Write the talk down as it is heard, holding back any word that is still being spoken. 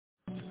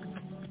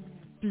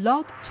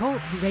Blog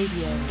Talk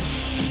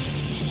Radio.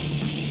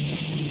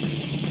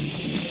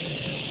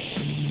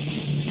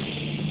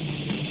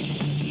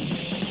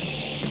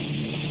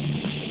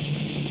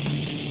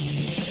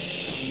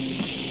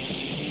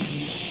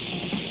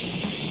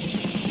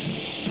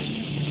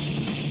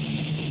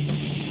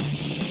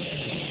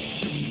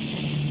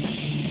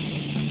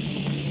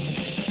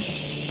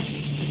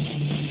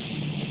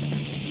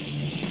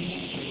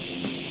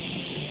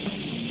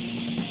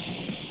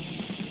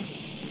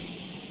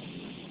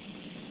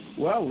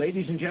 Well,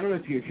 ladies and gentlemen,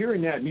 if you're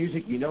hearing that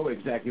music, you know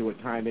exactly what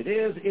time it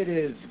is. It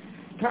is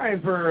time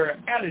for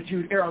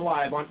Attitude Era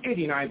Live on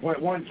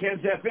 89.1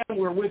 KensFM.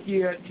 We're with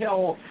you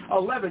till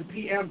 11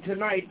 p.m.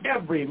 tonight,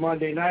 every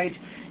Monday night.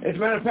 As a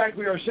matter of fact,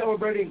 we are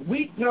celebrating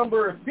week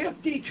number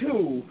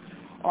 52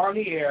 on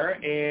the air,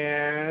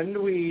 and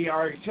we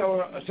are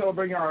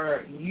celebrating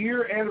our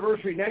year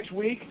anniversary next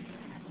week.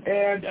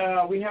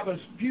 And we have a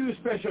few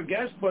special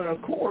guests, but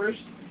of course,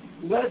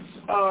 let's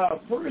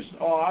first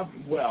off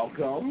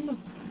welcome...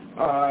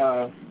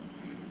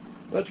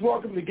 let's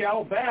welcome the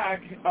gal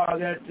back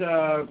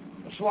that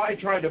Sly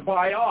tried to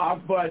buy off,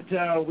 but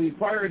we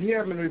fired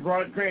him and we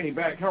brought Granny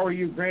back. How are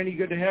you, Granny?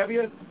 Good to have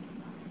you.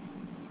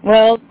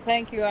 Well,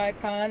 thank you,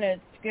 Icon.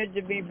 It's good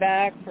to be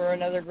back for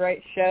another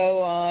great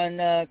show on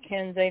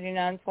Ken's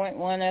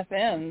 89.1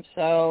 FM.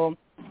 So,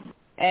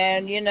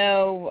 and, you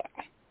know,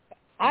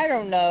 I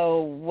don't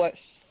know what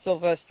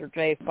Sylvester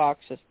J.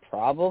 Fox's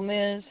problem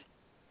is,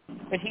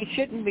 but he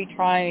shouldn't be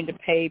trying to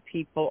pay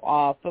people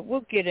off. But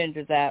we'll get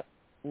into that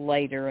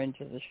later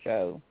into the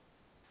show.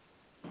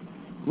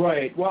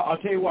 Right. Well, I'll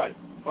tell you what.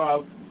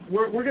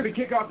 We're going to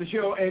kick off the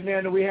show, and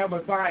then we have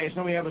Matthias,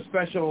 and we have a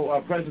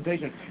special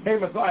presentation. Hey,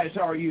 Matthias,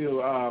 how are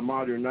you,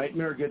 Modern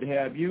Nightmare? Good to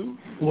have you.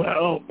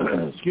 Well,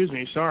 excuse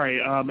me,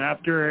 sorry.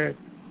 After,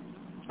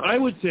 I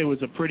would say it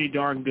was a pretty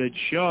darn good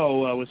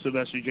show with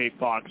Sylvester J.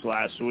 Fox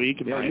last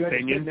week, in my opinion. Yeah,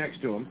 you had to sit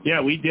next to him. Yeah,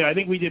 we did. I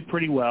think we did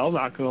pretty well,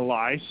 not going to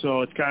lie.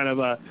 So it's kind of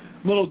a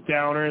little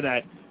downer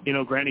that, you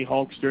know, Granny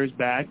Hulkster's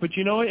back. But,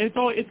 you know, it's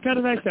kind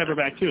of nice to have her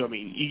back, too. I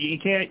mean, you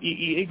can't,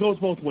 it goes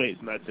both ways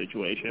in that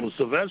situation. Well,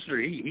 Sylvester,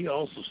 he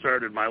also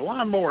started my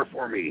lawnmower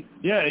for me.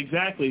 Yeah,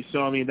 exactly.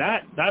 So, I mean,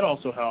 that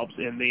also helps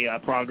in the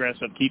progress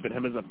of keeping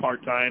him as a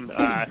part-time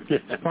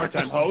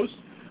host.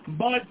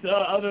 But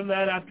other than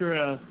that, after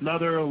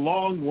another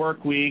long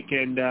work week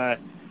and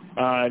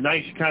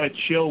nice kind of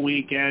chill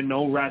weekend,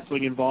 no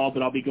wrestling involved,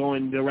 but I'll be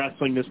going to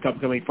wrestling this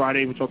upcoming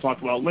Friday, which I'll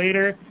talk about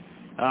later.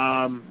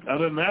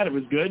 Other than that, it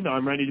was good.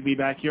 I'm ready to be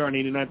back here on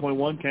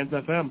 89.1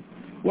 KensFM.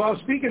 Well,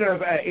 speaking of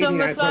 89.1 so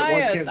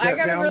Matthias, KensFM, I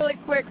got a really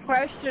quick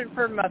question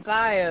for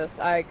Matthias,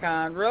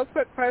 Icon. Real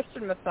quick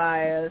question,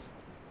 Matthias.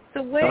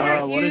 So when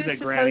are you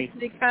supposed to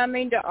be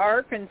coming to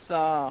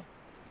Arkansas?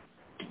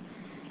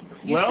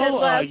 You said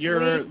last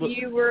week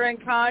you were in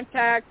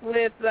contact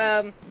with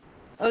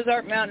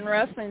Ozark Mountain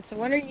Wrestling. So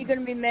when are you going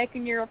to be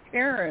making your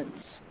appearance?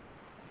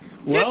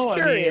 Well,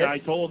 I mean, I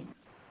told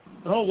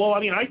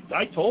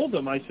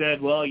them, I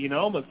said, well, you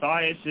know,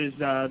 Matthias is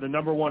the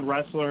number one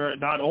wrestler,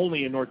 not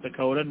only in North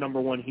Dakota, number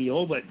one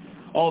heel, but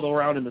all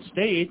around in the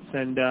States.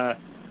 And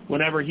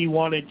whenever he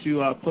wanted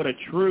to put a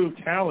true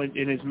talent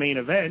in his main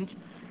event,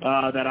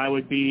 that I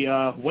would be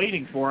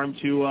waiting for him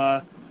to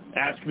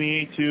ask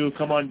me to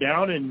come on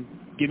down and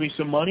give me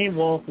some money, and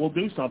we'll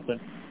do something.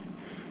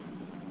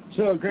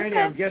 So, Granny,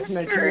 I'm guessing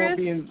that you won't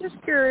be in...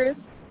 Just curious.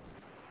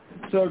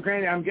 So,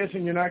 Granny, I'm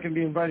guessing you're not going to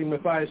be inviting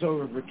Matthias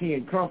over for tea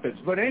and crumpets.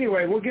 But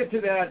anyway, we'll get to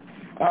that.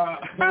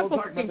 We'll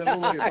talk about that a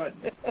little later.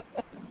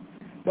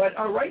 But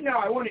right now,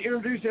 I want to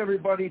introduce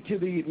everybody to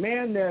the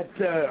man that,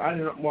 I don't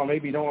know, well,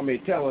 maybe you don't want me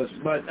to tell us,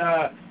 but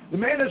the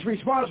man that's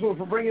responsible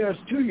for bringing us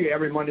to you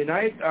every Monday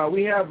night.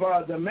 We have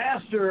the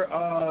master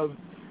of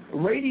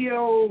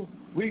radio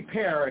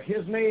repair.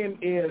 His name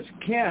is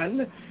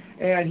Ken,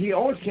 and he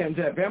owns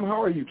KensFM.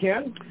 How are you,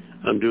 Ken?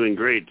 I'm doing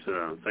great.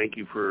 Thank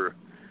you for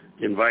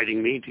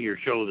inviting me to your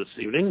show this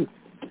evening.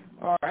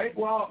 All right.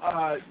 Well,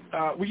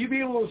 will you be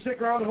able to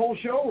stick around the whole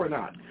show or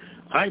not?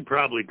 I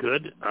probably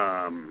could.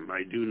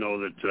 I do know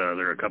that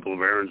there are a couple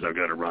of errands I've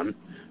got to run,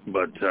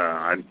 but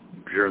I'm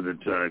sure that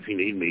if you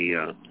need me,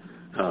 I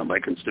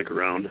can stick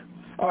around.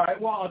 All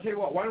right. Well, I'll tell you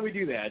what. Why don't we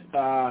do that?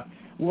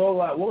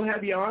 We'll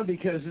have you on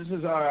because this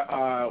is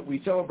our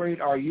we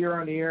celebrate our year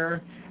on the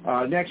air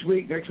next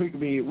week. Next week will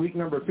be week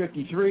number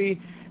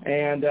 53,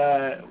 and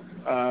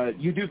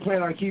you do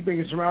plan on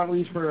keeping us around at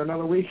least for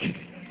another week?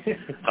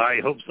 I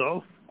hope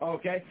so.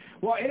 Okay.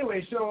 Well,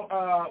 anyway,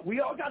 so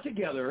we all got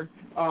together,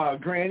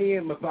 Granny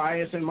and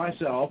Matthias and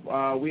myself.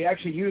 We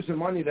actually used the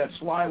money that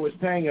Sly was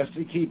paying us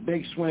to keep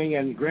Big Swing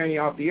and Granny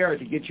off the air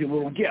to get you a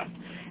little gift,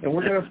 and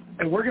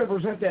we're gonna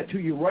present that to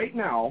you right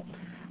now.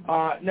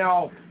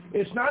 Now,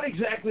 it's not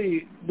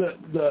exactly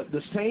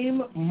the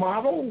same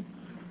model,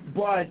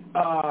 but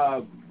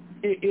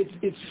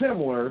it's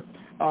similar.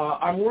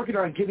 I'm working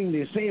on getting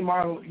the same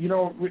model. You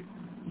know,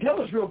 tell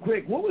us real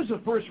quick, what was the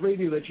first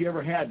radio that you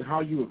ever had and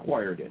how you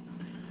acquired it?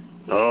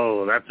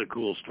 Oh, that's a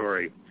cool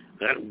story.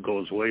 That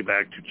goes way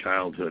back to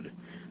childhood.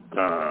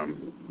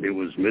 It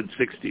was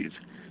mid-'60s,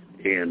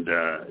 and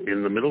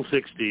in the middle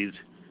 60s,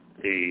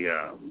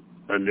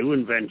 a new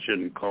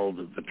invention called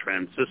the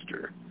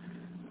transistor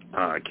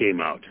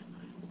came out.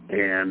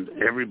 And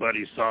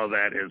everybody saw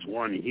that as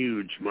one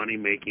huge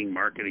money-making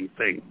marketing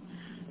thing.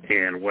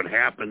 And what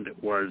happened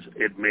was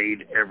it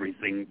made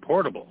everything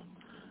portable.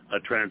 A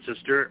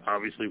transistor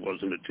obviously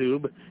wasn't a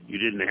tube. You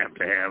didn't have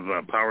to have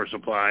a power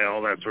supply,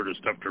 all that sort of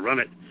stuff to run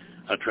it.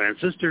 A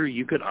transistor,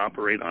 you could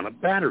operate on a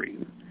battery.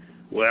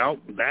 Well,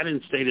 that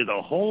instated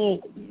a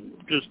whole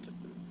just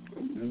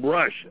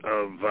rush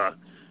of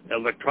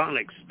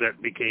electronics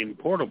that became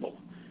portable.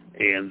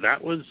 And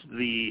that was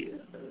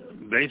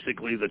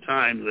basically the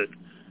time that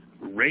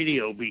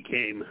radio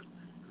became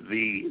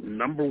the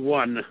number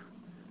one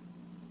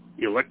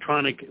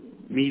electronic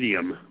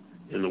medium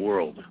in the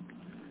world.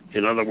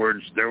 In other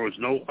words, there was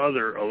no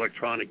other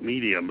electronic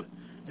medium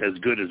as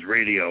good as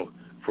radio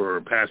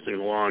for passing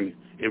along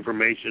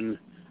information,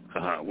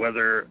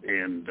 weather,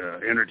 and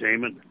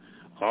entertainment,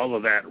 all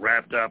of that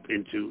wrapped up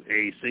into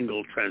a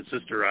single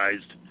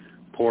transistorized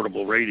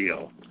portable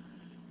radio.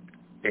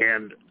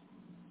 And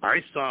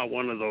I saw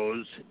one of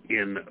those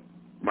in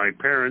my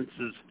parents'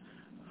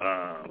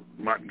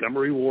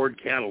 Montgomery Ward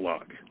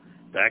catalog.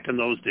 Back in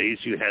those days,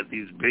 you had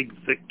these big,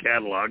 thick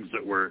catalogs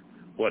that were,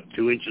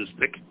 2 inches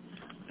thick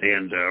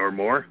and or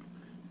more.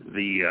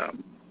 The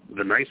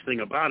nice thing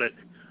about it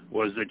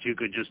was that you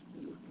could just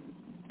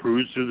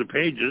peruse through the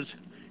pages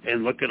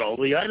and look at all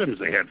the items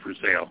they had for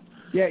sale.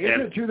 Yeah,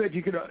 isn't it true that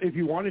you could, if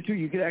you wanted to,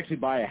 you could actually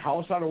buy a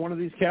house out of one of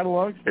these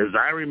catalogs? As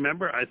I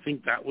remember, I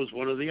think that was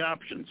one of the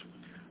options.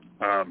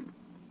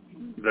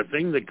 The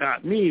thing that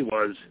got me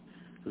was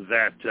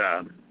that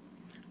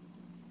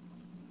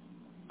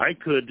I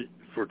could,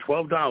 for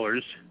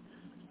 $12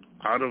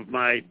 out of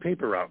my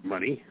paper route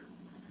money,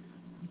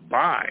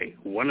 buy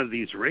one of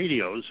these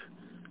radios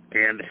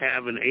and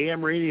have an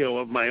AM radio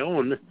of my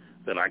own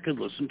that I could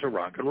listen to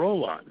rock and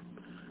roll on.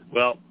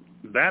 Well,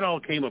 that all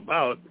came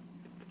about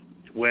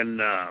when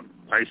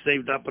I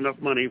saved up enough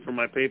money for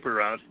my paper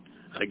route.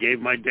 I gave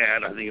my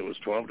dad, I think it was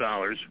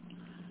 $12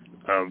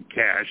 of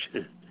cash.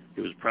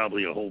 It was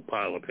probably a whole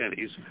pile of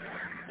pennies.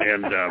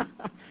 And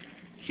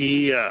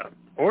he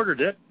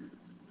ordered it.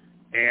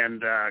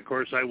 And, of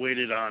course, I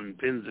waited on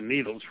pins and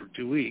needles for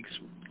 2 weeks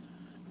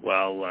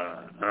while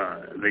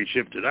they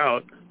shipped it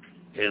out.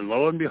 And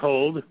lo and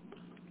behold,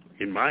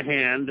 in my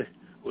hand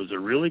was a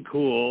really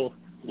cool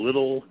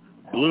little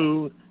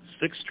blue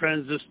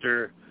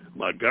 6-transistor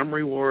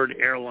Montgomery Ward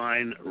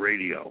airline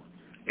radio,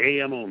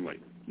 AM only.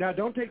 Now,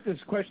 don't take this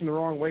question the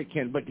wrong way,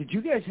 Ken, but did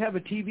you guys have a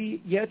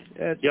TV yet?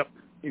 Yep.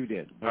 You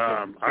did.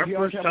 Okay. Our did you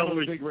first have television.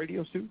 One of the big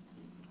radios, too?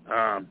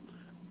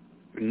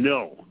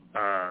 No.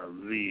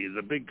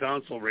 The big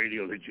console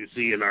radio that you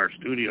see in our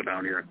studio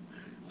down here,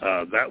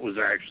 that was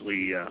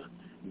actually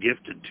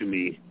gifted to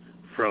me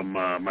from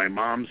my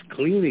mom's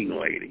cleaning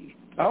lady.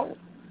 Oh.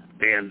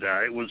 And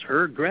it was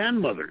her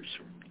grandmother's.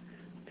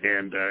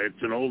 And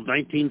it's an old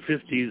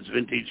 1950s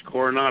vintage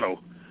Coronado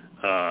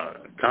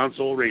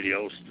console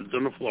radio, stood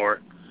on the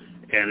floor,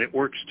 and it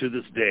works to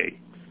this day.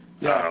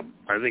 Yeah.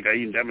 I think I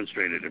even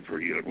demonstrated it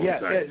for you at one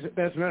time. Yeah,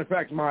 as a matter of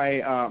fact,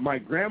 my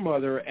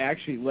grandmother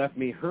actually left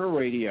me her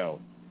radio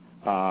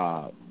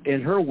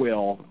in her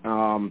will.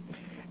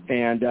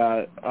 And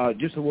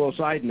just a little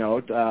side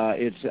note,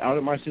 it's out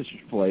at my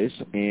sister's place.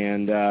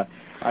 And I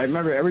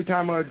remember every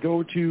time I would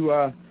go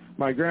to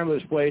my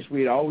grandmother's place,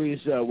 we'd always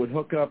would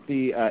hook up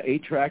the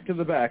 8-track to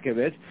the back of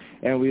it,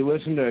 and we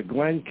listened to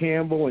Glenn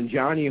Campbell and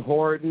Johnny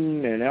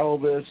Horton and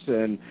Elvis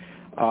and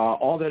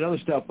all that other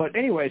stuff. But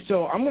anyway,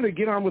 so I'm going to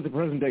get on with the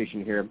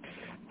presentation here.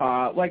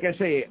 Like I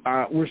say,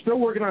 we're still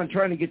working on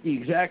trying to get the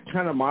exact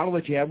kind of model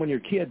that you had when you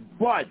were a kid,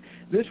 but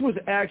this was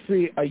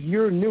actually a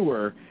year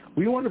newer.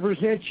 We want to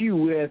present you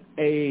with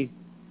a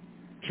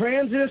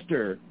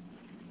transistor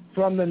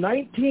from the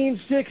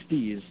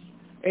 1960s,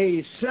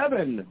 a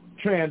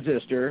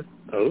 7-transistor.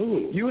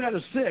 Oh. You had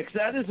a 6.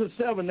 That is a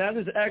 7. That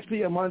is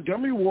actually a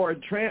Montgomery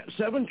Ward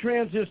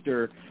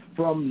 7-transistor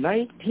from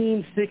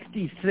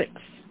 1966.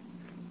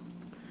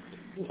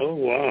 Oh,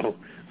 wow.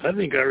 I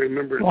think I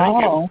remember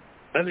Wow.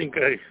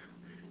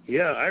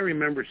 I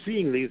remember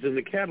seeing these in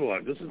the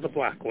catalog. This is the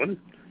black one.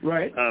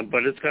 Right.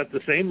 But it's got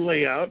the same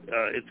layout.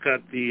 It's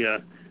got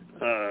the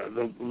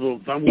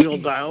little thumb wheel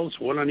dials,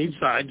 one on each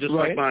side, just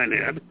like mine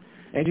had.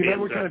 And do you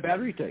remember what kind of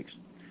battery it takes?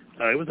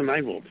 It was a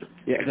 9-volt.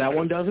 Yeah, that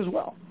one does as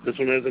well. This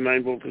one has a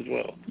 9-volt as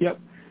well. Yep.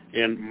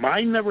 And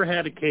mine never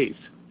had a case.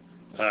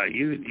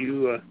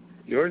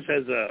 Yours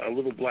has a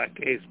little black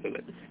case with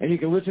it. And you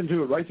can listen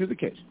to it right through the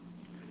case.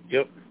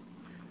 Yep.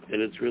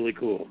 And it's really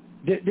cool.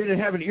 Did it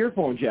have an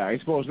earphone jack? I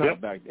suppose not.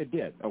 Yep. Back. It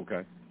did.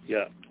 Okay.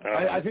 Yeah.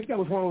 I think that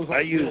was one of those.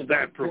 I used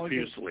that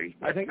profusely.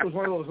 I think it was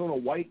one of those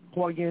little white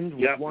plug-ins.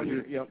 Yep.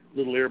 Yep.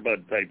 Little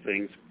earbud type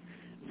things.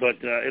 But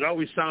it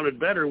always sounded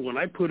better when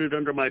I put it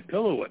under my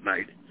pillow at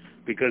night,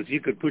 because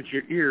you could put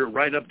your ear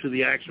right up to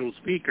the actual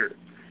speaker.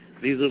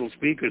 These little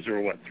speakers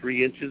are,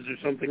 3 inches or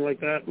something like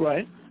that?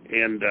 Right.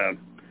 And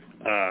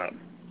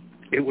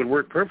it would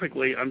work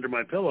perfectly under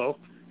my pillow.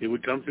 It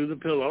would come through the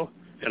pillow,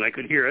 and I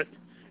could hear it.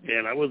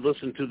 And I would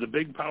listen to the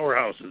big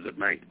powerhouses at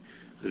night.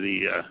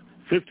 the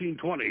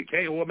 1520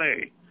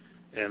 KOMA,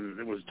 and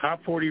it was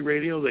top 40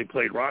 radio. They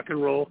played rock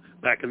and roll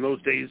back in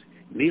those days.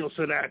 Neil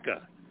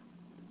Sedaka,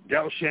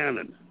 Del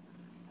Shannon.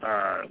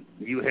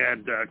 You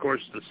had, of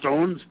course, the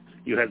Stones.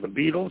 You had the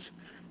Beatles.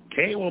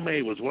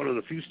 KOMA was one of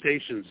the few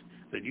stations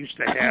that used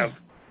to have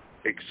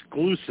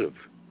exclusive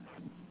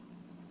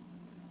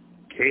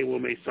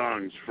KOMA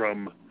songs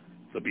from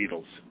the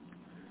Beatles.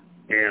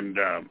 And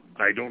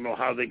I don't know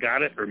how they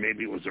got it, or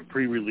maybe it was a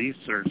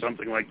pre-release or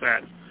something like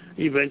that.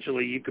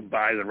 Eventually, you could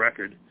buy the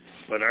record.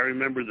 But I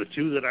remember the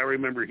two that I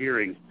remember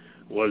hearing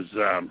was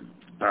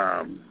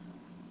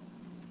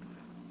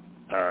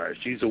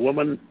She's a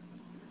Woman,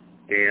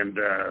 and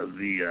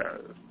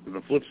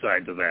the flip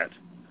side to that.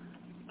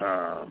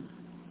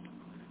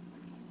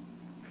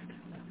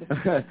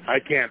 I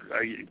can't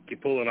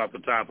pull it off the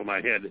top of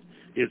my head.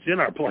 It's in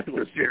our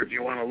playlist here if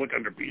you want to look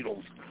under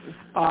Beatles.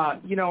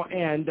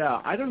 And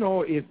I don't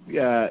know if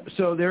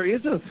so there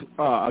is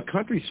a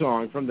country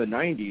song from the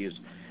 90s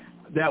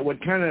that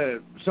would kind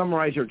of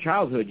summarize your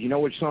childhood. You know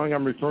which song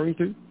I'm referring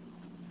to?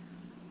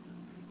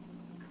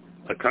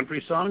 A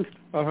country song?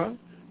 Uh-huh.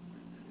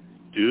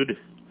 Dude,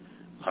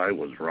 I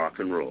was rock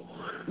and roll.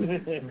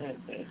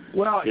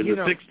 Well, in the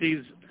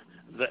 60s,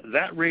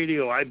 that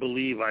radio, I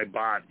believe I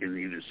bought in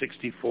either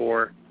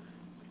 64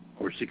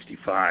 or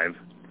 65.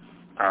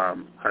 I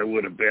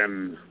would have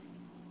been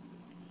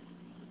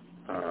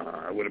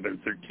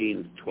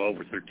 12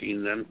 or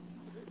 13 then.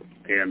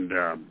 And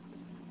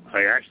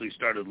I actually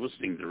started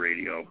listening to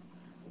radio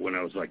when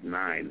I was like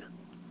 9.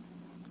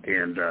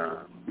 And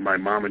my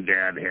mom and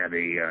dad had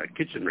a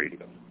kitchen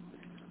radio.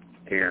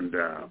 And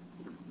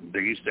they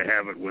used to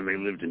have it when they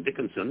lived in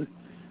Dickinson.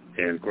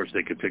 And, of course,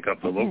 they could pick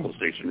up the local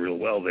station real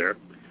well there.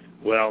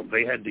 Well,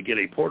 they had to get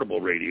a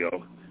portable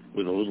radio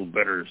with a little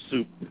better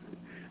soup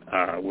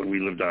when we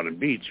lived out in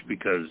Beach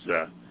because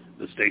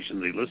the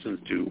station they listened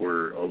to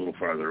were a little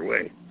farther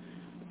away.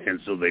 And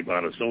so they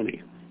bought a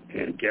Sony.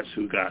 And guess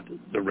who got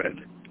the red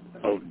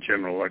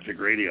General Electric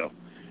radio?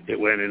 It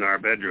went in our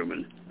bedroom,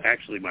 and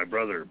actually my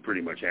brother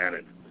pretty much had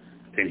it.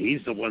 And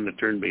he's the one that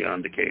turned me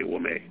on to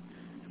KOMA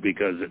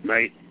because at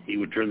night he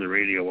would turn the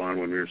radio on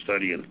when we were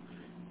studying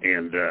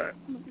and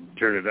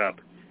turn it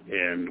up.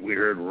 And we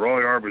heard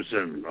Roy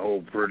Orbison,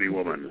 Oh Pretty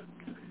Woman.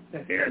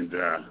 And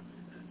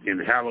in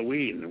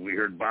Halloween, we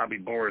heard Bobby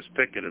Boris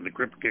Pickett and the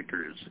Crypt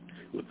Kickers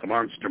with the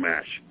Monster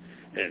Mash.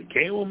 And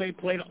KOMA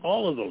played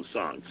all of those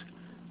songs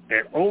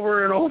and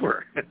over and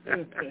over.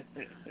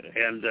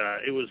 And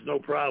it was no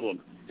problem.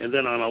 And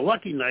then on a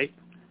lucky night,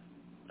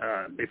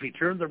 if he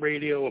turned the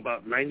radio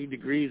about 90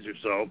 degrees or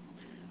so,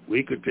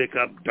 we could pick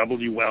up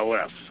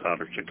WLS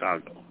out of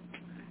Chicago,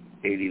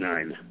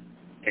 89.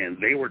 And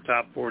they were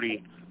top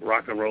 40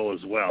 rock and roll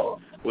as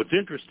well. What's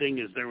interesting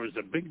is there was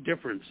a big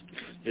difference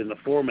in the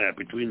format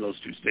between those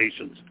two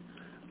stations.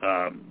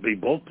 They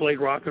both played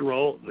rock and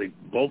roll. They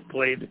both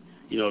played,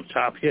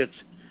 top hits,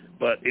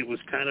 but it was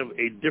kind of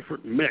a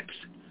different mix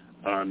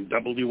on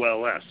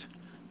WLS.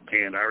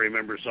 And I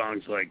remember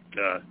songs like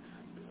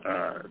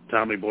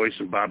Tommy Boyce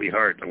and Bobby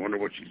Hart, I Wonder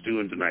What She's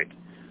Doing Tonight,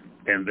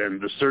 and then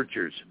The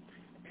Searchers,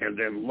 and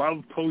then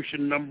Love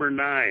Potion Number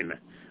 9.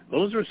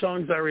 Those are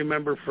songs I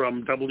remember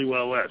from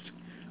WLS,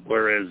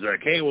 whereas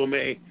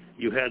KOMA,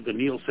 you had the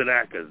Neil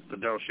Sedakas, the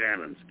Del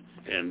Shannons,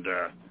 and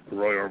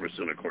Roy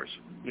Orbison, of course.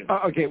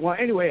 Okay, well,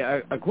 anyway,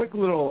 a quick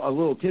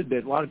little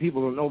tidbit. A lot of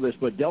people don't know this,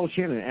 but Del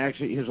Shannon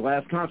actually, his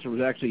last concert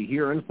was actually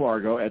here in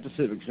Fargo at the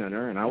Civic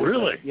Center, and I was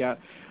really, yeah.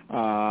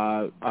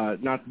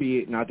 Not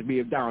to be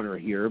a downer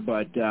here,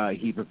 but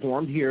he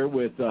performed here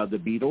with the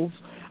Beatles.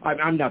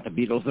 I'm not the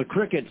Beatles, the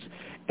Crickets,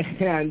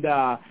 and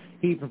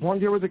he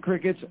performed here with the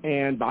Crickets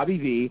and Bobby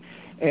V.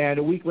 And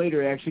a week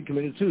later, he actually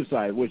committed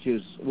suicide, which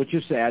is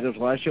sad. His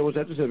last show was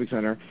at the Civic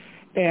Center.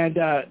 And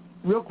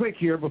real quick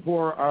here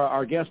before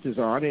our guest is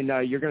on, and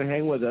you're going to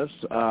hang with us.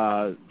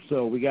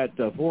 So we got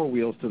four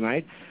wheels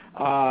tonight.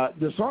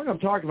 The song I'm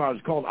talking about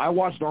is called "I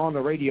Watched It on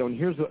the Radio," and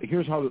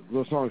here's how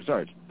the song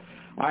starts.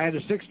 I had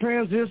a 6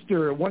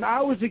 transistor when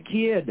I was a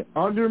kid.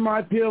 Under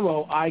my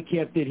pillow, I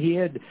kept it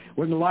hid.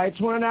 When the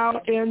lights went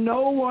out and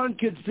no one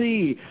could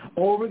see,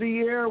 over the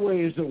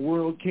airwaves, the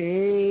world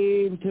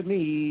came to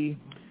me.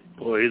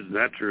 Boy, isn't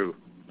that true?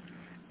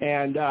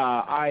 And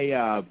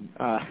I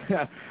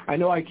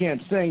know I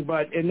can't sing,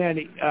 but and then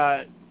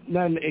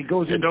it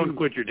goes into. Don't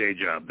quit your day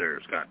job, there,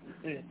 Scott.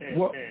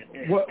 What?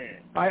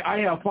 I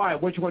have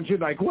 5. Which one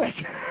should I quit?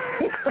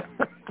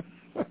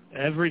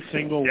 Every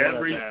single one.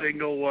 Every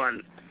single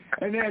one.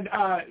 And then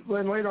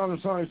when later on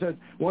the song it said,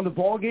 when the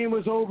ball game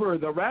was over,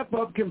 the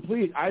wrap-up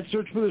complete, I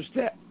searched for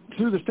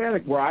through the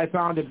static where I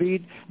found a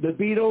beat, the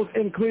Beatles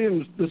and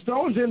Cleans, the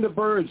Stones and the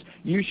Byrds.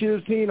 You should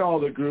have seen all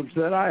the groups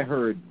that I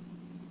heard.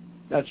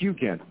 That's you,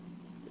 Ken.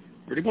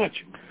 Pretty much.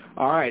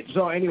 All right.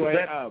 So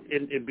anyway.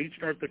 In Beach,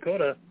 North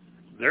Dakota,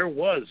 there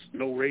was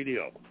no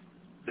radio.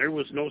 There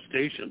was no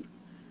station.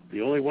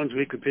 The only ones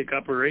we could pick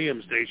up were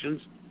AM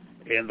stations,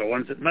 and the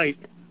ones at night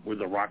were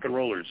the rock and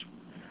rollers.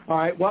 All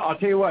right, well, I'll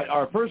tell you what.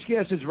 Our first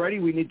guest is ready.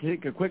 We need to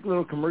take a quick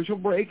little commercial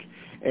break,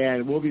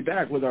 and we'll be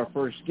back with our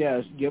first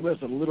guest. Give us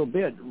a little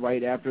bit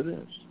right after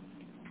this.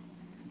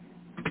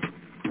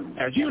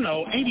 As you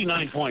know,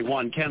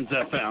 89.1 Ken's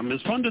FM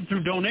is funded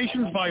through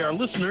donations by our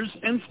listeners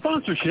and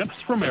sponsorships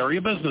from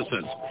area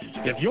businesses.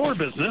 If your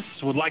business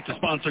would like to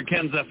sponsor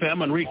Ken's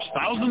FM and reach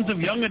thousands of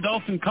young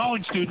adults and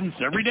college students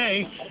every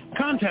day,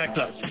 contact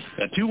us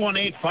at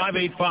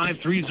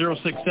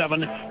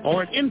 218-585-3067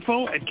 or at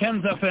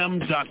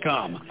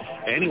info@kensfm.com.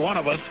 Any one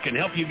of us can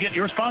help you get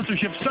your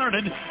sponsorship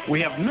started. We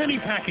have many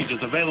packages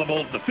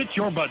available to fit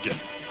your budget.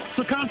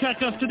 So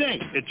contact us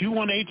today at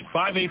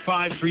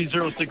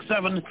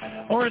 218-585-3067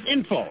 or at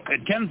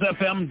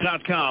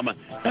info@kensfm.com.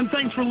 And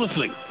thanks for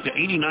listening to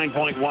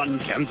 89.1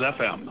 Ken's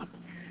FM.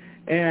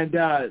 And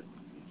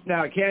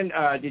now, Ken,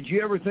 did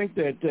you ever think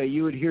that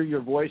you would hear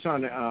your voice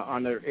on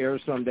the air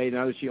someday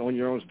now that you own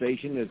your own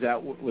station?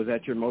 Was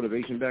that your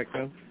motivation back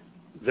then?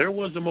 There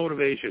was a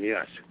motivation,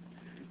 yes.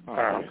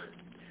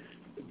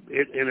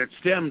 It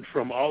stemmed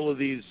from all of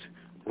these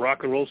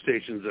rock and roll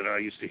stations that I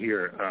used to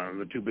hear,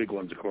 the two big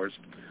ones, of course.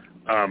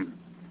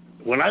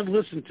 When I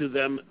listened to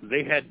them,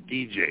 they had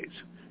DJs.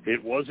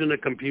 It wasn't a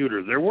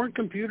computer. There weren't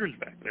computers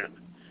back then.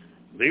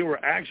 They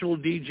were actual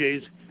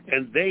DJs,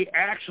 and they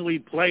actually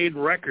played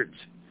records.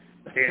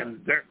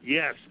 And there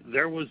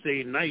was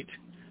a night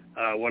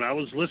when I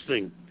was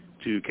listening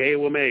to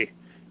KOMA,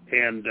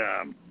 and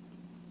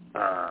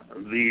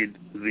the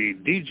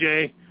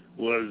DJ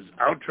was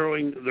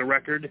outroing the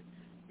record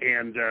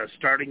and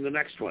starting the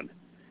next one.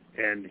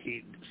 And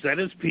he said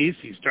his piece.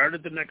 He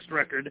started the next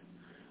record.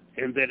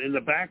 And then in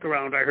the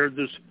background, I heard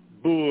this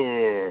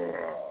boo.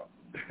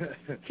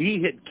 He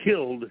had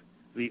killed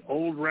the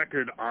old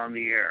record on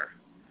the air.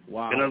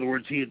 Wow. In other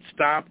words, he had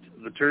stopped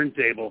the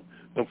turntable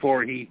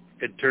before he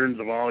had turned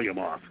the volume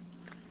off.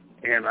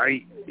 And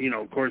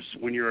of course,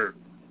 when you're,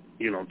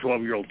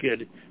 12-year-old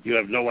kid, you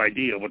have no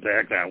idea what the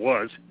heck that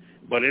was.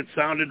 But it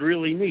sounded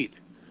really neat.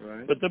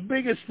 Right. But the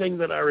biggest thing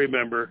that I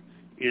remember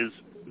is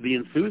the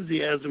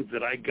enthusiasm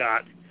that I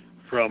got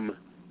from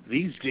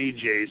these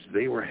DJs.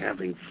 They were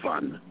having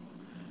fun.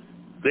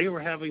 They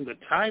were having the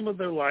time of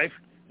their life.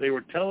 They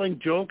were telling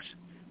jokes.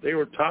 They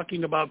were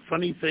talking about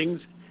funny things,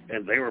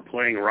 and they were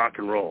playing rock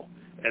and roll.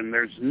 And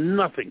there's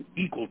nothing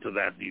equal to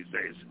that these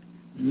days.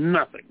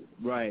 Nothing.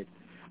 Right.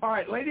 All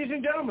right, ladies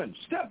and gentlemen,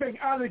 stepping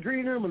out of the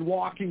green room and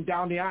walking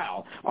down the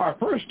aisle, our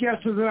first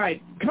guest of the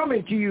night,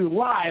 coming to you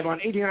live on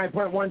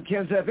 89.1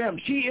 Ken's FM.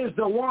 She is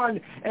the one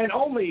and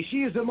only.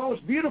 She is the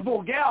most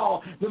beautiful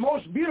gal, the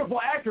most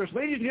beautiful actress.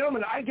 Ladies and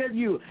gentlemen, I give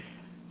you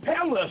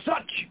Pamela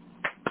Such.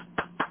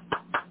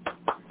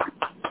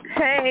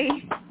 Hey,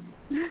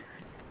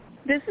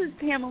 this is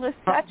Pamela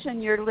Such,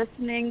 and you're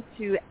listening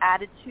to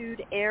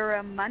Attitude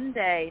Era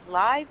Monday,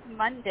 live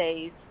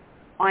Mondays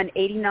on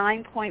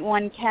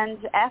 89.1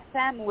 Ken's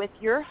FM with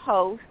your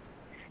host,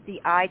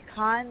 the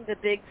icon, the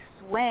big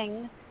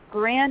swing,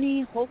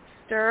 Granny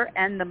Hulkster,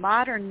 and the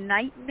modern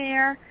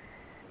nightmare,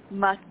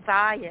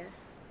 Matthias.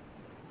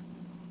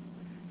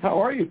 How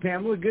are you,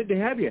 Pamela? Good to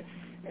have you.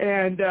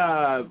 And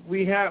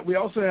we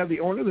also have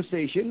the owner of the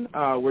station.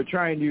 We're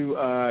trying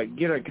to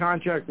get a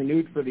contract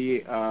renewed for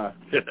the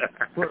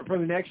for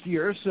the next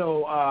year.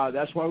 So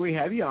that's why we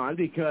have you on.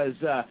 Because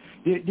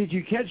did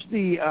you catch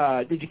the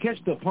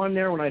pun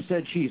there when I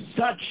said she's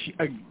such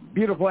a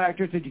beautiful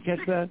actress? Did you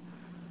catch that?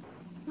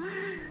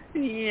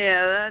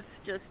 Yeah, that's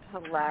just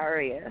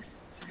hilarious.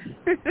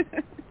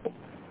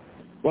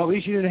 Well, at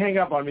least you didn't hang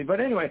up on me. But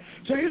anyway,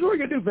 so here's what we're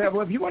gonna do,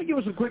 Pamela. If you want to give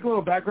us a quick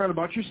little background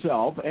about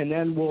yourself, and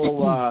then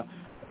we'll.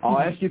 I'll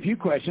ask you a few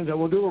questions, and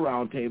we'll do a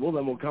round table.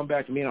 Then we'll come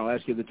back to me, and I'll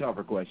ask you the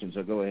tougher questions.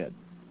 So go ahead.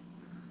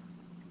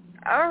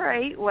 All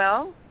right.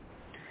 Well,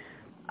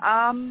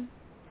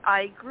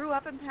 I grew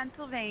up in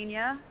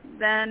Pennsylvania.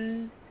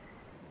 Then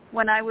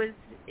when I was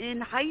in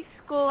high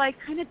school, I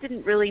kind of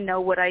didn't really know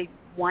what I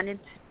wanted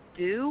to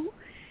do.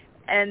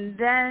 And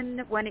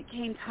then when it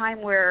came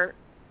time where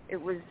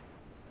you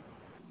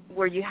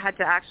had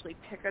to actually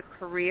pick a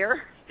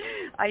career,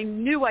 I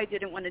knew I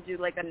didn't want to do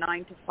like a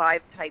 9-to-5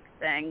 type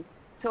thing.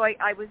 So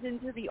I was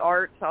into the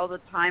arts all the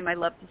time. I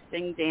loved to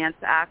sing, dance,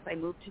 act. I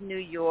moved to New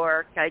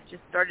York. I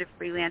just started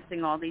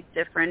freelancing all these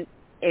different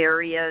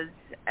areas,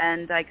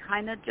 and I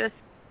kind of just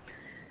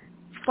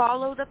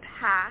followed a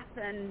path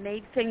and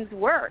made things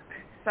work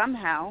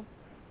somehow.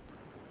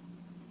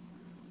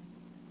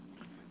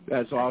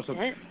 That's awesome.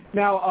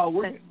 Now,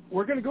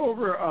 we're going to go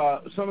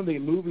over some of the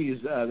movies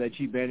that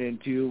you've been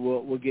into.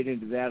 We'll get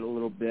into that a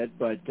little bit.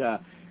 But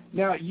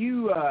now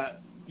you're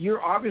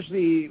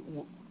obviously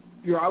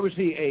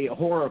a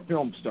horror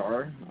film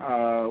star.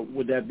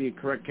 Would that be a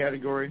correct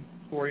category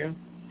for you?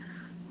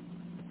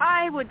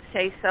 I would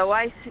say so.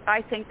 I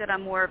think that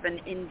I'm more of an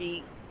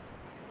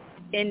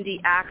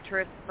indie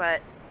actress,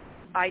 but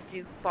I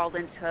do fall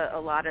into a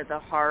lot of the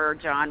horror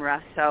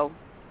genre. So,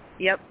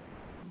 yep.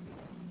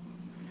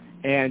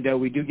 And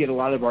we do get a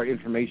lot of our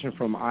information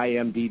from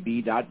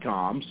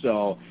imdb.com.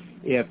 So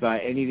if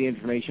any of the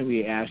information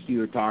we asked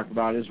you or talked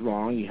about is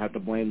wrong, you have to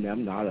blame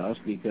them, not us,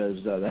 because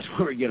that's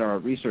where we get our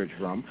research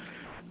from.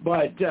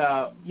 But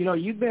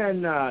you've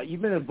been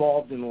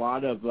involved in a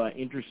lot of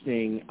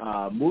interesting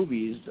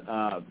movies.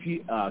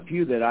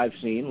 Few that I've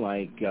seen,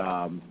 like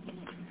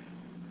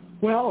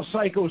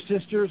Psycho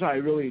Sisters. I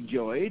really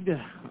enjoyed.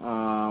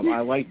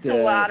 I liked a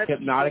lot of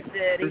Hypnotic. People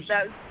did.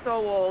 That was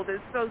so old.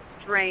 It's so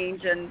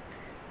strange, and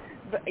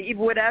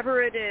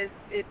whatever it is,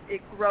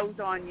 it grows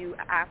on you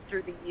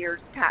after the years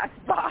pass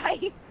by.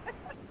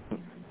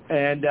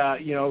 And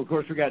of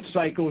course, we got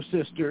Psycho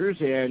Sisters,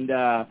 and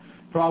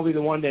probably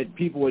the one that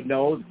people would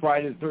know,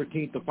 Friday the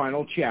 13th, the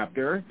final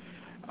chapter.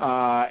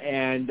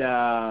 And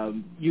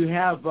you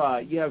have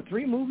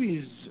 3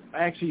 movies.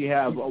 Actually, you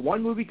have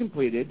one movie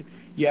completed,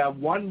 you have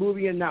one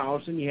movie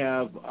announced, and you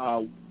have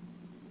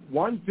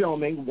one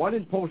filming, one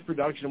in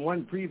post-production, and one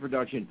in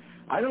pre-production.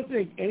 I don't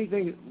think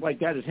anything like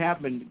that has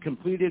happened,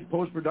 completed,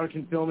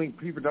 post-production, filming,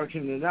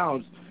 pre-production, and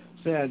announced,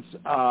 since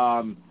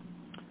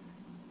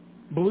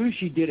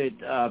Belushi did it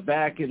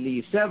back in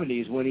the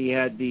 70s when he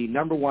had the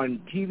number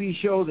 1 TV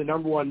show, the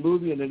number 1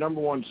 movie, and the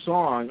number 1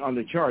 song on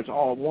the charts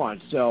all at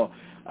once. So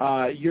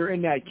you're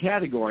in that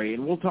category,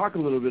 and we'll talk a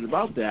little bit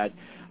about that.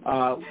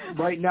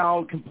 Right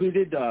now,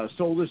 completed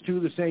Soulless 2,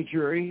 The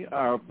Sanctuary,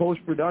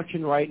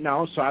 post-production right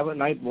now, Silent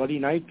Night, Bloody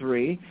Night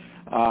 3,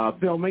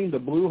 filming The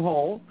Blue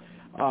Hole,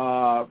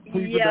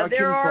 pre-production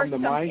there are from the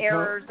some Mind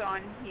errors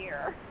on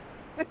here.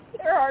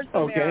 There are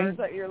some errors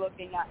that you're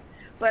looking at.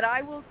 But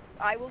I will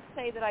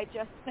say that I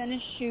just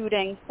finished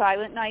shooting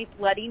Silent Night,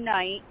 Bloody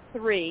Night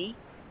 3,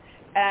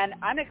 and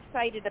I'm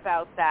excited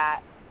about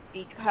that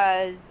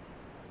because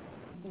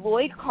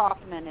Lloyd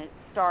Kaufman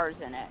stars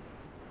in it.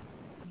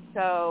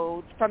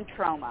 So from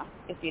Trauma,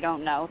 if you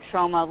don't know.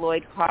 Trauma,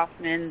 Lloyd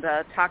Kaufman,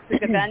 the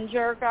Toxic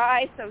Avenger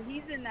guy. So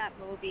he's in that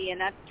movie,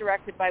 and that's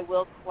directed by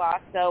Will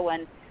Colasso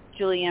and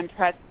Julianne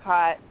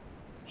Prescott.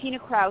 Tina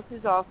Krause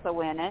is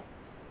also in it.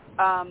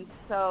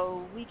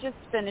 So we just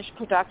finished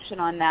production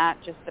on that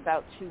just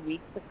about 2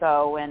 weeks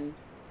ago, and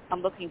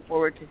I'm looking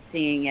forward to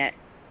seeing it.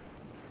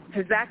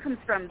 Because that comes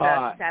from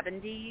the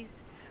 70s,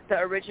 the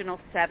original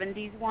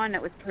 70s one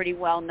that was pretty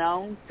well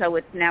known. So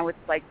it's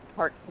like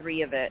part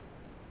 3 of it.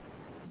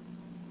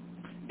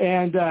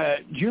 And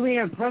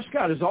Julianne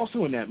Prescott is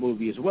also in that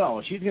movie as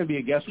well. She's going to be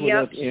a guest with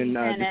us in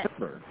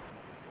December.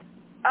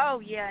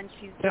 Oh, yeah, and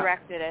she's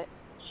directed it.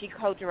 She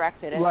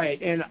co-directed it.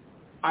 Right, and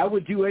I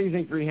would do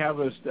anything for you to have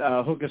us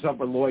hook us up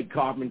with Lloyd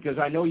Kaufman, because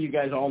I know you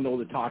guys all know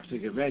the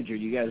Toxic Avenger.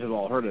 You guys have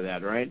all heard of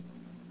that, right?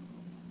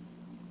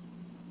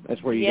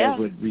 That's where you guys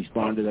would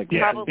respond to that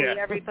question. Probably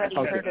everybody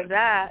heard of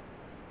that.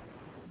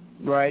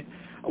 Right.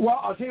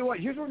 Well, I'll tell you what.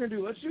 Here's what we're going to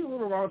do. Let's do a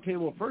little round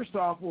table. First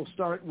off, we'll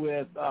start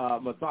with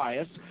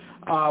Matthias.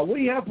 What do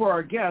you have for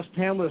our guest,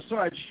 Pamela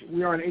Such?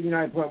 We are on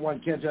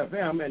 89.1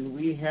 KensFM, and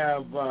we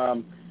have,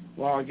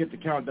 I'll get the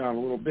countdown a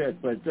little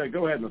bit, but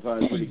go ahead,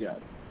 Matthias. What do you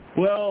got?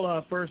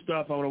 Well, first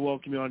off, I want to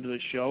welcome you onto the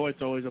show.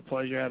 It's always a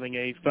pleasure having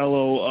a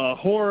fellow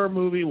horror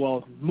movie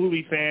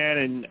fan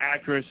and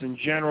actress in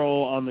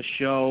general on the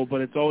show,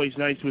 but it's always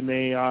nice when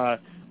they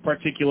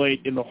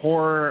particulate in the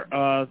horror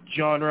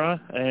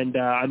genre, and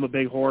I'm a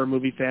big horror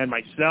movie fan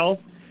myself.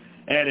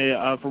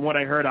 And from what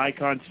I heard,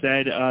 Icon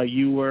said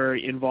you were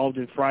involved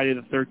in Friday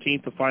the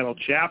 13th, the final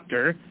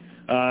chapter,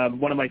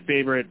 one of my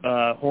favorite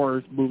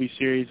horror movie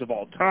series of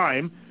all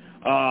time.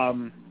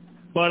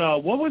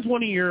 But what was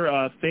one of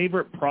your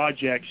favorite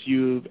projects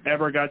you've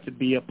ever got to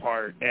be a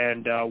part,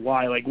 and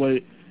why? Like,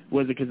 was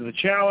it because of the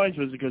challenge?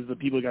 Was it because of the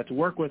people you got to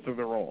work with, or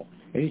the role?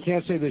 And you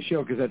can't say the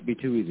show because that'd be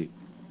too easy.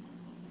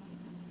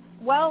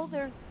 Well,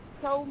 there's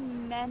so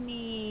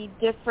many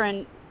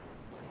different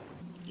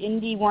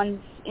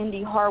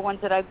indie horror ones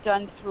that I've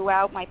done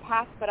throughout my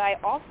past, but I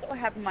also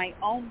have my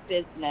own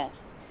business,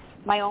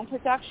 my own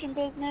production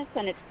business,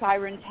 and it's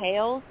Siren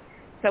Tales.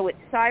 So it's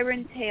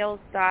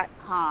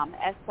sirentales.com,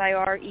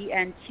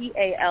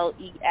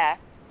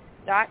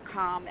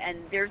 SIRENTALES.com, and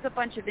there's a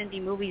bunch of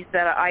indie movies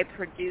that I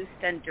produced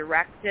and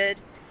directed,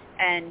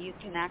 and you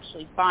can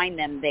actually find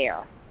them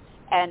there.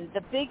 And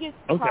the biggest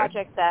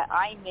project that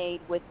I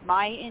made with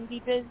my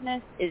indie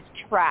business is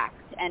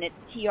Tracked, and it's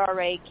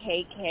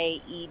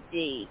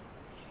TRAKKED.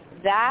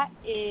 That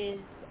is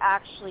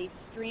actually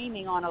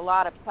streaming on a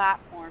lot of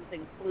platforms,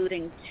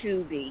 including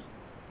Tubi.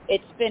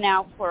 It's been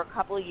out for a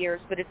couple of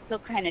years, but it's still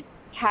kind of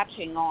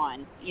catching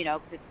on,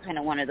 because it's kind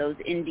of one of those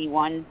indie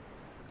ones.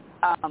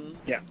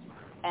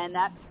 And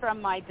that's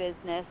from my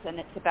business, and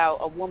it's about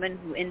a woman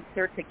who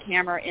inserts a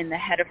camera in the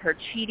head of her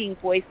cheating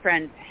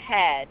boyfriend's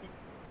head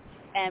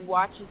and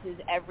watches his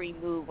every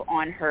move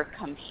on her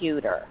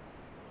computer.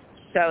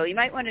 So you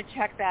might want to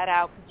check that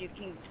out, because you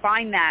can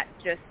find that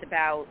just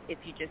about, if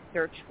you just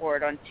search for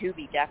it on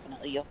Tubi,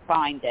 definitely you'll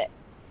find it.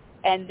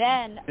 And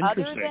then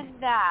other than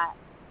that,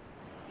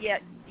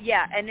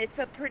 and it's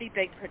a pretty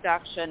big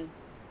production.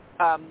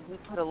 We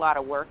put a lot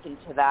of work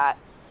into that.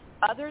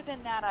 Other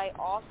than that, I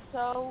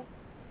also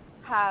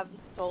have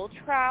Soul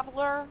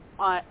Traveler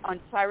on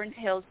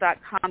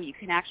sirentales.com. You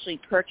can actually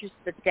purchase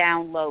the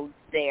downloads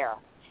there.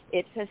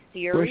 It's a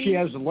series. Where she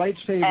has a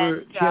lightsaber.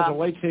 And, she has a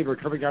lightsaber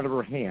coming out of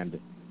her hand.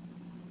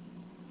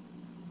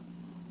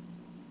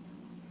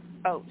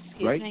 Oh,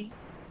 excuse me.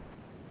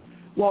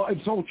 Well,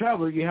 in Soul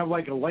Traveler, you have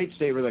like a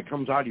lightsaber that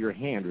comes out of your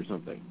hand or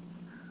something.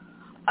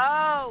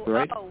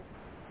 Right?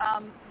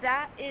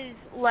 That is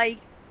like,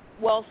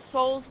 well,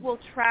 souls will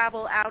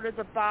travel out of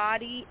the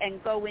body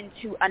and go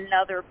into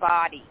another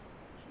body,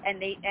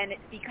 and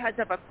it's because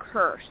of a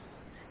curse.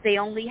 They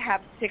only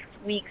have 6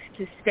 weeks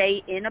to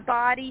stay in a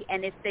body,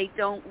 and if they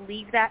don't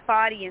leave that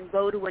body and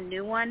go to a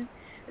new one,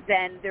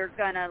 then they're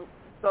gonna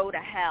go to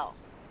hell.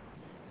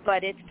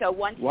 But it's so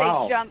once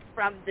they jump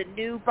from the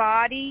new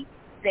body,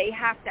 they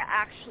have to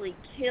actually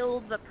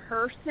kill the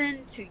person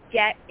to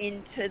get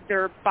into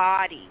their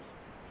body.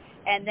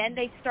 And then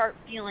they start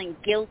feeling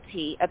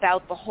guilty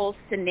about the whole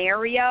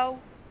scenario.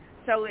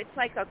 So it's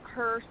like a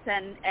curse,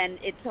 and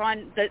it's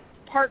on the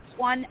parts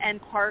 1 and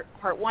part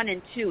 1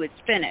 and 2. It's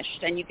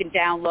finished, and you can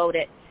download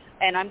it.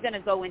 And I'm going to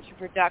go into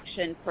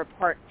production for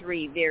part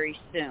 3 very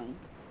soon.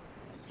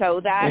 So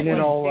that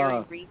was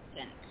very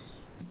recent.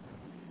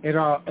 And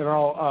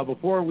I'll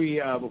before we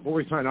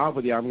sign off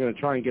with you, I'm going to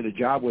try and get a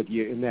job with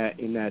you in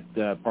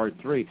that part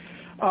 3.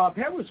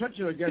 Pam was such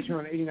a guest here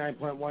on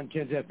 89.1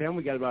 KensFM.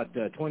 We got about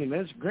 20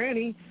 minutes.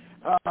 Granny,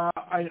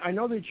 I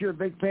know that you're a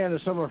big fan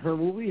of some of her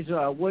movies.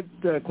 What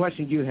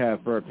question do you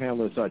have for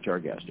Pamela Such, our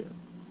guest here?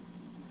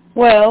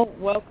 Well,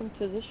 welcome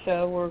to the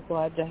show. We're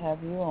glad to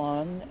have you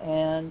on.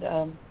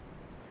 And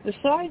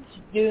besides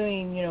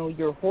doing,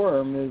 your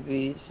horror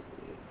movies,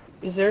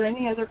 is there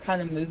any other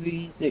kind of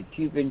movies that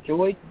you've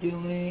enjoyed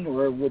doing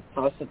or would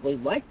possibly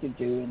like to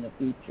do in the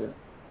future?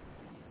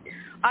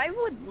 I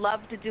would love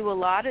to do a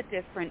lot of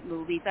different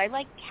movies. I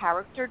like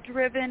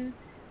character-driven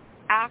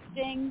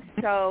acting.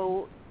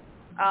 So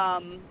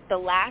the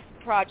last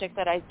project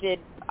that I did,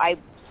 I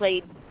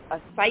played a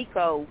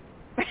psycho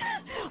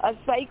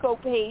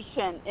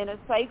patient in a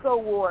psycho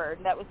ward.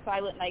 That was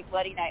Silent Night,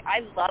 Bloody Night. I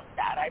love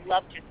that. I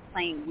love just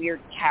playing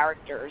weird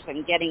characters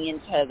and getting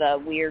into the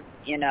weird,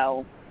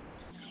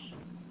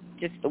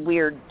 just the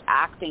weird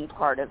acting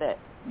part of it.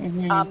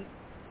 Mm-hmm.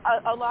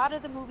 A lot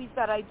of the movies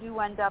that I do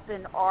end up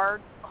in are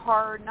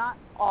horror, not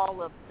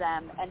all of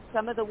them, and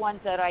some of the ones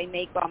that I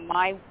make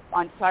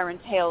on Siren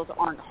Tales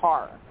aren't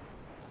horror,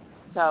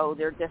 so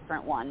they're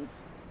different ones.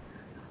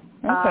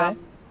 Okay.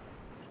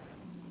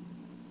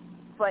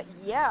 But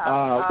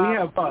yeah,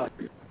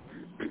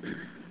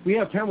 we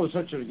have Pamela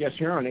Such a guest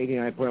here on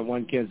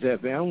 89.1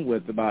 KensFM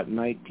with about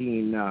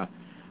 19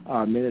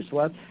 minutes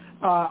left.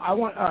 Pam, I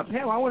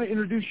want to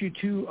introduce you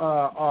to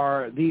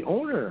the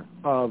owner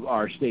of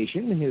our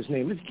station. His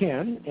name is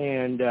Ken,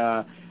 and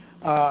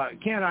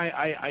Ken,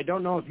 I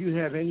don't know if you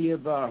have any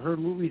of her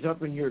movies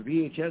up in your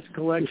VHS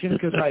collection,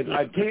 because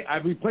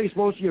I've replaced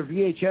most of your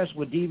VHS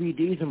with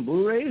DVDs and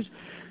Blu-rays.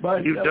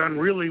 But you've done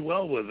really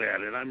well with that,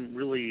 and I'm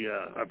really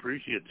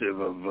appreciative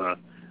of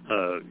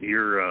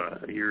your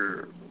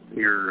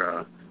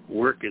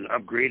work in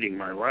upgrading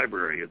my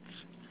library.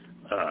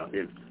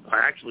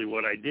 Actually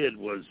what I did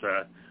was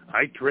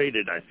I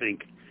traded, I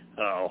think,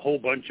 a whole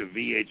bunch of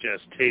VHS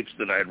tapes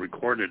that I had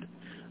recorded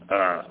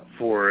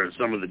for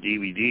some of the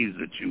DVDs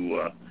that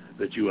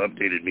you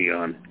updated me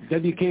on.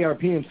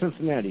 WKRP in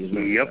Cincinnati, isn't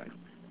it? Yep.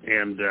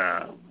 And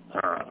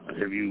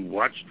have you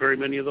watched very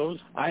many of those?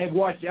 I have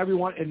watched every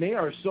one, and they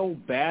are so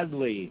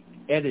badly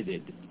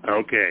edited.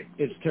 Okay.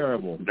 It's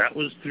terrible. That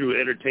was through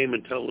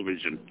Entertainment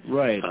Television.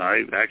 Right.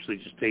 I actually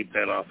just taped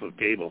that off of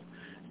cable.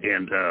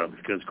 And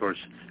because, of course,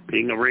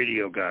 being a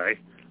radio guy,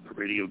 a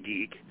radio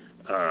geek,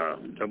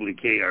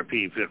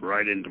 WKRP fit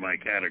right into my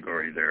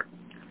category there.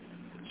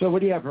 So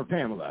what do you have for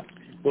Pamela?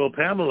 Well,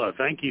 Pamela,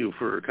 thank you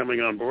for coming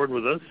on board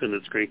with us, and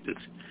it's great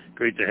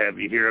to have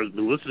you here. I've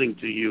been listening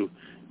to you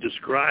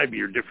describe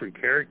your different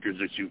characters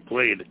that you've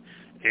played,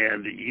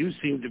 and you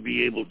seem to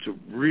be able to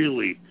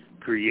really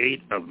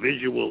create a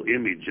visual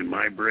image in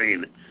my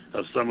brain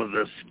of some of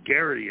the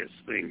scariest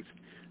things.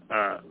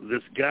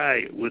 This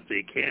guy with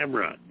a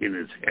camera in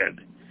his head,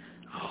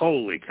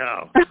 holy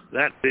cow,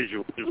 that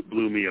visual just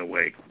blew me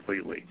away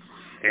completely.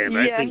 And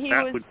I think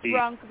that would be... he was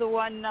drunk the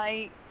one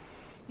night.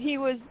 He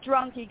was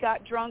drunk, he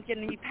got drunk,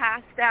 and he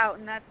passed out,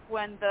 and that's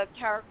when the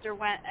character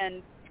went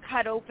and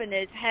cut open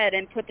his head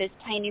and put this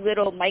tiny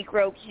little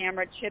micro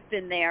camera chip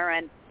in there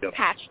and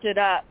patched it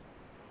up.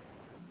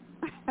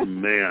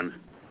 Man,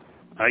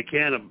 I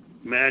can't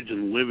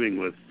imagine living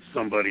with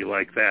somebody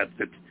like that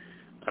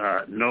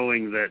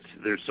knowing that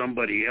there's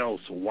somebody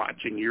else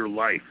watching your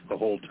life the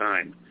whole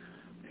time.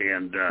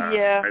 And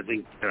I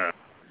think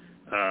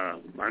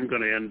I'm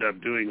going to end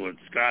up doing what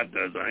Scott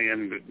does. I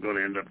am going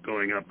to end up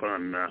going up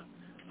on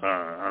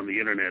the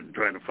internet and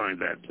trying to find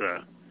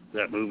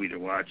that movie to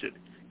watch it,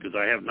 because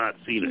I have not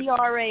seen it,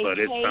 but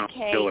it sounds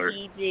killer.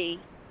 TRAKKED.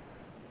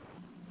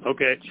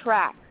 Okay.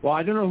 Track. Well,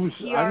 I don't know who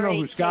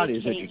Scott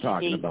is that you're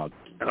talking about.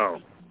 Oh.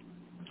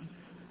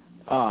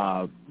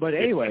 But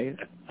anyway,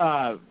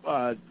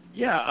 Scott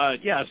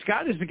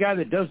is the guy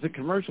that does the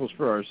commercials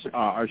for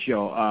our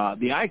show.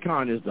 The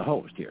icon is the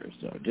host here,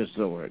 so just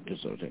so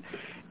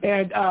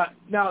and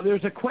now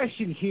there's a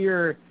question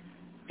here,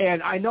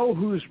 and I know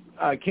who's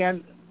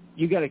Ken.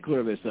 You got to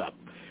clear this up.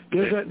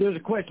 There's a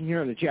question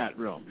here in the chat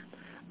room.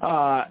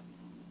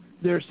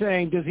 They're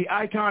saying, does the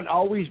icon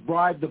always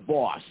bribe the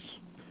boss?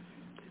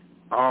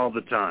 All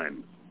the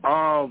time.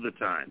 Oh,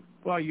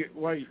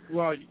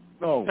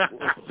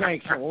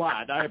 thanks a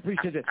lot. I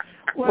appreciate it.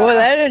 Well,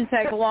 that didn't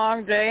take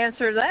long to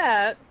answer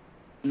that.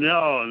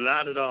 No,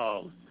 not at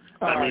all.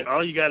 I mean,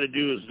 all you got to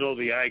do is know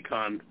the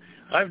icon.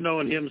 I've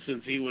known him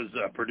since he was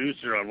a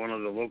producer on one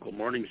of the local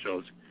morning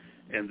shows,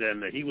 and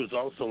then he was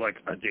also like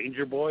a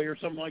Danger Boy or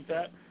something like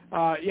that.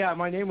 Yeah,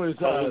 my name was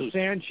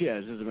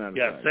Sanchez, as a matter of fact.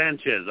 Yeah,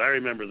 Sanchez. I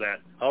remember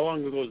that. How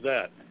long ago was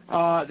that?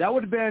 That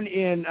would have been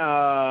in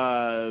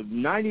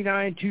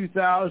 99,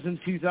 2000,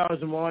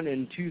 2001,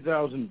 and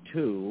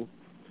 2002.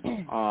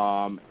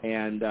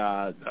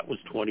 That was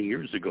 20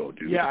 years ago,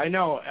 dude. Yeah, I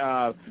know.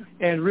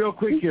 And real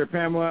quick here,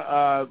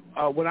 Pamela,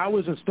 when I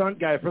was a stunt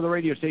guy for the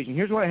radio station,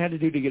 here's what I had to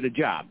do to get a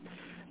job.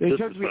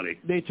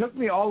 They took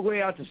me all the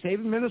way out to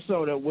Sabin,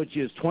 Minnesota, which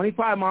is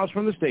 25 miles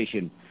from the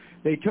station.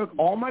 They took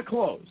all my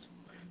clothes.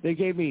 They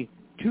gave me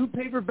 2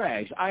 paper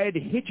bags. I had to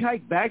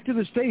hitchhike back to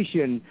the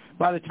station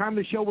by the time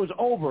the show was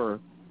over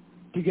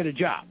to get a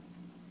job.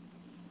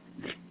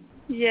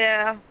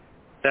 Yeah.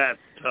 That's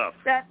tough.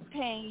 That's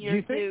paying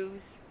your dues.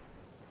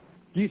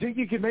 Do you think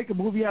you could make a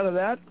movie out of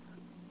that?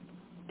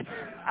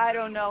 I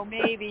don't know,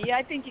 maybe.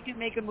 I think you can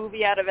make a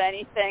movie out of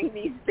anything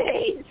these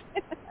days.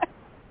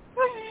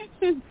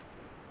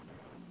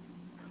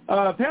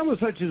 Pamela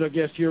Such is our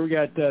guest here. We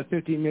got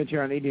 15 minutes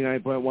here on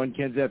 89.1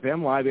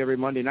 KensFM, live every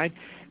Monday night.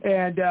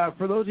 And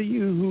for those of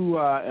you who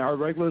are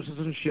regulars to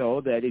the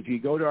show, that if you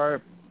go to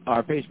our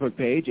Facebook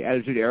page,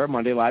 Attitude Era,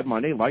 Monday, Live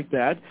Monday, like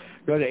that,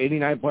 go to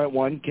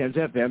 89.1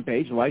 KensFM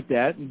page, like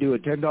that, and do a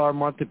 $10 a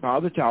month to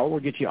Power the Tower. We'll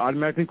get you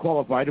automatically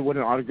qualified to win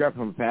an autograph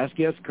from a past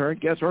guest,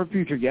 current guest, or a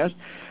future guest.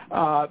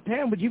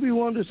 Pam, would you be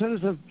willing to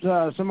send us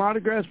some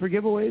autographs for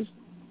giveaways?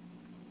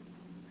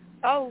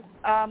 Oh,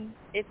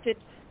 if it's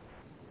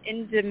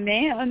in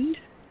demand.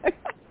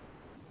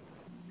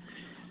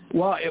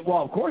 Well,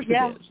 of course it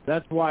is.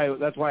 That's why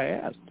I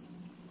asked.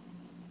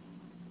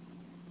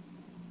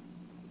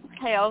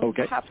 Okay, I'll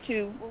have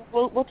to.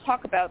 We'll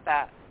talk about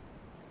that.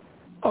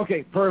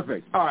 Okay,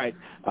 perfect. All right.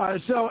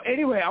 So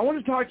anyway, I want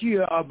to talk to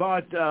you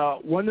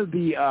about one of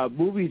the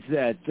movies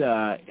that,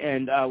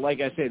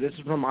 like I say, this is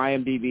from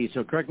IMDb,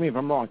 so correct me if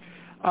I'm wrong.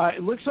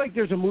 It looks like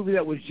there's a movie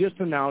that was just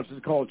announced.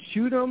 It's called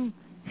Shoot 'em,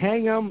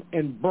 Hang 'em,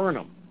 and Burn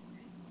 'em.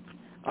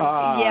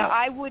 Yeah,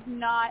 I would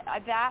not.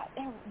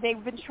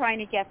 They've been trying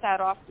to get that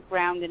off the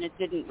ground, and it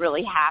didn't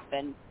really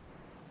happen.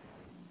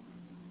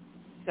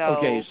 So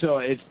okay,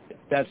 so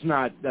that's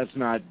not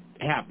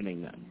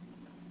happening then.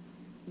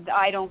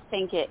 I don't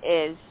think it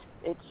is.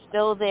 It's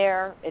still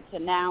there. It's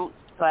announced,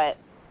 but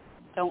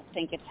don't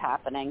think it's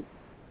happening.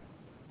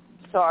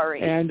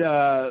 Sorry. And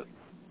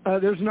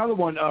there's another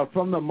one.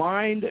 From the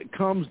Mind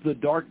Comes the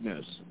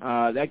Darkness.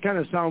 That kind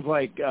of sounds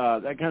like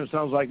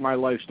my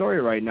life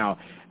story right now.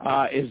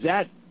 Is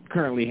that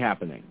currently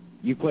happening?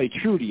 You play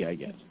Trudy, I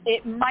guess.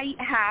 It might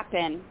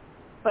happen,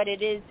 but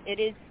it is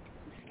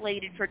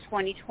slated for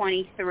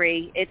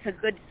 2023. It's a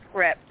good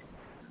script.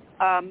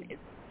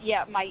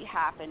 It might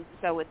happen,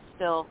 so it's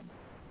still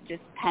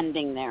just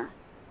pending there.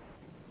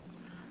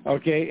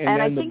 Okay, and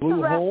then I the think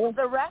Blue Hole?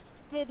 The rest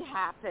did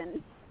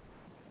happen.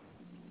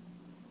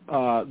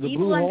 The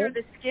Evil Blue Under Hole?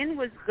 the Skin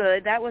was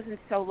good. That wasn't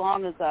so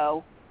long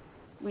ago.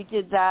 We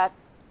did that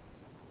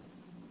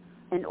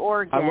in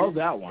Oregon. I love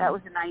that one. That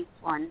was a nice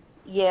one.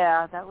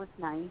 Yeah, that was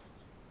nice.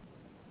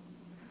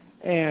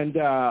 And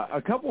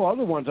a couple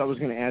other ones I was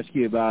going to ask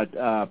you about.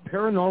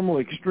 Paranormal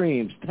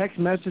Extremes, text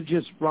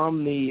messages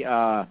from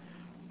the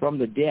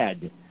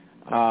dead.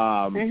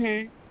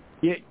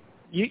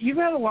 You've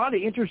had a lot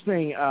of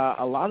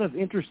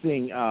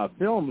interesting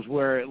films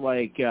where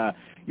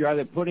you're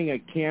either putting a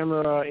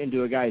camera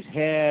into a guy's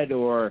head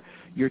or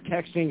you're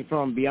texting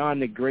from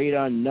beyond the great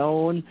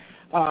unknown.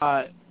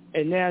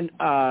 And then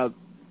I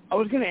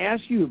was going to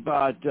ask you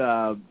about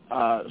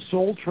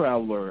Soul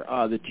Traveler,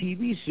 the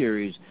TV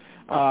series.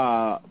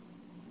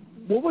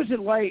 What was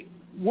it like?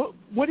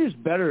 What is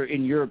better,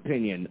 in your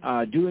opinion,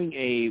 doing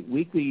a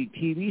weekly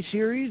TV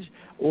series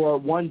or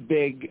one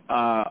big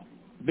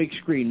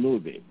screen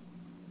movie?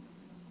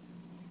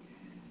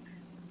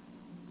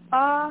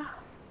 I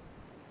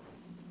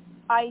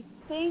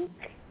think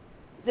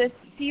the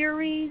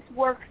series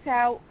works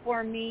out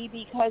for me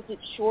because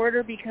it's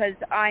shorter because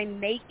I'm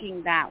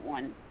making that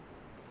one.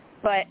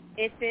 But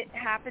if it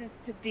happens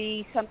to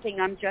be something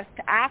I'm just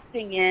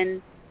acting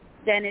in,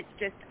 then it's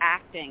just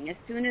acting. As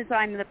soon as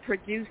I'm the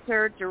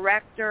producer,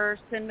 director,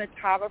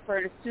 cinematographer,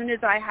 and as soon as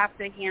I have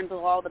to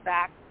handle all the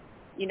back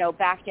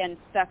end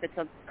stuff, it's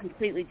a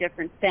completely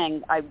different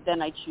thing.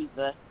 Then I choose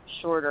a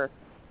shorter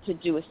to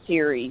do a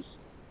series.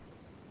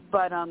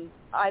 But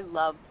I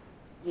love,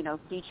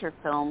 feature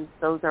films.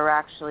 Those are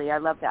I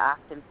love to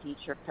act in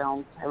feature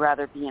films. I'd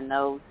rather be in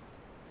those.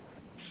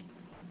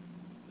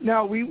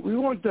 Now, we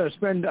won't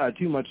spend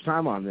too much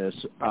time on this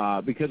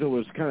because it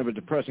was kind of a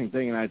depressing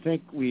thing, and I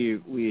think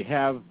we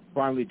have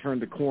finally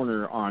turned the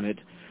corner on it.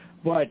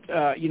 But,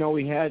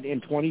 we had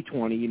in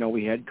 2020,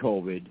 we had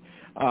COVID.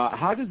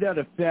 How did that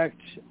affect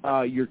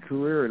your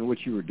career and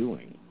what you were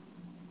doing?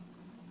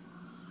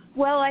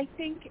 Well, I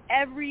think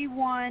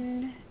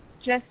everyone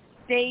just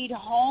stayed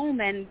home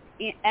and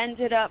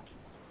ended up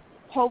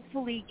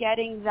hopefully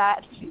getting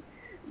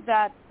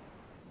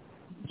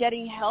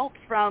getting help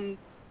from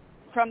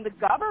the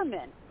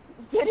government.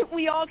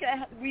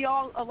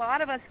 A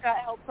lot of us got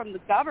help from the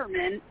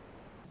government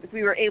if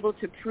we were able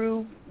to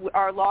prove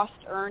our lost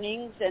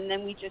earnings, and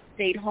then we just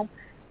stayed home.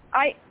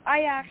 I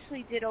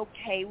actually did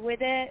okay with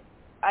it.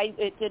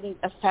 It didn't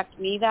affect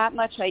me that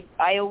much.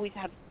 I always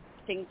have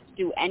things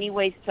to do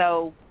anyway,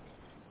 so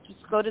just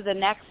go to the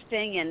next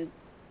thing and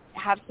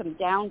have some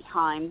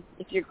downtime.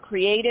 If you're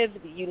creative,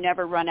 you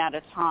never run out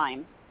of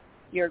time.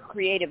 You're a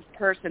creative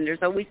person. There's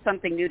always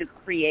something new to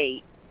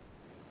create.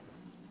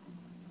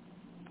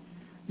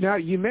 Now,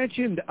 you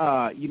mentioned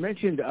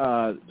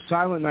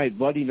Silent Night,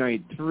 Bloody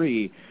Night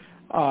 3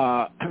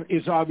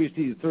 is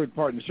obviously the third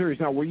part in the series.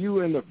 Now, were you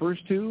in the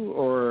first two,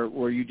 or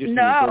were you just No. in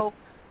the first?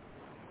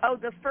 Oh,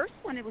 the first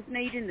one, it was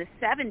made in the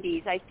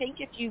 70s. I think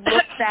if you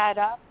look that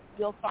up,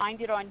 you'll find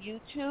it on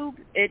YouTube.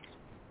 It's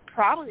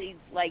probably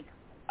like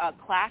a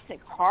classic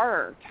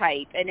horror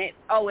type. And it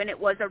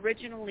was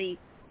originally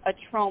a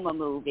trauma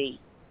movie.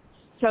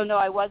 So, no,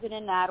 I wasn't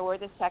in that or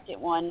the second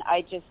one.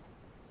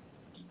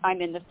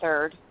 I'm in the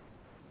third.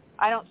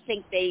 I don't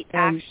think they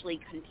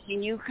actually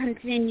continue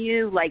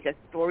like a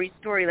story,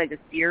 like a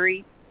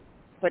series,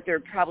 but they're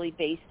probably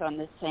based on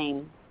the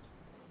same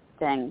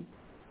thing.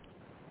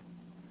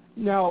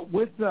 Now,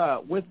 with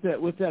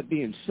that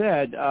being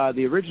said,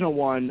 the original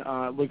one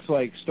looks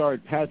like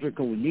starred Patrick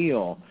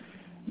O'Neill.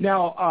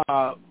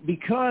 Now,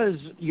 because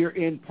you're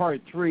in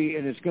part 3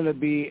 and it's going to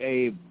be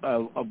a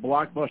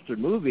blockbuster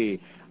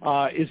movie,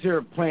 is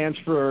there plans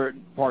for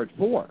part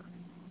 4?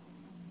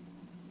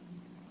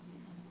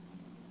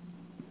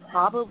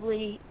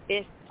 Probably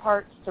if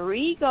part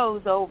 3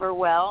 goes over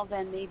well,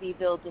 then maybe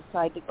they'll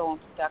decide to go in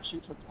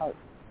production for part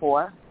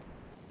 4.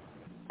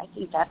 I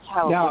think that's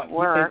how it would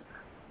work.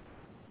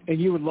 And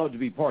you would love to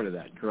be part of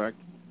that, correct?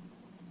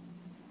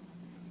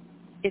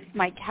 If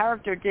my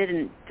character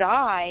didn't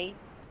die,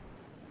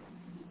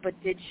 but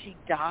did she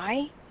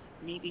die?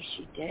 Maybe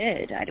she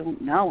did. I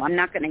don't know. I'm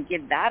not going to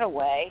give that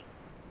away.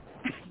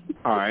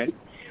 All right.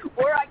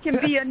 Or I can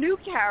be a new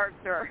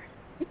character.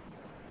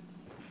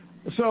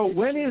 So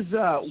when is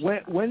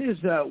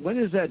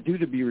that due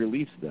to be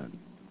released then?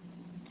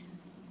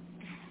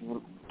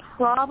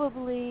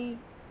 Probably,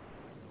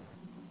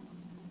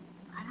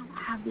 I don't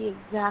have the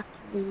exact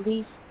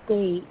release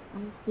date.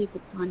 Let me see if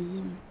it's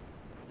on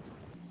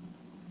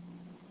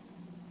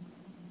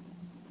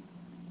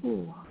here.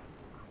 Ooh.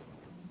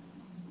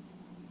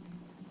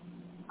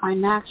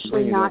 I'm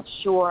actually not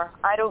sure.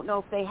 I don't know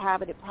if they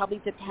have it. It probably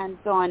depends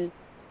on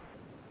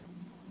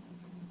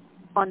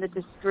the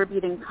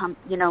distributing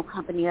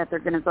company that they're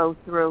going to go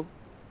through.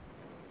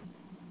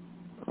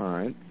 All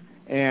right.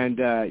 And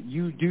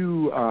you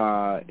do,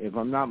 if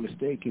I'm not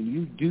mistaken,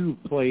 you do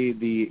play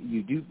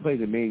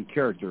the main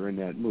character in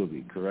that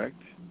movie,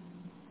 correct?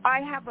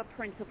 I have a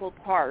principal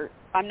part.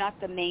 I'm not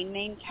the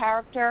main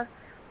character.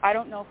 I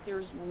don't know if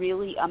there's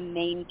really a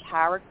main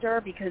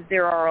character because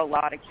there are a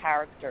lot of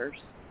characters.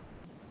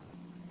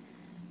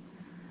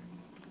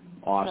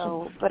 Awesome.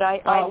 So, but I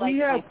like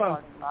my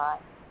part a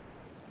lot.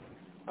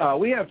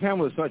 We have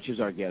Pamela Such as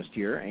our guest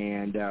here,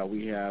 and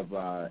we have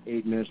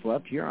 8 minutes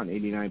left here on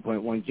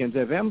 89.1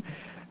 KensFM.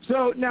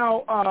 So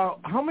now,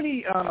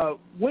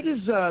 what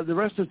does the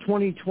rest of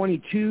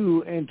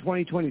 2022 and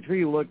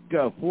 2023 look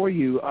for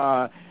you?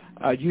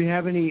 Do you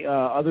have any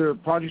other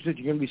projects that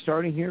you're going to be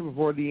starting here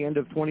before the end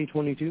of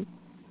 2022?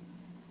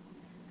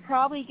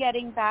 Probably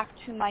getting back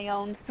to my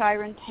own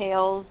Siren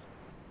Tales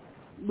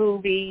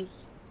movies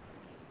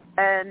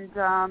and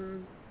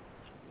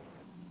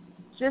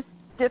just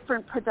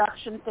different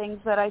production things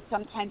that I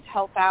sometimes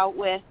help out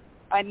with.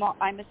 I'm a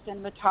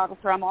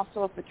cinematographer. I'm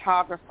also a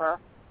photographer.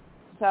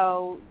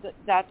 So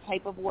that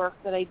type of work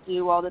that I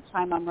do all the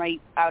time, I'm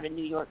right out in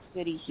New York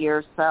City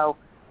here, so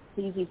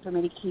it's easy for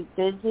me to keep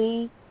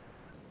busy.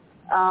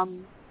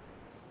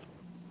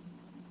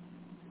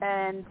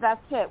 And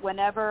that's it.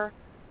 Whenever.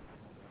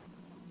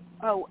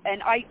 Oh,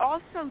 and I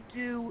also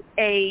do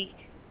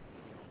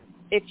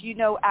if you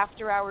know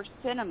After Hours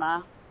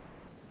Cinema,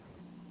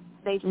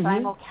 they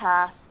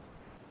simulcast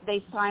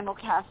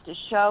a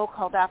show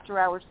called After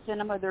Hours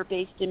Cinema. They're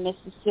based in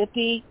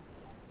Mississippi.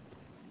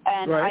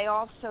 And right. I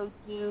also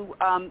do,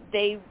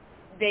 they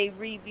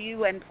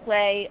review and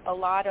play a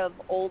lot of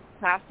old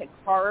classic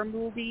horror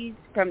movies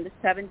from the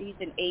 70s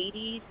and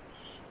 80s.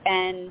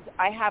 And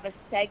I have a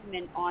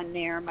segment on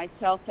there,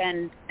 myself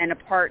and a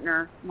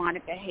partner,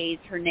 Monica Hayes,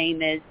 her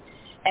name is,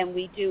 and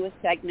we do a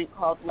segment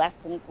called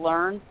Lessons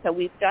Learned. So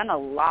we've done a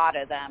lot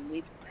of them.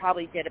 We've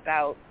probably did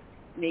about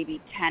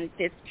maybe 10,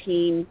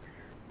 15,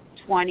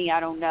 20, I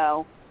don't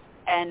know.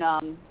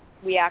 And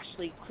we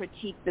actually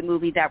critique the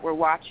movie that we're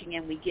watching,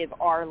 and we give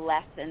our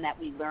lesson that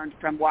we learned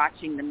from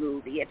watching the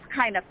movie. It's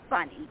kind of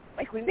funny.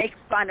 Like, we make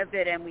fun of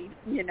it, and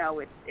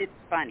it's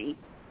funny.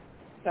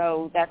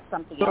 So that's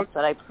something else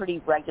that I pretty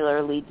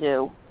regularly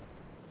do.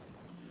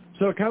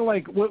 So kind of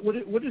like,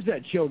 what is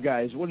that show,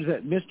 guys? What is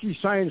that, Mystery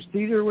Science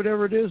Theater,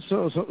 whatever it is?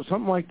 So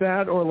something like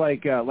that, or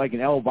like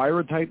an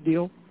Elvira type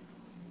deal?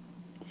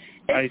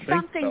 It's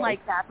something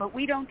like that, but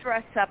we don't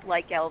dress up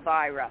like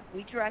Elvira.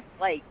 We dress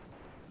like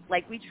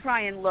we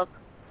try and look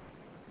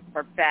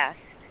our best.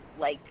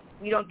 Like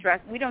we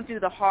don't do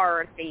the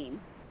horror theme.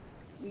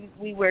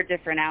 We wear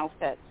different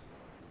outfits.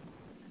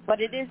 But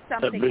it is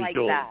something like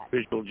that.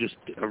 Visual just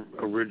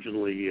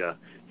originally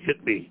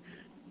hit me.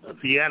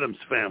 The Addams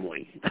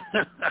Family.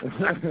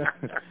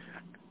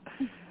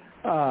 You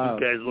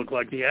guys look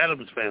like the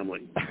Addams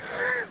Family.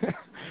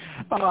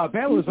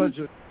 Pamela's on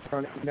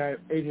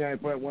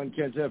 89.1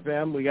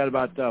 KensFM. We got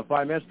about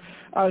 5 minutes.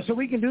 So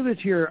we can do this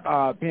here,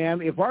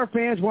 Pam. If our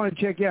fans want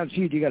to check out,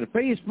 see, you got a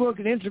Facebook,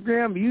 an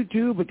Instagram,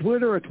 YouTube, a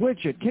Twitter, a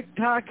Twitch, a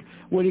TikTok.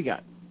 What do you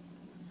got?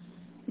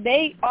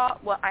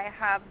 Well, I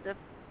have the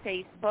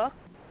Facebook.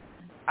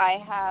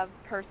 I have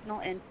personal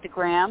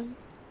Instagram.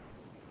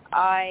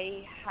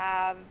 I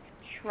have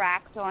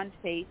Tracked on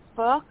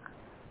Facebook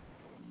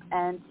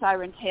and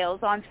Siren Tales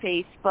on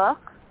Facebook.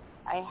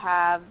 I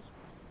have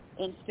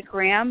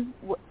Instagram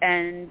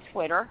and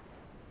Twitter.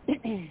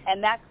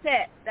 And that's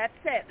it.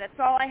 That's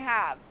all I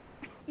have.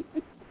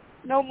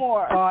 No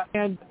more.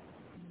 And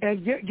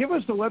give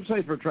us the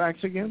website for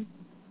Tracks again.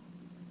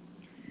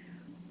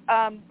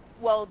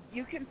 Well,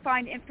 you can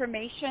find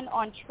information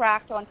on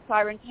Tracked on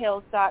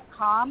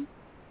SirenTales.com.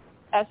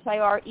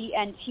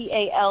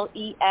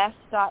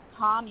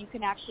 SirenTales.com. You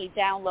can actually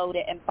download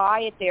it and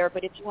buy it there,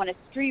 but if you want to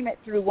stream it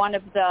through one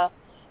of the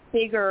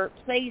bigger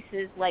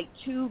places like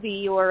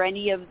Tubi or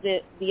any of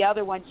the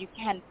other ones, you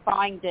can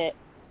find it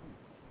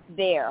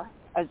there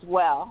as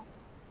well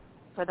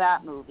for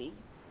that movie.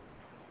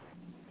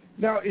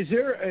 Now, is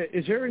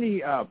there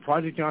any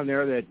project on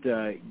there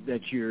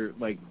that you're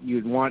like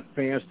you'd want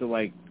fans to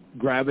like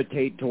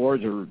gravitate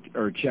towards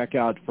or check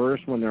out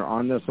first when they're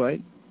on the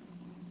site?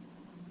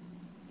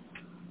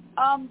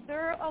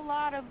 There are a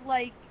lot of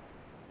like.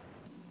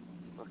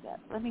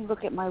 Let me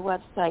look at my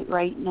website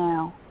right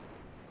now.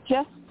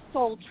 Just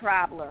Soul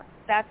Traveler.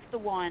 That's the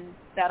one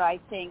that I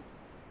think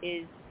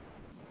is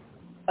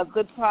a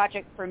good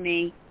project for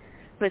me.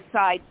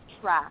 Besides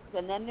Tracked,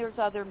 and then there's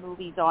other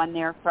movies on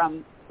there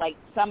from like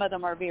some of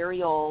them are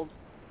very old,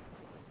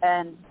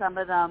 and some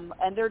of them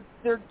and they're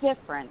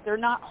different. They're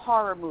not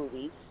horror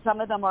movies.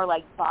 Some of them are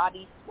like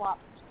body swap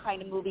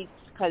kind of movies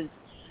because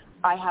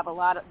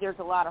there's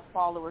a lot of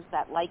followers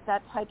that like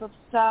that type of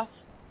stuff.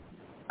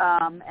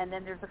 And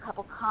then there's a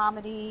couple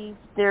comedies.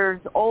 There's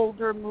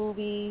older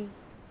movies.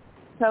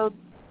 So,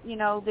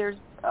 there's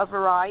a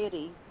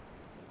variety.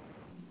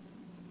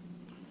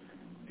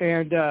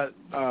 And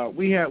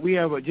we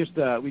just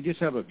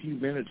have a few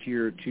minutes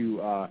here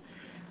to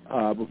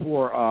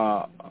before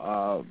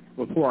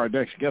our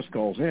next guest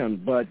calls in.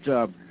 But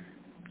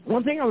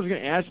one thing I was going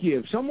to ask you,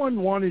 if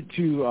someone wanted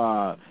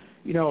to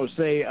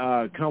say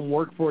come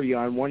work for you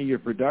on one of your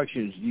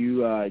productions,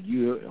 you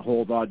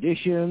hold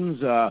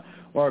auditions,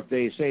 or if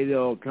they say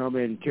they'll come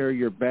and carry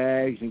your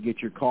bags and get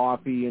your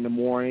coffee in the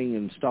morning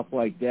and stuff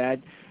like that,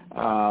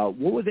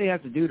 what would they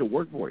have to do to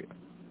work for you?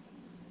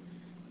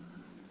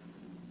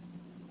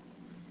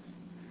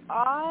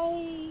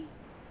 I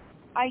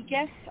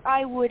guess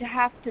I would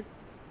have to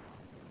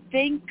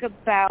think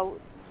about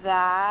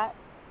that.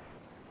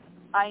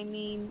 I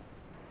mean,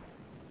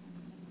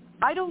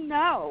 I don't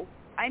know.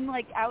 I'm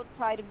like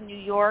outside of New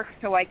York,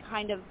 so I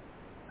kind of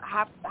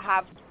have to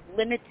have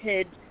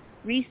limited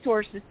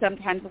resources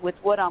sometimes with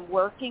what I'm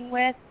working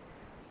with.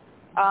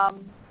 I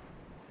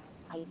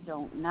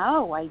don't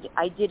know. I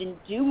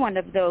didn't do one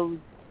of those.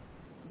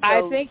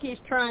 I think he's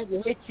trying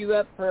to hit you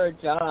up for a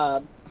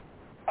job.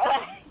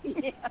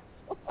 Yes.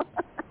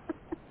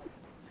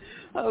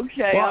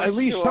 Okay. Well, I'm at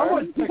least sure.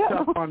 someone picked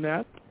up on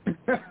that.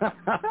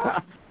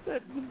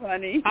 That's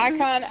funny.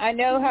 I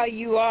know how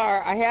you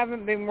are. I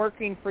haven't been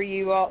working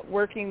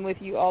with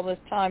you all this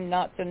time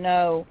not to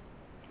know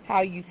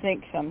how you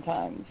think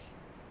sometimes.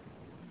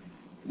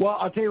 Well,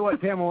 I'll tell you what,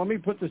 Pamela, let me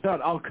put this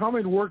out. I'll come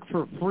and work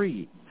for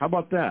free. How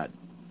about that?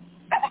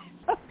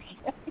 Okay.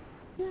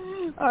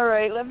 All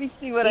right, let me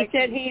see what he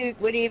said he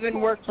would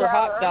even work for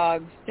hot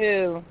dogs,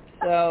 too.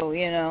 So,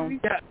 Yeah,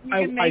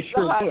 I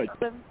sure would.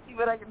 Let me see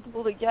what I can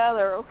pull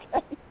together, okay?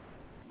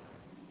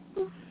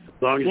 As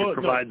long as you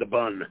provide the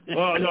bun.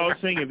 Well, no, I was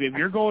saying if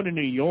you're going to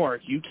New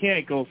York, you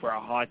can't go for a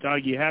hot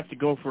dog. You have to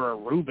go for a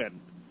Reuben,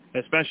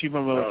 especially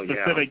from a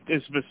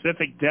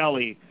specific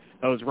deli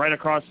that was right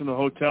across from the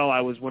hotel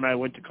I was when I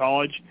went to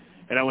college,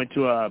 and I went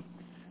to a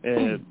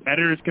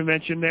editors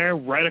convention there.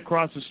 Right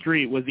across the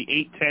street was the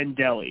 810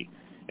 Deli,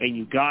 and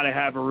you got to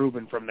have a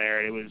Reuben from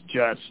there. It was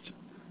just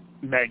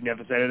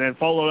magnificent, and then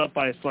followed up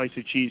by a slice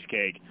of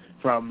cheesecake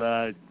from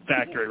the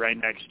factory right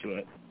next to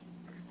it.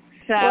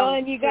 Well,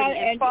 and you got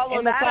and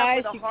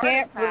besides,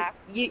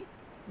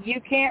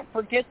 you can't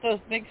forget those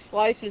big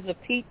slices of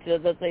pizza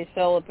that they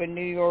sell up in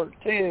New York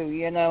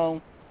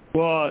too.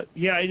 Well,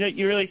 yeah,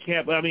 you really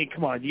can't. But I mean,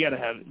 come on, you got to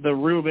have the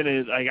Reuben.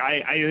 Is like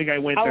I think I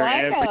went there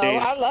every day.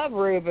 I love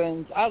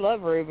Reubens.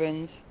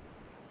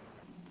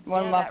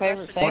 One of my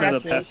favorite sandwiches. One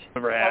of the best I've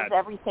ever had. Has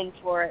everything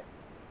for it.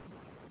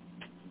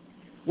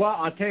 Well,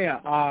 I'll tell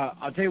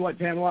you what,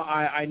 Pamela.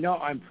 I know.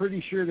 I'm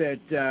pretty sure that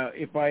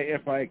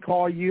if I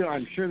call you,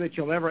 I'm sure that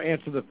you'll never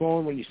answer the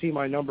phone when you see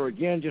my number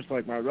again. Just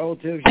like my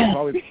relatives, you'll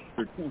probably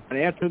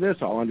answer this.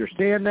 I'll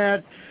understand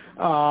that.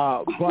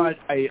 But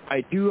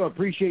I do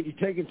appreciate you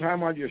taking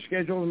time out of your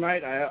schedule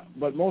tonight.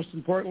 But most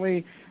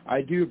importantly,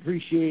 I do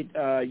appreciate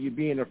you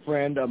being a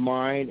friend of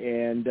mine,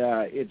 and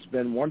it's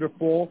been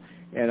wonderful.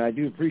 And I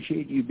do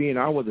appreciate you being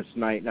on with us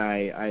tonight. And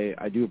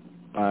I do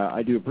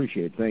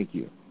appreciate it. Thank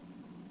you.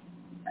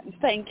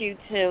 Thank you,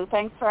 too.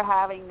 Thanks for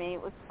having me.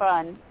 It was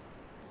fun.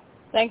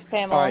 Thanks,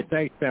 Pamela. All right.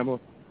 Thanks, Pamela.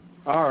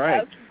 All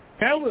right. Okay.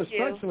 Pamela's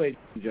touch, ladies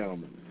and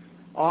gentlemen.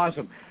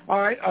 Awesome. All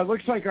right.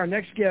 Looks like our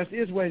next guest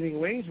is waiting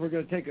wings. We're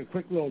going to take a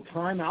quick little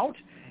time out,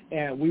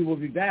 and we will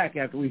be back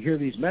after we hear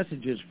these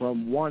messages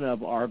from one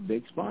of our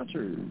big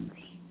sponsors.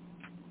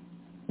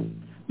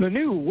 The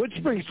new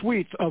Woodspring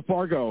Suites of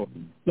Fargo,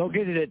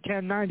 located at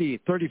 1090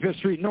 35th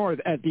Street North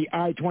at the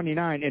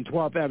I-29 and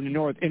 12th Avenue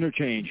North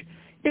interchange,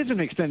 is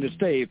an extended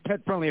stay,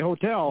 pet-friendly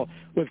hotel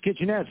with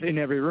kitchenettes in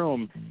every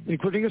room,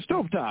 including a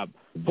stovetop,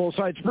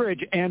 full-size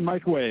fridge, and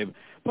microwave,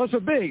 plus a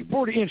big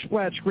 40-inch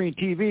flat-screen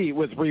TV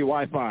with free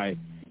Wi-Fi.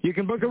 You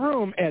can book a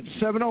room at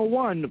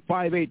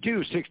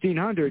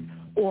 701-582-1600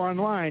 or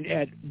online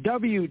at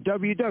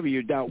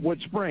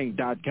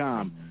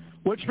www.woodspring.com.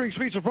 Woodspring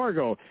Suites of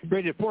Fargo,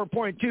 rated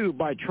 4.2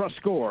 by Trust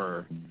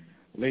Score.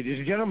 Ladies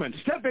and gentlemen,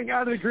 stepping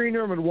out of the green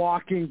room and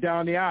walking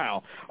down the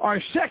aisle, our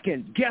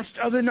second guest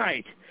of the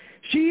night.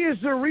 She is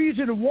the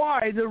reason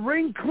why the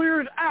ring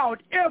clears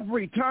out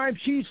every time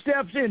she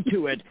steps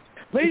into it.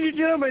 Ladies and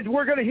gentlemen,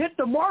 we're going to hit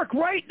the mark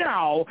right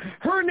now.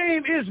 Her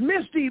name is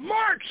Misty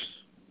Marks.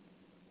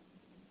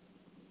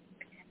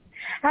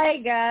 Hi,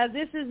 guys.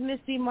 This is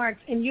Misty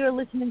Marks, and you're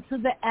listening to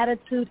the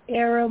Attitude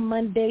Era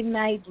Monday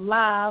Night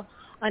Live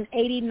on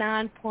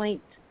 89.1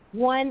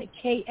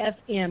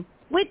 KFM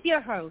with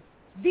your host,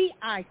 the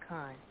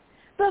icon,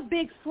 the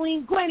big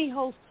swing granny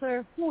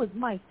hoster, who is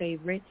my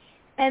favorite,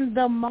 and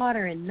the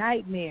modern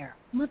nightmare,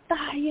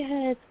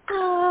 Matthias.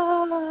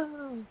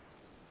 Oh.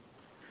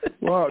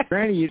 Well,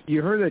 Granny,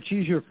 you heard that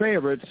she's your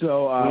favorite,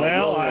 so...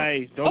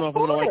 I don't know if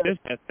I'm going to like this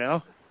yet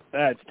now.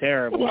 That's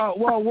terrible.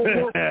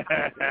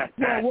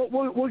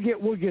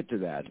 We'll get to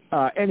that.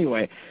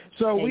 Anyway,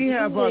 so we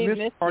have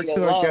Misty Marks, our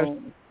guest.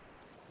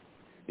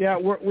 Yeah,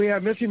 we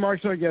have Misty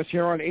Marks, our guest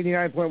here on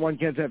 89.1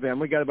 KensFM.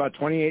 We got about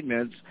 28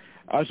 minutes.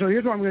 So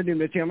here's what I'm going to do,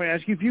 Misty. I'm going to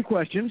ask you a few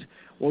questions.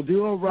 We'll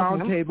do a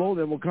round table,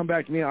 then we'll come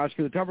back to me and ask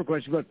you the tougher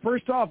questions. But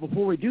first off,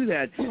 before we do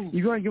that,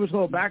 you're going to give us a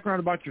little background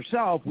about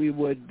yourself. We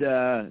would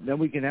then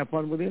we can have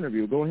fun with the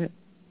interview. Go ahead.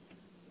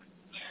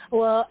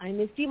 Well, I'm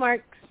Misty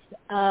Marks.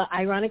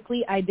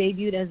 Ironically, I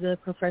debuted as a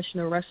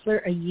professional wrestler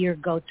a year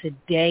ago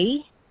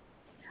today.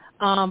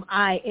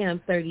 I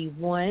am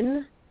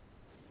 31,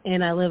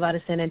 and I live out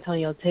of San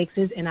Antonio,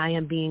 Texas, and I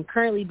am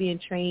currently being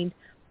trained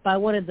by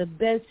one of the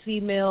best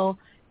female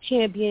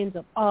champions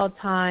of all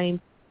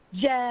time,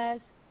 Jazz,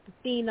 the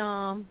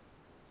Phenom,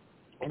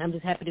 and I'm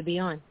just happy to be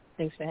on.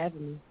 Thanks for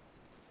having me.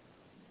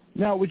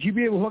 Now, would you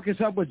be able to hook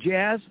us up with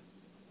Jazz?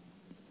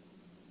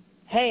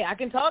 Hey, I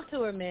can talk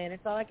to her, man.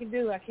 That's all I can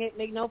do. I can't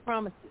make no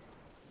promises.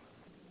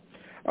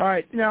 All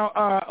right. Now,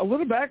 a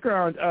little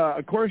background.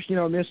 Of course, you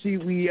know, Misty,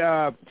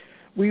 you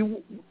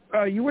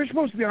were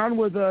supposed to be on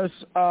with us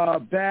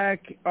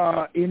back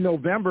in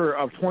November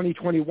of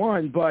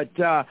 2021, but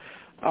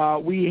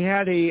we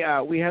had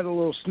a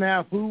little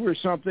snafu or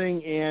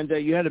something, and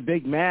you had a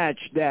big match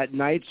that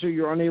night, so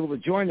you're unable to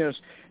join us.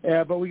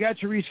 But we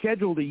got you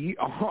rescheduled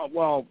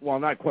well,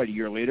 not quite a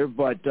year later,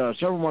 but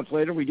several months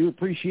later. We do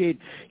appreciate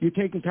you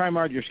taking time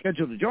out of your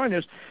schedule to join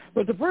us.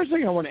 But the first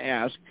thing I want to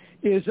ask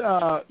is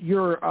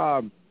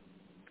your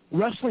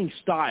wrestling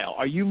style.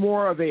 Are you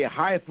more of a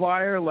high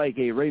flyer like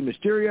a Rey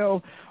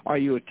Mysterio? Are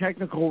you a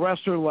technical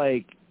wrestler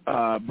like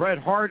Bret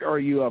Hart? Or are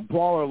you a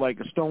brawler like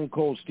a Stone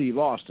Cold Steve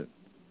Austin?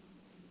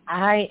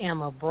 I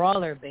am a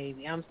brawler,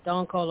 baby. I'm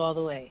Stone Cold all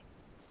the way.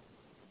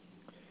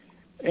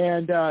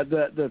 And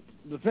the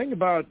thing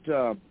about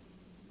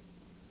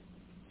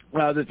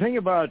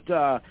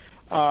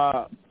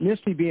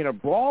Misty being a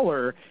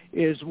brawler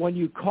is when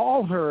you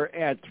call her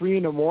at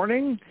 3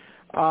 a.m,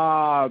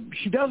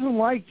 she doesn't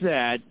like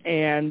that,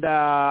 and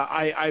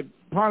I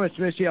promise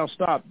Misty I'll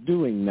stop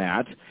doing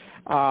that.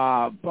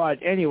 But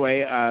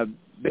anyway,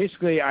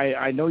 basically,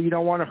 I know you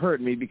don't want to hurt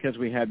me because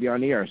we have you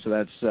on the air, so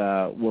that's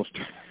we'll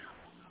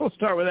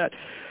start with that.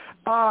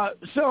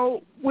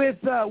 So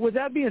with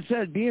that being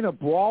said, being a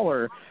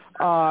brawler,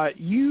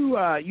 you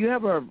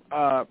have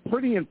a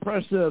pretty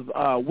impressive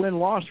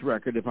win-loss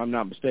record, if I'm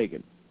not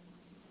mistaken.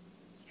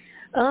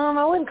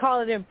 I wouldn't call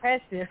it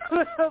impressive,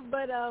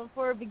 but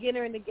for a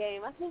beginner in the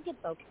game, I think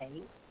it's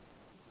okay.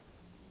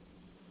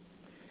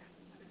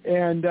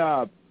 And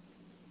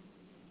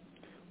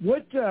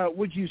what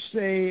would you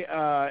say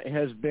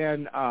has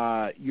been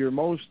your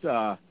most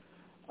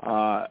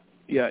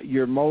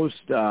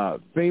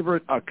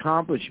favorite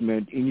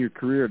accomplishment in your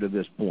career to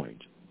this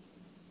point?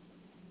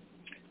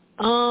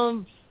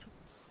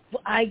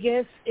 I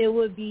guess it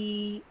would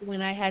be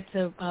when I had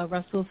to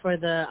wrestle for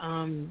the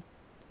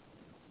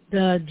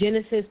the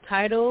Genesis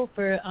title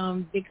for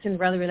Vixen's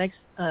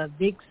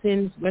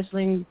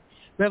Wrestling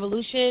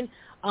Revolution.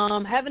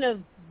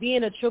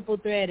 Being a triple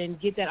threat and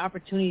get that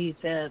opportunity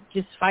to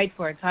just fight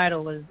for a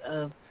title was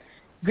a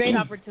great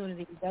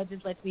opportunity. That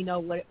just lets me know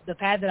what the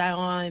path that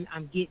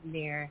I'm getting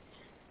there,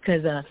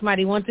 because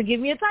somebody wants to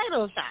give me a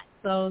title shot.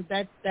 So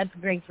that's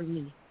great for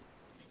me.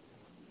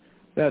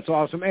 That's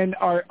awesome. And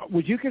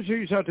would you consider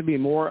yourself to be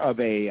more of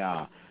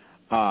a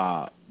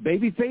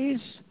baby face,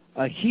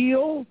 a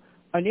heel,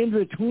 an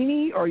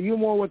in-betweenie, or are you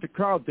more what the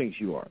crowd thinks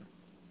you are?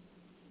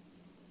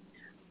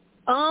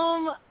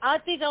 I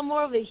think I'm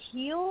more of a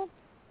heel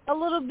a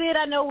little bit.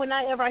 I know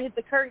whenever I hit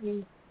the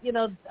curtain, I'm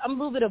a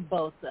little bit of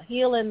both, a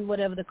heel and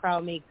whatever the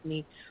crowd makes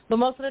me. But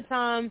most of the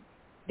time,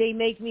 they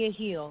make me a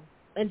heel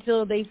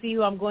until they see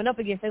who I'm going up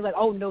against. They're like,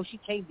 oh, no, she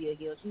can't be a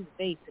heel. She's a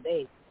face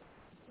today.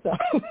 So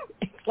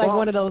it's like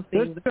one of those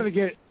things. Before we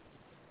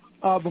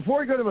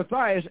go to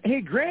Matthias,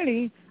 hey,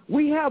 Granny,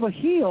 we have a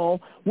heel.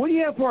 What do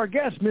you have for our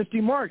guest, Misty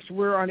Marks?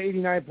 We're on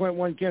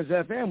 89.1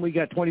 KensFM. We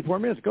got 24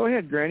 minutes. Go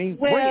ahead, Granny.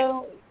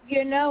 Well,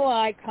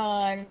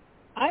 Icon,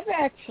 I've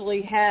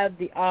actually had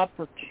the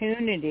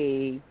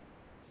opportunity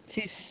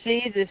to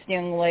see this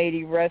young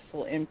lady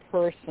wrestle in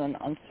person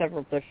on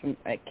several different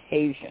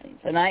occasions.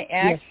 And I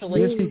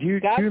actually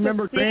got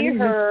to see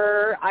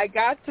her. I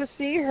got to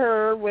see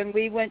her when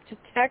we went to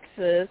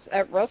Texas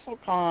at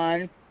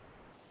WrestleCon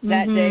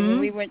that day when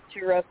we went to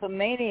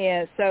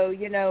WrestleMania. So,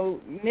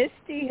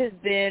 Misty has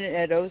been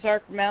at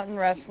Ozark Mountain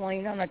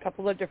Wrestling on a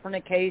couple of different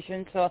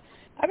occasions. So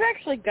I've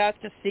actually got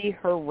to see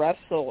her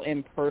wrestle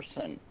in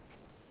person.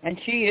 And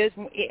she is,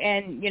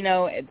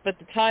 but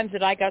the times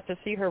that I got to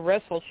see her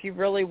wrestle, she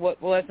really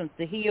wasn't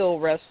the heel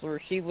wrestler.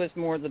 She was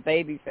more the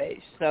baby face.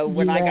 So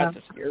when I got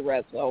to see her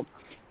wrestle.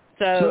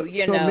 So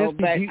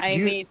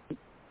Misty,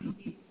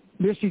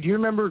 Misty, do you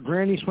remember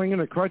Granny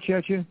swinging a crutch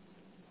at you?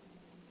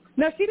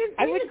 No, she didn't.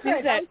 I wouldn't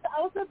do that.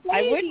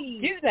 I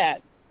wouldn't do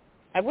that.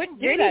 I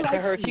wouldn't do that to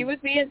her. She was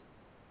being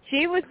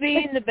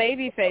the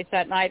baby face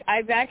that night.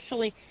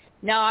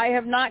 Now, I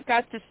have not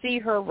got to see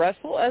her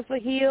wrestle as a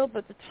heel,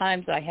 but the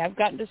times I have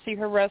gotten to see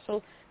her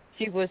wrestle,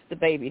 she was the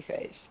baby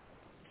face.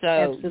 So,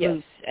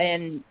 absolutely.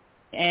 Yes,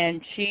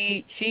 and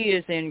she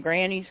is in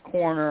Granny's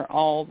corner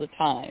all the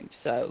time.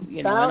 So,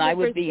 and I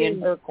would be in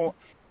her corner.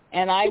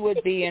 And I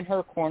would be in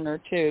her corner,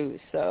 too.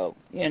 So,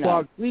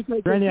 Well,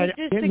 Granny, Granny,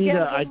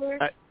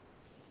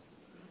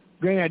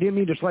 I didn't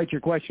mean to slight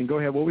your question. Go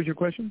ahead. What was your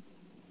question?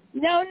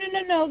 No.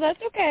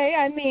 That's okay.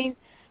 I mean,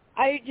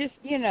 I just,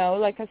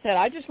 like I said,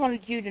 I just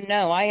wanted you to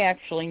know I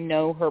actually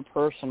know her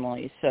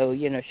personally. So,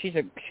 she's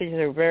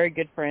a very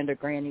good friend of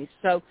Granny's.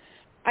 So,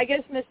 I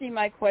guess, Missy,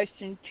 my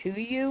question to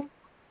you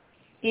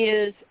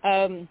is,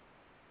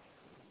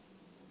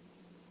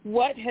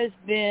 what has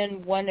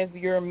been one of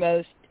your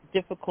most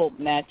difficult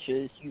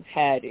matches you've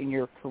had in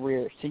your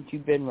career since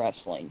you've been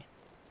wrestling?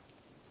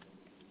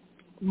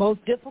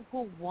 Most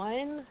difficult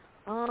one?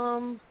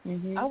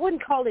 I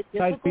wouldn't call it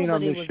difficult. Besides being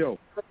on this show.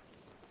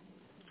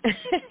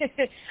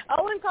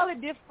 I wouldn't call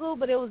it difficult,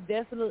 but it was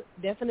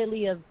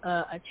definitely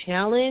a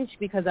challenge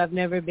because I've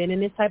never been in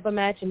this type of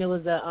match, and it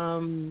was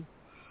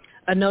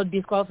a no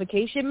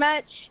disqualification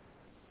match,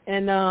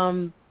 and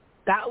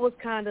that was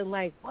kind of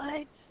like,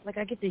 what? Like,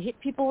 I get to hit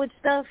people with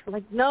stuff?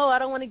 Like, no, I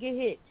don't want to get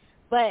hit.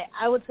 But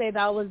I would say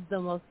that was the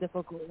most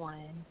difficult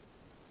one.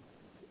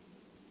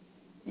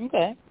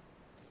 Okay.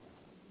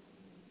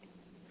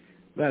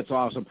 That's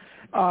awesome.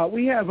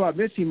 We have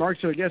Misty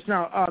Marks, so I guess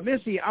now,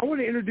 Misty, I want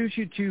to introduce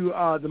you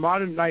to the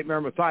Modern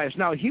Nightmare Matthias.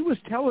 Now, he was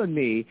telling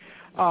me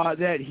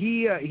that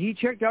he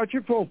checked out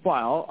your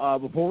profile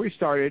before we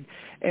started,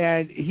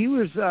 and he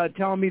was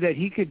telling me that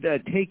he could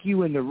take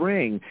you in the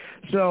ring.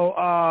 So,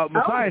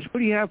 Matthias, what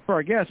do you have for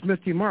our guest,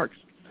 Misty Marks?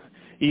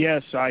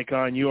 Yes,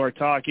 Icon, you are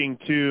talking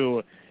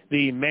to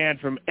the man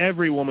from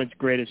every woman's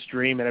greatest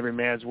dream and every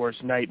man's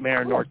worst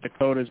nightmare, North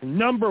Dakota's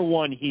number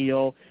one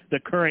heel, the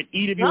current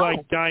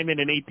EWI Diamond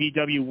and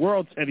APW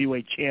World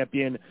Heavyweight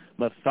Champion,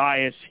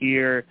 Matthias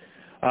here.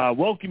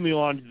 Welcome you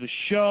on to the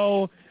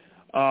show.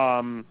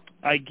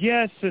 I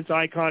guess since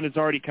Icon has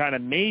already kind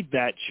of made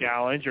that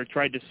challenge or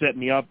tried to set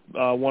me up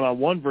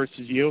one-on-one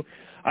versus you,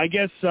 I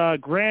guess,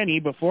 Granny,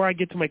 before I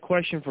get to my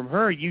question from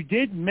her, you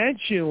did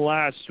mention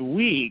last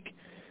week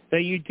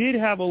that you did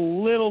have a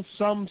little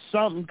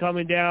something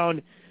coming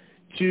down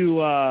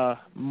to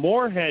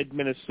Moorhead,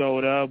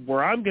 Minnesota,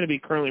 where I'm going to be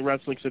currently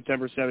wrestling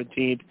September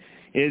 17th.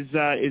 Is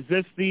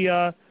this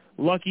the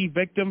lucky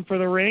victim for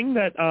the ring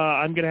that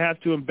I'm going to have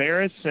to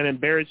embarrass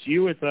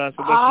you with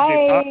Sylvester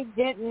I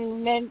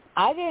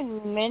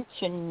didn't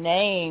mention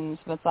names,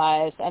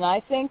 Matthias, and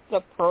I think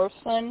the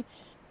person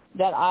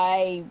that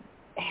I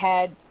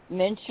had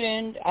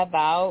mentioned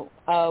about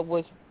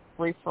was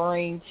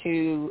referring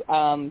to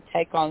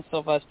take on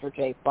Sylvester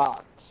J.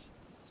 Fox.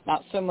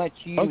 Not so much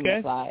you,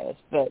 Matthias,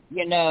 but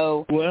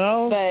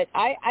but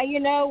I you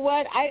know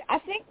what? I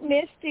think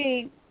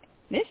Misty's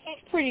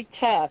pretty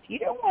tough. You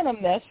don't want to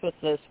mess with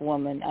this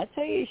woman. I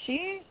tell you,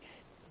 she's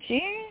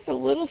a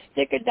little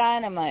stick of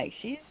dynamite.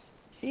 She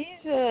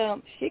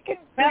can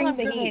bring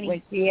the heat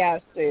when she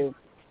has to.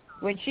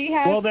 When she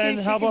has well, then,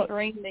 to, how she about, can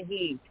bring the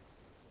heat.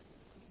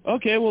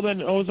 Okay, well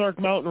then Ozark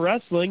Mountain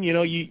Wrestling,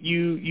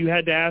 you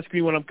had to ask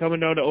me when I'm coming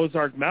down to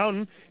Ozark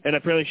Mountain, and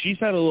apparently she's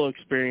had a little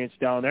experience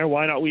down there.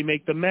 Why not we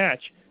make the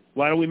match?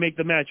 Why don't we make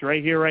the match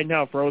right here, right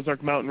now for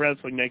Ozark Mountain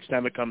Wrestling next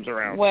time it comes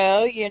around?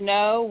 Well,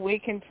 we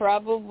can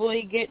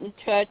probably get in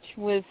touch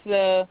with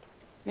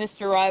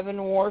Mr.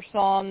 Ivan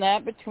Warsaw on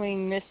that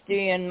between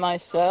Misty and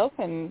myself,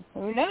 and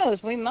who knows,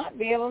 we might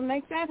be able to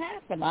make that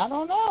happen. I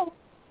don't know.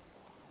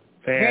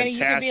 Granny, you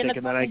can be in the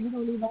Fantastic, and then you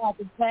don't even have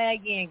to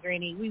tag in,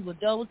 Granny. We will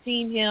double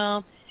team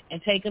him and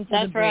take him to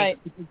That's the break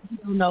right. because you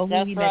don't know who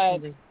That's he right.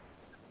 messing with.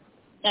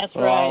 That's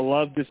Well, right. I'd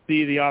love to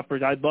see the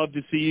opportunity. I'd love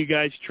to see you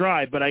guys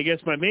try, but I guess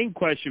my main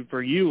question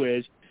for you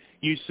is,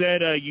 you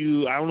said I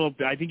don't know,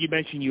 I think you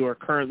mentioned you are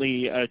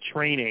currently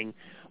training.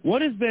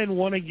 What has been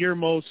one of your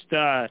most,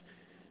 has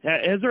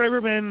there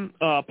ever been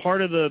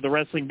part of the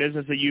wrestling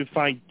business that you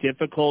find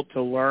difficult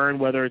to learn,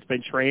 whether it's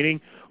been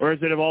training, or has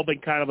it all been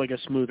kind of like a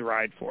smooth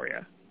ride for you?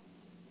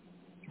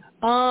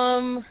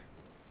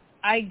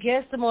 I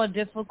guess the more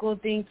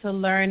difficult thing to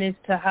learn is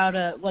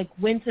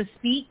when to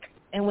speak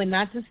and when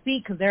not to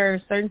speak, because there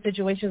are certain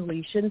situations where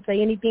you shouldn't say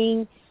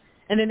anything,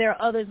 and then there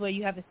are others where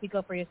you have to speak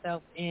up for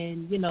yourself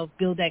and,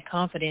 build that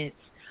confidence.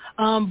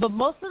 But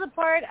most of the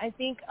part, I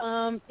think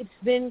it's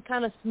been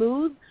kind of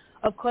smooth.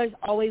 Of course,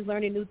 always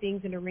learning new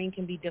things in the ring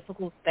can be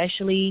difficult,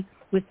 especially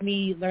with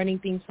me learning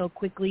things so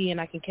quickly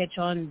and I can catch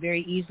on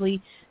very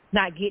easily.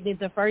 Not getting it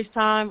the first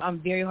time, I'm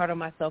very hard on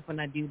myself when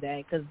I do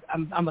that because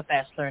I'm a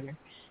fast learner.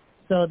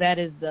 So that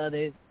is the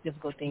other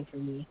difficult thing for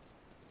me.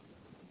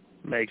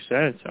 Makes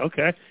sense.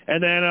 Okay.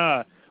 And then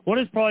what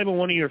has probably been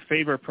one of your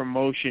favorite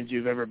promotions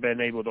you've ever been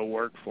able to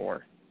work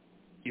for,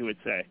 you would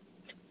say?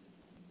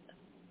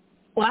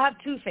 Well, I have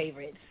two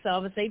favorites, so I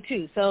would say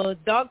two. So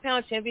Dog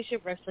Pound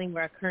Championship Wrestling,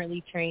 where I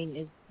currently train,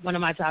 is one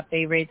of my top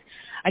favorites.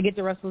 I get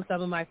to wrestle with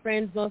some of my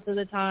friends most of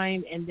the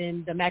time, and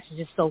then the match is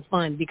just so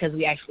fun because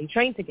we actually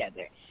train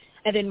together.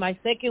 And then my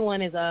second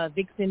one is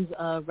Vixen's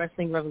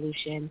Wrestling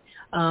Revolution.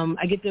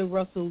 I get to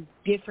wrestle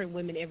different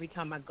women every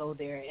time I go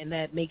there, and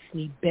that makes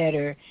me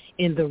better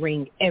in the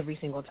ring every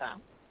single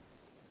time.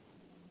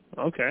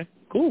 Okay,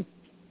 cool.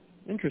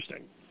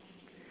 Interesting.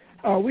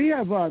 We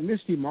have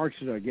Misty Marks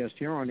as our guest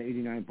here on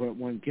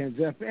 89.1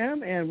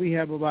 KensFM, and we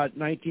have about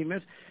 19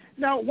 minutes.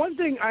 Now, one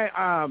thing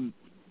and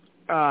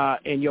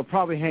you'll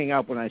probably hang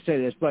up when I say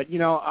this, but,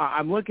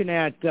 I'm looking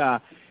at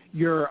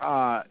your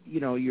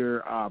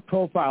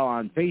profile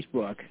on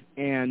Facebook,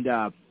 and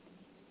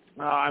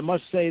I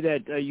must say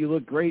that you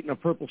look great in a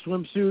purple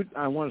swimsuit.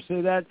 I want to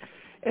say that.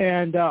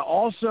 And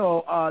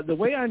also, the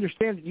way I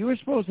understand it, you were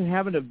supposed to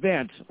have an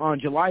event on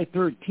July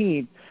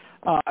 13th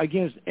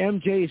against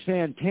MJ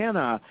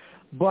Santana,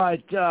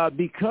 but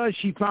because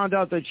she found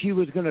out that she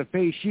was going to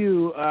face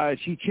you,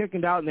 she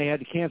chickened out and they had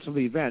to cancel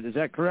the event. Is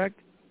that correct?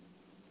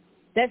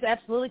 That's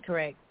absolutely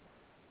correct.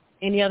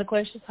 Any other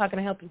questions? How can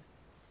I help you?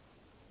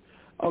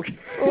 Okay.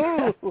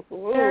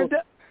 Ooh. And,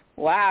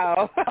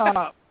 wow.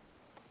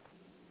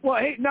 well,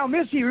 hey, now,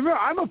 Missy, remember,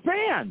 I'm a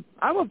fan.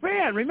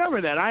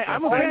 Remember that.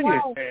 I'm a fan.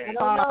 I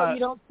don't know. You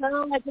don't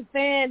sound like a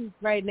fan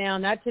right now.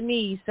 Not to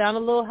me. You sound a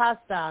little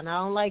hostile, and I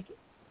don't like it.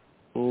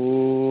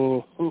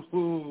 Ooh.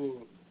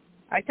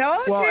 I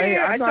told Well, you. hey,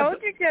 I told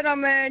you,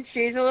 gentlemen.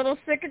 She's a little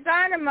sick of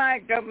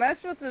dynamite. Don't mess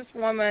with this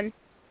woman.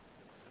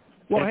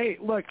 Well, hey,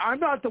 look, I'm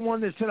not the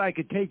one that said I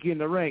could take you in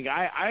the ring.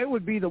 I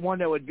would be the one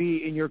that would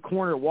be in your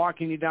corner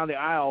walking you down the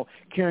aisle,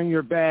 carrying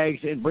your bags,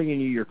 and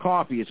bringing you your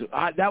coffee.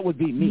 That would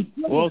be me.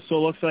 Well, so it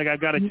looks like I've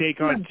got to take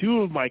on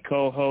two of my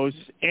co-hosts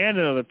and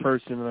another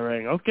person in the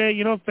ring.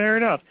 Okay, fair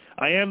enough.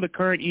 I am the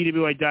current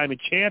EWI Diamond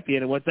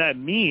Champion, and what that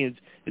means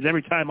is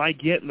every time I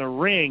get in the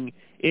ring,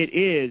 it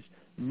is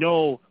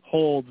no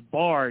holds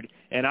barred.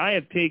 And I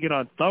have taken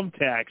on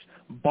thumbtacks,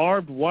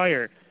 barbed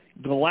wire,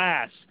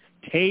 glass,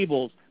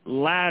 tables,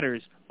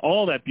 ladders,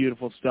 all that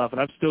beautiful stuff, and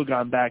I've still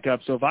gone back up.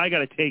 So if I got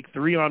to take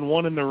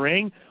 3-on-1 in the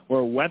ring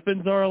where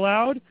weapons are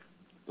allowed,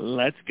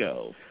 let's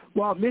go.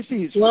 Well,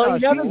 Missy, you've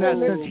never been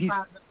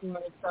mystified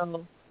before,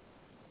 so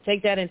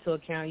take that into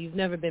account. You've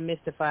never been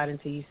mystified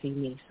until you see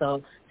me.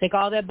 So take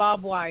all that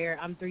barbed wire.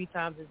 I'm 3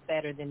 times as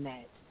better than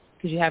that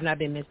because you have not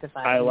been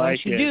mystified. I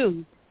like it. Once you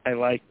do. I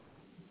like.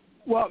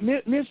 Well,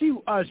 Missy,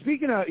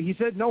 speaking of, he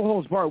said no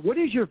holds barred. What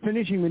is your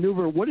finishing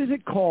maneuver? What is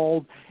it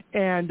called,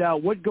 and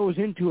what goes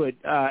into it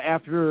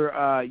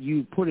after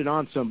you put it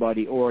on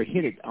somebody or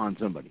hit it on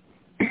somebody?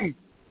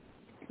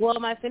 Well,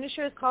 my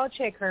finisher is called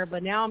check her,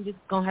 but now I'm just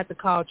going to have to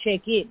call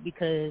check it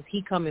because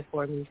he coming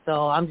for me.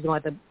 So I'm just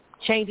going to have to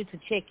change it to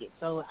check it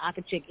so I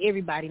can check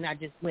everybody, not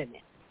just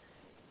women.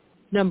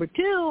 Number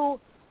 2,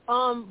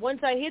 once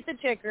I hit the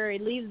checker,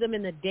 it leaves them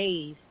in the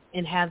daze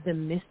and have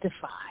them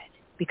mystified.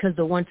 Because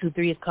the 1, 2,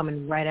 3 is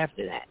coming right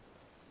after that.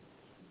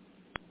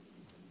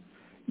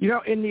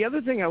 And the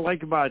other thing I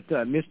like about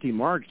Misty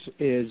Marks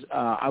is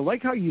I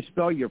like how you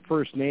spell your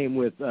first name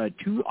with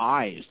 2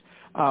 I's.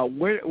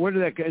 Where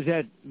did that? Is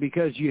that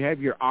because you have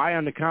your eye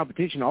on the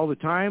competition all the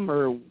time,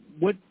 or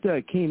what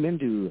came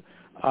into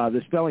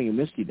the spelling of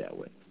Misty that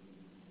way?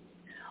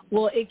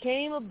 Well, it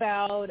came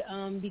about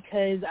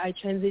because I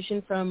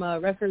transitioned from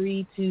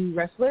referee to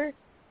wrestler,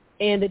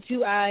 and the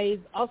 2 I's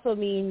also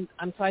mean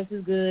I'm twice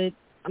as good,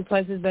 I'm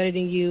twice as better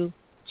than you,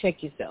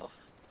 check yourself,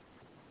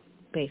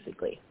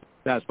 basically.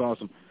 That's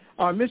awesome.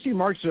 Misty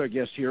Marks, our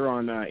guest here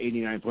on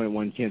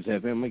 89.1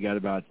 KensFM. We got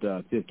about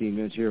 15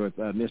 minutes here with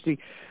Misty.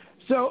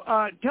 So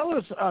tell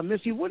us,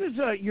 Misty, what is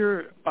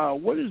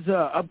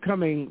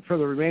upcoming for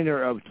the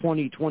remainder of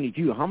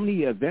 2022? How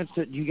many events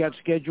that you got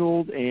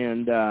scheduled?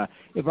 And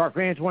if our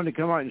fans wanted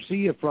to come out and see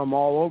you from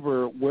all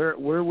over, where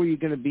were you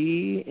going to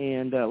be?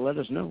 And let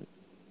us know.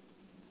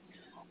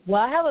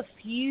 Well, I have a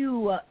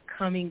few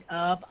coming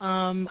up.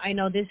 I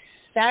know this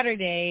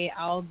Saturday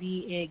I'll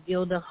be at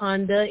Gilda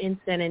Honda in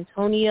San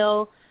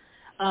Antonio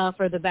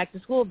for the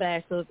back-to-school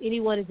bash. So if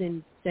anyone is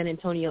in San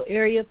Antonio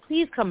area,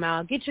 please come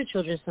out. Get your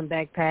children some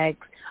backpacks.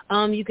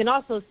 You can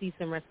also see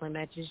some wrestling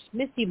matches.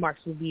 Misty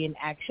Marks will be in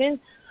action.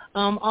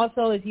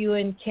 Also, if you're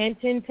in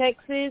Canton,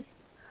 Texas,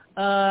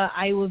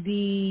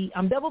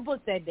 I'm double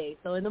booked that day.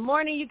 So in the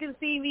morning you can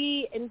see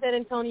me in San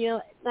Antonio.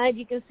 At night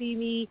you can see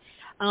me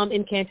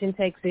in Canton,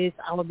 Texas.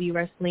 I will be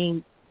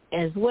wrestling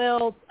as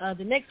well.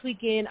 The next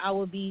weekend I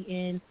will be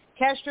in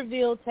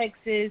Castroville,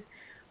 Texas.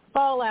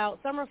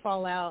 Summer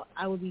Fallout.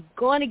 I will be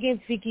going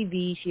against Vicky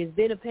V. She has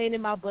been a pain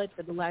in my butt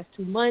for the last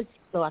 2 months,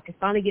 so I can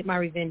finally get my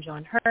revenge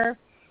on her.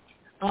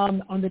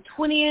 On the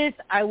 20th,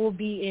 I will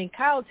be in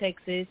Kyle,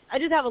 Texas. I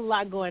just have a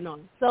lot going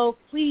on. So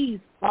please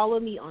follow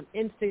me on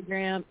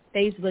Instagram,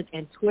 Facebook,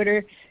 and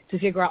Twitter to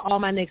figure out all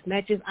my next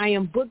matches. I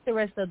am booked the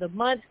rest of the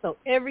month, so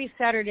every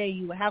Saturday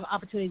you will have an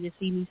opportunity to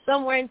see me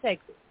somewhere in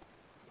Texas.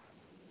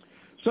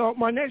 So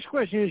my next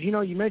question is,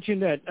 you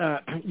mentioned that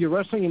you're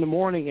wrestling in the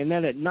morning and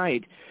then at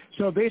night.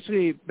 So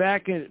basically,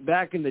 back in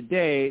the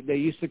day, they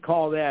used to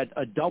call that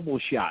a double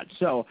shot.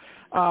 So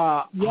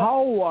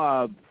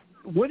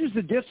what is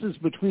the distance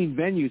between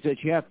venues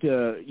that you have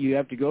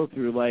to go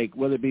through, like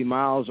whether it be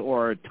miles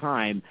or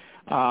time?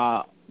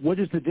 What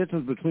is the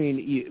distance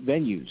between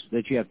venues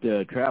that you have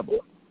to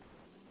travel?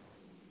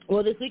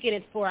 Well, this weekend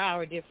it's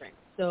 4-hour difference.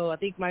 So I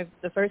think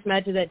the first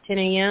match is at 10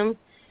 a.m.,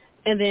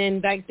 and then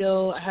back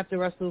though I have to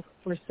wrestle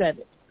for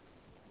 7.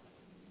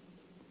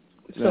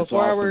 So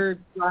 4-hour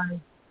drive,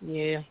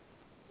 yeah.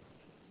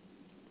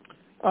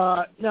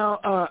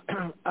 Now,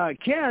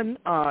 Ken,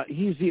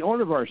 he's the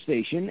owner of our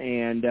station,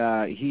 and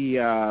he's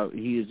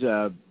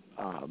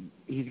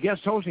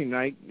guest hosting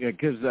tonight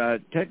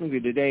because technically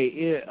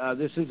today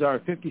this is our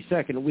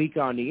 52nd week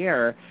on the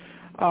air.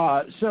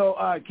 So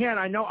Ken,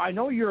 I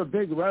know you're a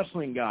big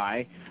wrestling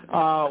guy.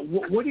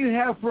 What do you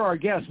have for our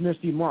guest,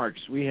 Misty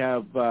Marks? We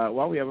have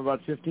about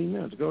 15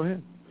 minutes. Go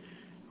ahead.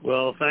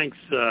 Well, thanks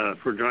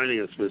for joining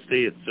us,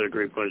 Misty. It's a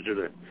great pleasure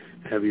to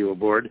have you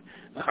aboard.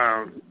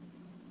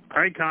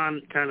 I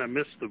kind of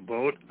missed the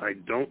boat. I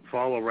don't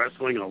follow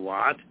wrestling a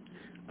lot.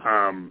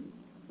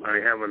 I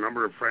have a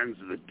number of friends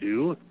that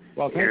do.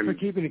 Well, thanks for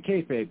keeping it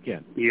kayfabe,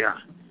 Ken. Yeah,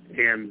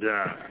 and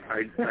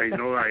I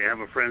know I have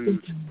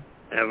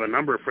a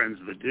number of friends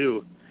that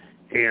do,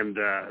 and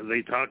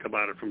they talk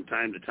about it from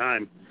time to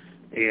time.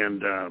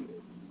 And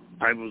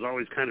I was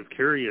always kind of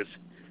curious,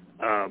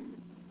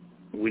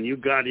 when you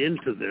got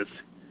into this,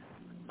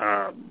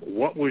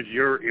 what was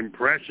your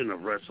impression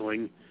of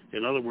wrestling?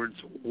 In other words,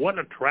 what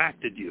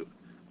attracted you?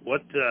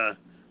 What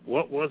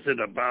was it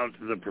about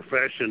the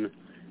profession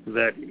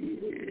that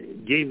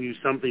gave you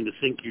something to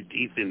sink your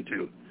teeth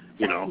into?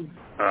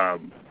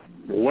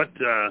 What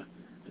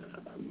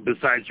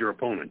besides your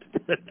opponent?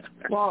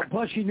 Well,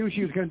 plus she knew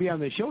she was going to be on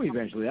the show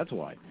eventually. That's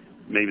why.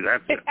 Maybe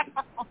that's it.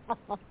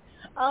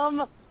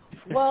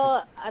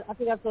 Well, I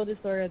think I've told this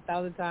story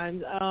 1,000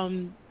 times.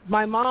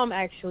 My mom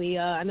actually,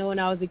 I know when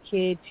I was a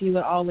kid, she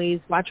would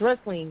always watch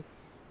wrestling.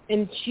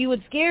 And she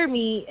would scare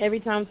me every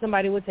time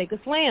somebody would take a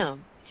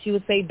slam. She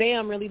would say,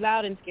 bam, really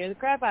loud and scare the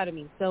crap out of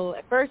me. So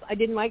at first, I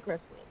didn't like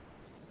wrestling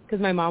because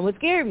my mom would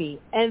scare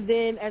me. And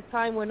then as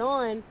time went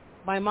on,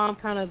 my mom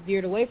kind of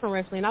veered away from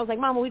wrestling. I was like,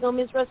 Mom, are we going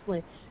to miss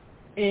wrestling?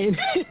 And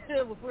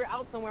if we're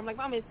out somewhere, I'm like,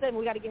 Mom, it's 7.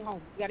 We got to get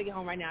home. We got to get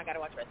home right now. I got to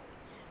watch wrestling.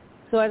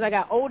 So as I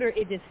got older,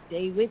 it just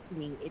stayed with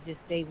me.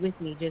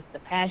 Just the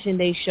passion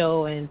they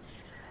show and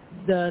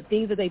the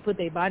things that they put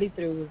their body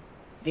through was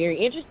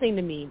very interesting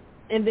to me.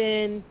 And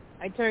then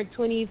I turned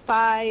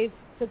 25,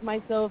 took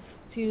myself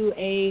to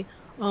a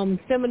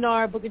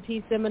seminar, Booker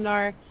T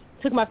seminar,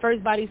 took my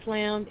first body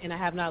slam, and I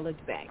have not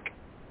looked back.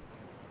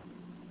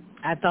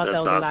 I thought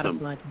that was awesome.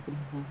 A lot of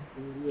fun.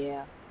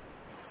 Yeah.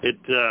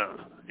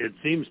 It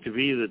seems to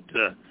be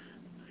that,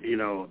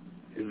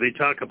 they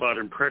talk about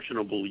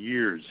impressionable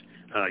years,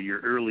 your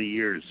early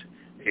years,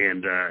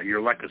 and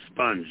you're like a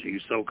sponge. You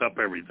soak up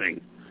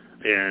everything.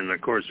 And, of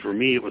course, for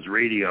me it was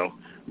radio,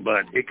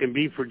 but it can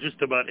be for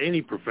just about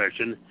any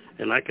profession,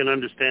 and I can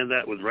understand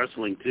that with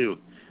wrestling too.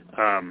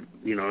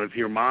 If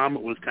your mom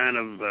was kind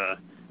of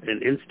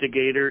an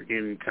instigator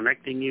in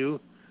connecting you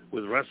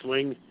with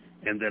wrestling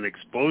and then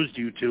exposed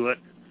you to it,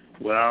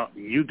 well,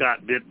 you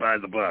got bit by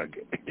the bug.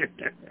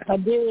 I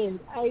did.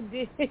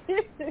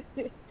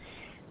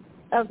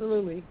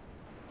 Absolutely.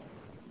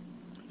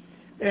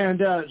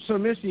 And so,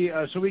 Misty,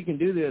 so we can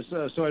do this,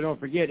 so I don't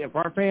forget, if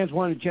our fans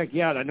want to check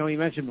you out, I know you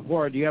mentioned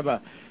before, do you have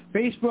a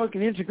Facebook,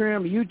 an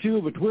Instagram, a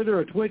YouTube, a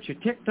Twitter, a Twitch, a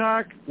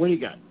TikTok? What do you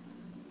got?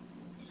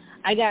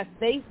 I got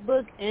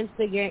Facebook,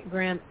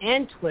 Instagram,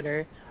 and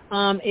Twitter.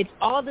 It's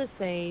all the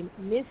same,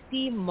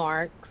 Misty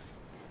Marks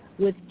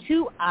with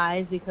 2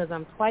 I's because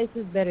I'm twice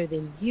as better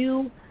than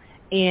you.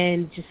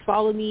 And just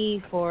follow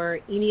me for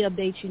any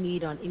updates you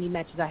need on any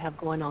matches I have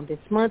going on this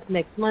month,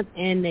 next month,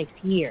 and next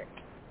year.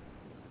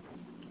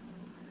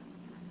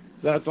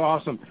 That's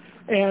awesome.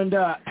 And,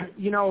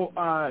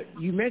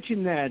 you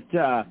mentioned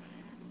that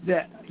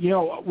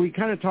we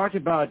kind of talked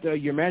about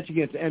your match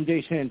against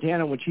MJ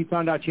Santana. When she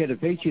found out she had to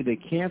face you, they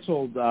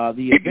canceled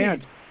the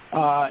event.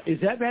 Is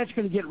that match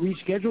going to get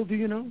rescheduled, do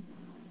you know?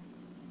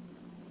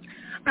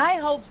 I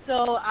hope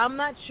so. I'm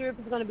not sure if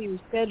it's going to be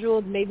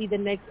rescheduled. Maybe the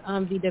next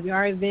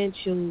VWR event,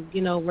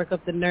 she'll, work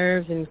up the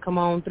nerves and come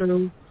on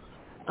through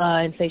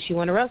and say she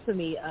want to wrestle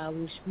me.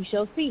 We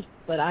shall see.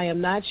 But I am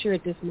not sure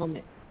at this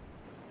moment.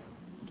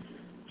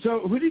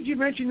 So who did you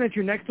mention that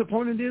your next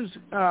opponent is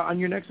on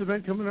your next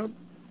event coming up?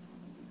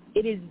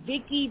 It is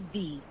Vicky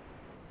V,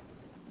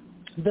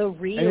 the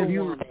real and have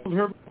you woman. wrestled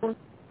her before?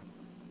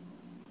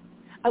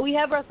 We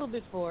have wrestled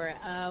before.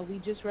 We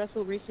just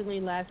wrestled recently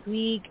last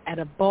week at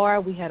a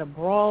bar. We had a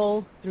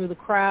brawl through the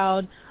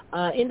crowd.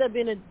 Ended up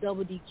being a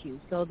double DQ.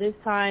 So this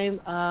time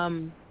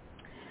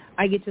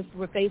I get to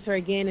face her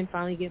again and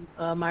finally get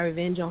my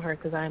revenge on her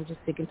because I'm just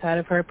sick and tired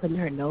of her putting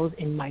her nose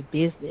in my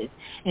business.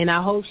 And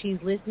I hope she's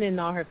listening and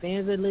all her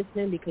fans are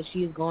listening because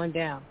she is going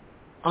down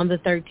on the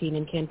 13th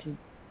in Kenton.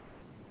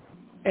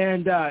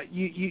 And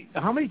you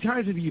how many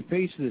times have you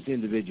faced this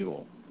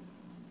individual?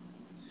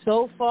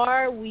 So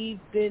far, we've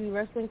been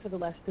wrestling for the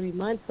last 3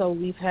 months, so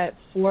we've had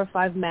 4 or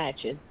 5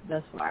 matches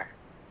thus far.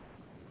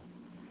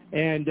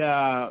 And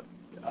now,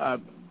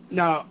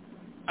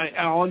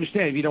 I'll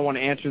understand if you don't want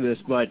to answer this,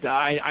 but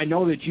I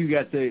know that you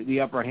got the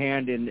upper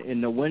hand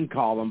in the win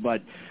column.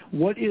 But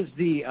what is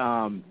the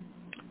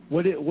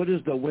what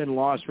is the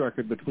win-loss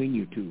record between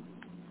you two?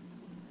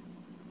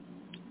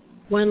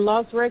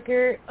 Win-loss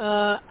record,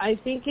 I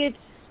think it's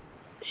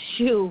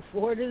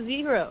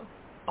 4-0,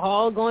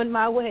 all going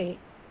my way.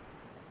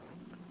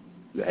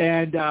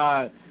 And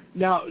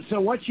now,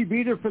 so once you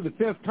beat her for the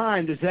 5th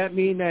time, does that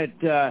mean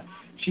that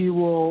she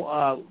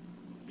will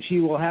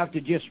have to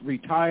just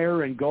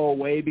retire and go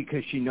away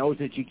because she knows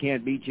that she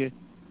can't beat you?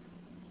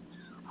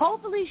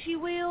 Hopefully she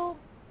will.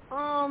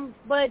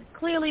 But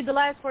clearly the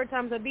last 4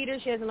 times I beat her,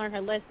 she hasn't learned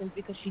her lessons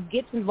because she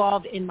gets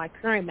involved in my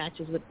current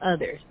matches with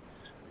others.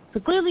 So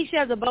clearly she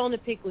has a bone to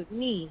pick with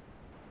me.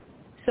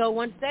 So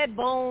once that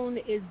bone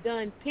is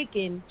done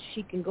picking,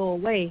 she can go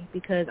away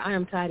because I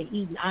am tired of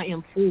eating. I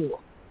am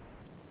full.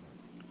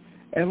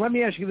 And let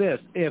me ask you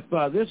this. If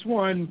this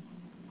one,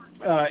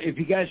 if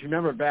you guys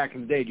remember back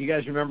in the day, do you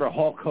guys remember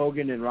Hulk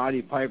Hogan and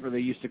Roddy Piper? They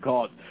used to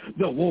call it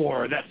the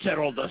war that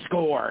settled the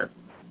score.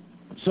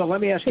 So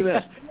let me ask you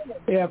this.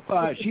 If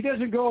she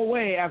doesn't go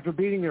away after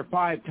beating her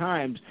 5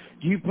 times,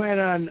 do you plan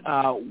on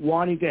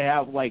wanting to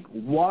have like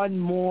one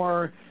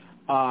more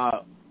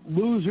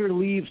loser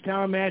leaves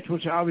town match,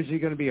 which is obviously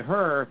going to be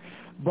her,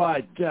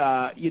 but,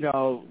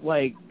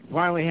 like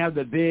finally have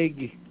the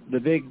big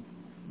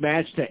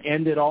match to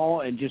end it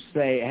all and just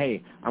say,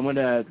 hey,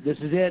 this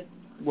is it,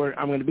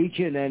 I'm going to beat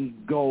you and then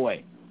go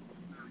away?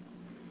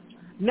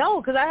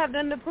 No, because I have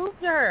nothing to prove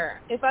to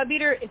her. If I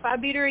beat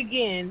her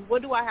again,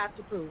 what do I have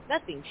to prove?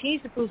 Nothing. She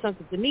needs to prove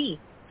something to me.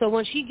 So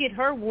when she get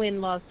her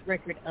win-loss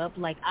record up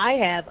like I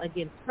have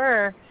against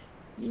her,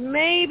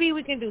 maybe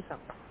we can do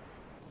something.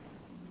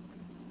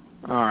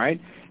 All right.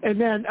 And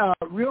then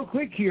real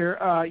quick here,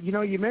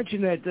 you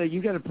mentioned that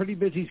you got a pretty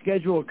busy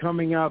schedule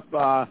coming up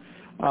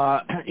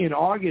in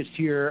August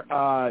here.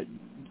 Are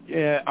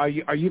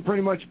you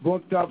pretty much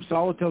booked up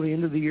solid till the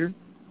end of the year?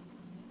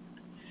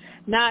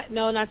 Not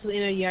till the end of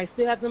the year. I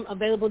still have some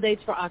available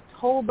dates for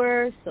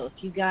October. So if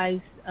you guys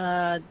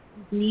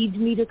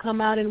need me to come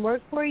out and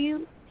work for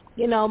you,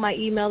 my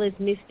email is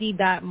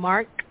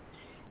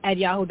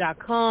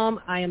misty.mark@yahoo.com.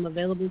 I am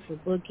available for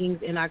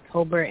bookings in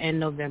October and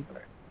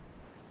November.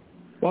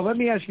 Well, let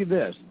me ask you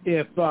this: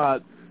 if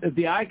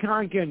the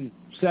Icon can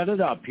set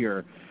it up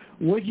here,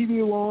 would you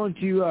be willing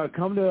to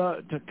come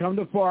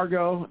to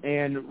Fargo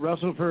and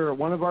wrestle for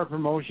one of our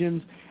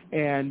promotions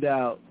and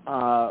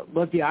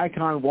let the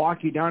Icon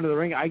walk you down to the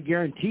ring? I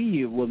guarantee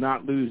you will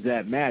not lose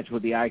that match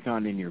with the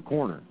Icon in your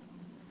corner.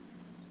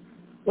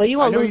 Well, you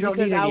won't I know lose you don't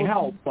need any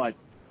help, but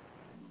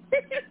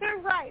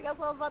right, that's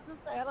what I was about to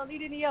say. I don't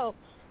need any help,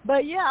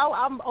 but yeah,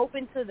 I'm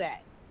open to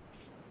that.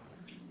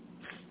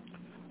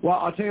 Well,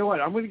 I'll tell you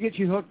what. I'm going to get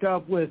you hooked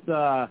up with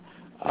a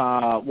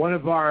couple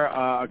of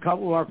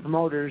our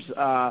promoters.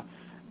 I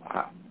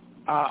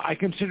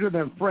consider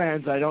them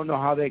friends. I don't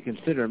know how they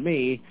consider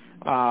me.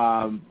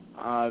 Like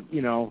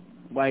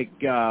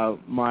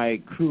my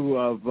crew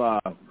of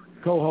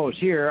co-hosts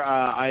here.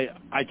 I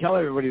tell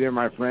everybody they're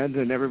my friends,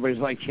 and everybody's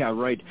like, yeah,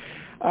 right.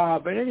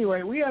 But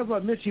anyway, we have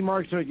Misty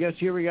Marks, our guest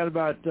here. We got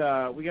about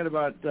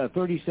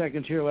 30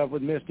 seconds here left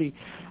with Misty.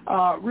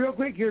 Real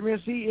quick here,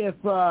 Misty, if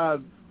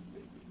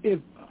if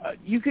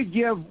you could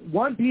give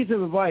one piece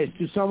of advice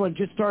to someone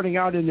just starting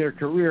out in their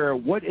career,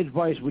 what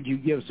advice would you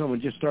give someone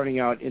just starting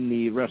out in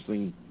the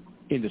wrestling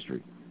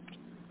industry?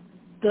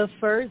 The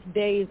first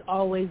day is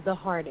always the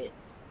hardest.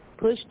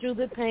 Push through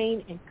the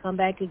pain and come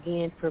back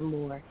again for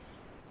more.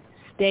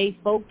 Stay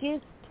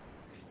focused,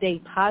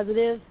 stay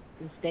positive,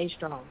 and stay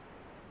strong.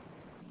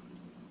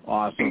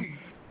 Awesome.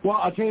 Well,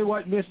 I'll tell you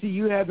what, Misty,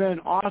 you have been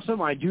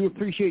awesome. I do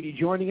appreciate you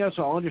joining us.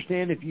 I'll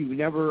understand if you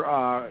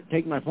never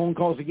take my phone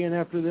calls again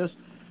after this.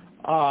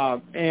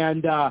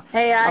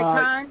 Hey,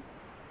 Icon,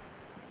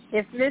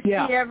 if Misty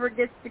ever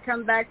gets to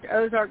come back to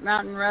Ozark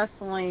Mountain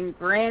Wrestling,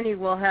 Granny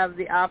will have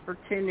the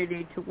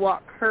opportunity to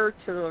walk her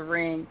to the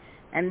ring,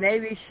 and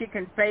maybe she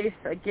can face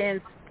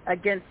against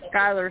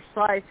Skylar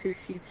Slice, who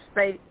she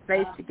faced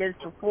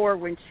against before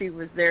when she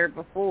was there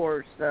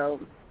before. So.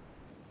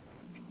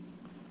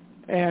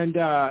 And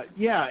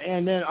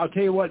and then I'll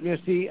tell you what,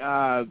 Misty,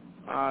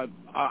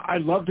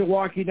 I'd love to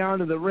walk you down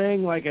to the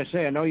ring. Like I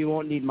say, I know you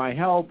won't need my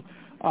help.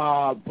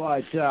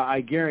 But I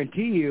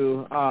guarantee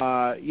you,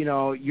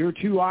 your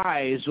two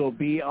eyes will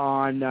be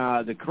on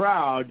the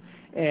crowd,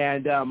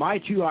 and my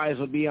two eyes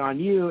will be on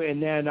you.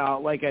 And then,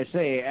 like I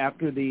say,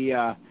 after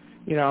the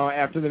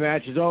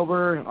match is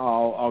over,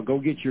 I'll go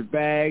get your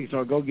bags,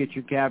 I'll go get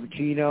your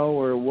cappuccino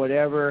or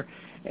whatever,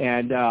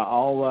 and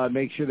I'll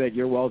make sure that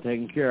you're well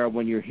taken care of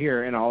when you're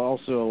here. And I'll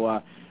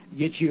also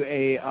get you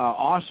a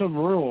awesome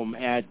room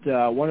at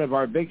one of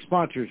our big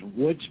sponsors,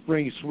 Wood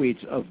Spring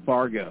Suites of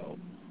Fargo.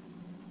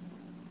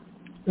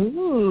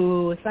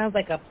 Ooh, it sounds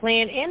like a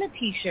plan and a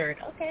T-shirt.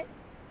 Okay.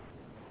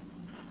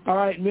 All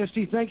right,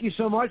 Misty, thank you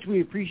so much.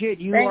 We appreciate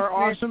you. Thanks, are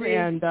awesome, Misty.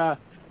 and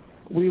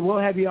we will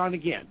have you on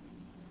again.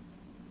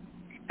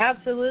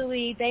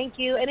 Absolutely. Thank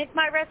you. And it's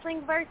my wrestling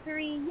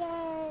anniversary.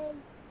 Yay.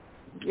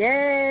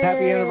 Yay.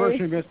 Happy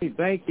anniversary, Misty.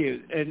 Thank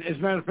you. And as a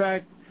matter of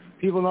fact,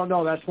 people don't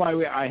know, that's why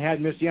I had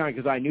Misty on,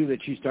 because I knew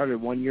that she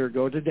started 1 year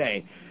ago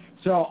today.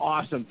 So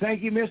awesome.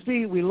 Thank you,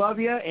 Misty. We love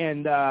you,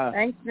 and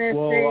thanks, Misty.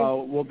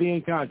 We'll be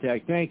in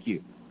contact. Thank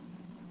you.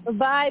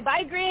 Bye.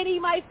 Bye, Granny,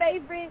 my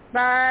favorite.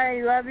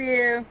 Bye. Love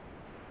you.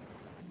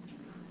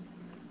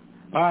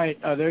 All right.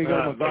 There you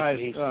go, my guys.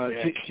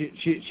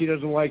 She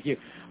doesn't like you.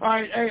 All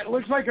right. Hey, it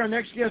looks like our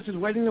next guest is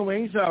waiting in the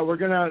wings. We're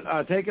going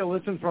to take a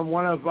listen from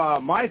one of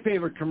my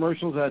favorite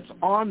commercials that's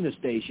on the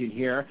station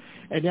here,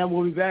 and then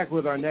we'll be back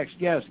with our next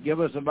guest.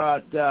 Give us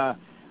about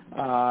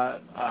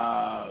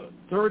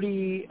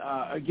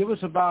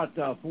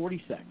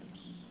 40 seconds.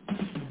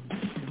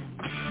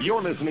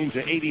 You're listening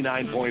to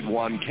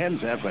 89.1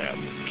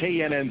 KensFM,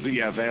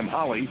 KNNZ-FM,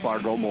 Holly,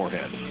 Fargo,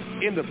 Moorhead.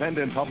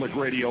 Independent public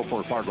radio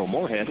for Fargo,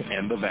 Moorhead,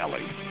 and the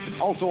Valley.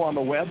 Also on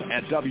the web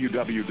at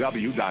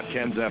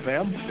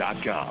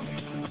www.kensfm.com.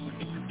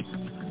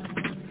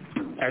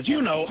 As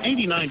you know,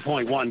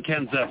 89.1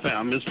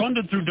 KensFM is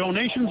funded through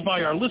donations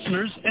by our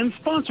listeners and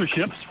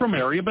sponsorships from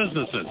area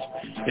businesses.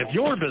 If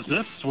your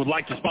business would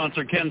like to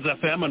sponsor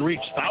KensFM and reach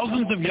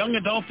thousands of young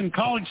adults and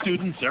college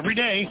students every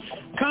day,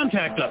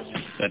 contact us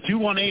at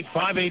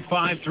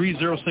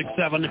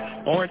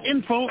 218-585-3067 or at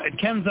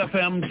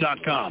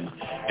info@kensfm.com.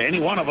 Any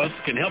one of us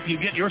can help you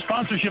get your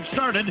sponsorship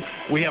started.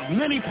 We have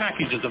many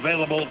packages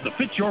available to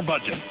fit your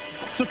budget.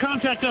 So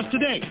contact us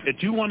today at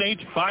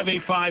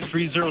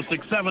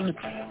 218-585-3067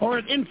 or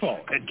at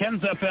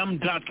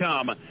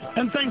info@kensfm.com.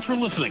 And thanks for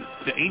listening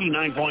to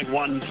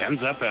 89.1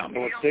 KensFM.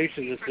 What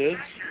station this is?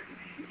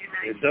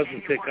 It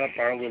doesn't pick up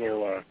our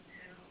little...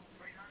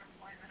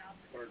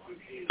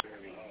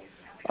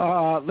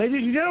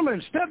 Ladies and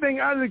gentlemen, stepping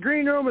out of the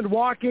green room and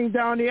walking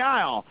down the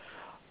aisle,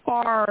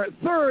 our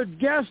third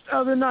guest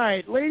of the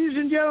night. Ladies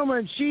and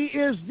gentlemen, she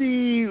is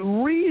the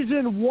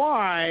reason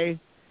why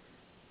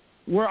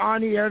we're on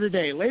the air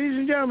today. Ladies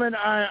and gentlemen,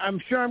 I'm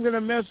sure I'm going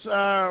to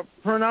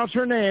mispronounce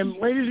her name.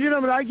 Ladies and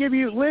gentlemen, I give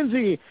you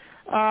Lindsay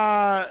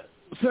Sakasitz.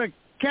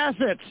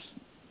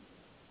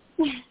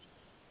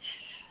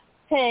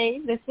 Hey,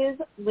 this is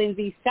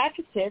Lindsay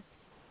Sakasitz,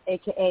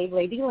 a.k.a.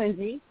 Lady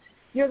Lindsay.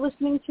 You're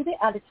listening to the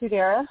Attitude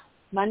Era,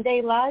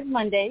 Live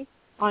Monday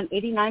on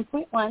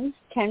 89.1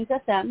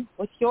 KensFM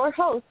with your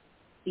host,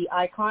 the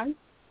Icon,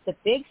 the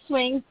Big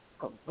Swing,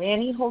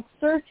 Granny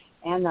Holster,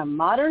 and the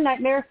Modern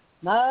Nightmare,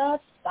 Messiah.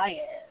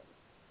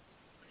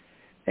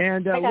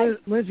 And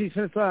Lindsay,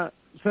 since I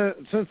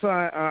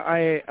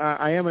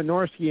am a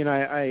Norsky and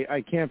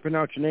I can't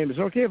pronounce your name, is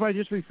it okay if I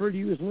just refer to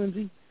you as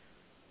Lindsay?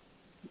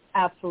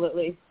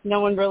 Absolutely.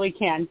 No one really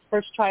can.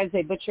 First tries,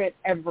 they butcher it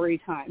every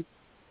time.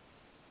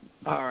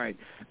 All right.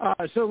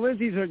 So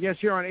Lindsay's our guest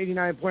here on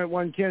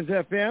 89.1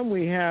 KensFM.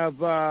 We have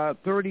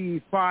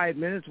 35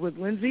 minutes with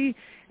Lindsay,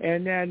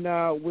 and then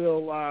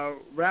we'll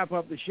wrap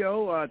up the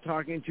show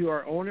talking to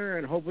our owner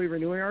and hopefully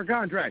renewing our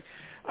contract.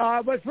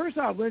 But first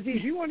off, Lindsay,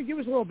 if you want to give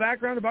us a little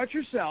background about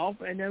yourself,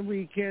 and then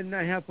we can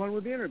have fun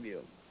with the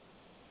interview.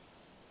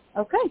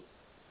 Okay.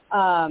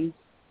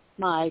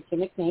 My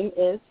gimmick name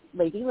is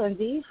Lady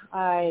Lindsay.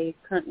 I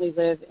currently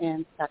live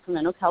in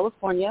Sacramento,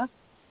 California,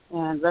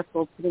 and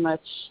wrestle pretty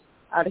much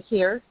out of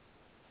here.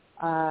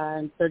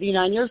 I'm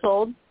 39 years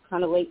old,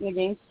 kind of late in the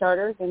game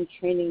starter. Been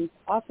training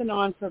off and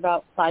on for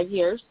about 5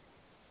 years.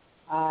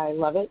 I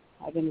love it.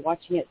 I've been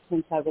watching it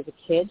since I was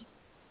a kid,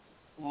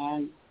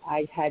 and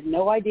I had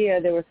no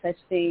idea there was such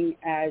thing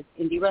as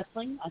indie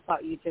wrestling. I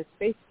thought you just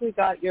basically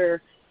got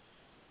your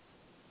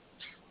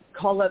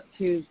call up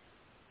to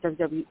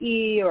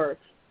WWE or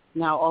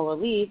now All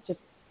Elite just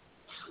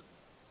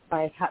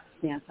by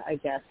happenstance, I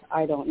guess.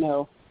 I don't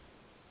know.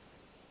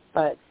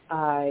 But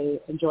I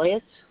enjoy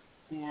it,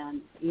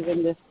 and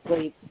even this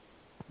late,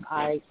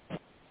 I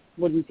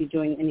wouldn't be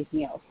doing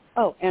anything else.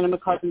 Oh, and I'm a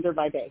carpenter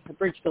by day, a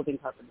bridge building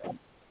carpenter.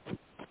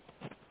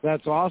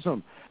 That's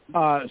awesome.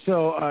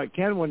 So,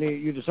 Ken, when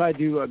you decide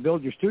to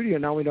build your studio,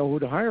 now we know who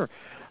to hire.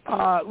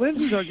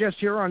 Lindsay's our guest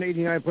here on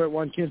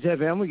 89.1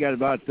 KensFM.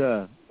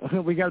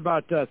 We got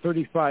about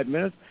 35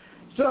 minutes.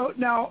 So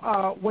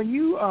now, when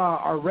you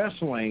are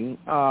wrestling,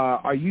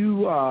 are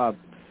you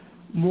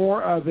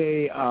more of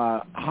a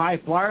high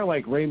flyer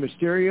like Rey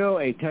Mysterio,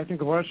 a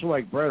technical wrestler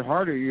like Bret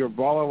Hart, or you're a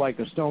baller like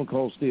a Stone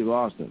Cold Steve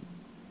Austin?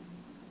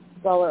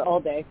 Baller all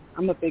day.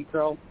 I'm a big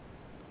girl,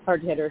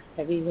 hard hitter,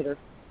 heavy hitter.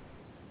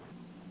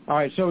 All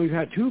right, so we've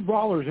had two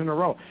brawlers in a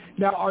row.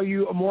 Now, are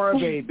you more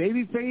of a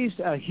baby face,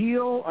 a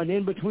heel, an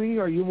in-between,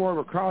 or are you more of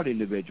a crowd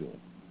individual?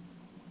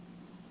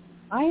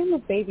 I am a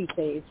baby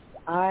face.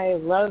 I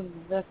love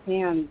the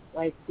fans.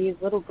 Like, these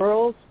little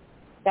girls,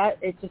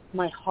 it's just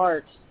my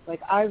heart. Like,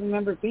 I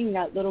remember being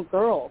that little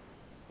girl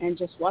and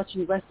just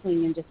watching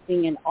wrestling and just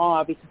being in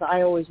awe because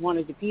I always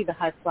wanted to be the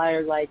high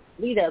flyer like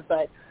Lita,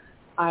 but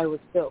I was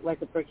built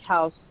like a brick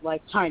house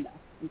like China.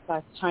 In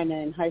fact, China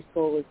in high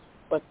school was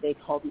what they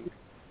called me.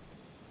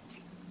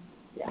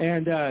 Yeah.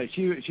 And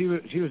she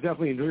was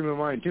definitely a dream of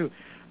mine, too.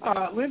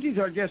 Lindsay's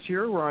our guest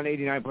here. We're on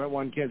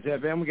 89.1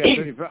 KensFM. We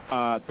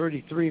got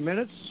 33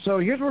 minutes. So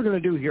here's what we're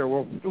going to do here.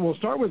 We'll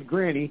start with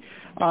Granny.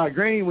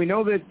 Granny, we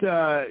know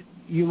that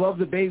you love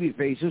the baby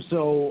faces,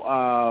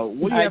 so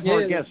what do you have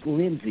for our guest,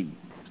 Lindsay?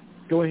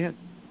 Go ahead.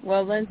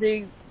 Well,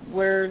 Lindsay,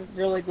 we're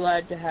really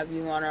glad to have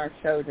you on our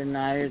show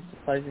tonight. It's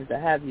a pleasure to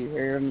have you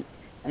here.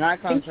 And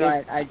Icon's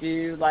right. I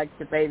do like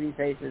the baby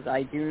faces.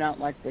 I do not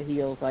like the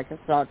heels. Like I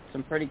thought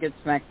some pretty good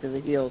smack to the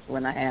heels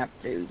when I have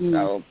to.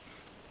 So,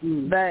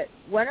 but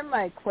one of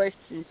my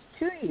questions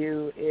to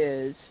you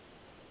is,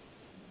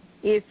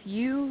 if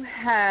you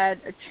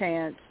had a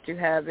chance to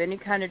have any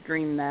kind of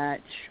dream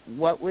match,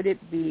 what would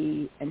it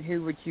be, and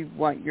who would you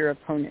want your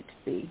opponent to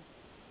be?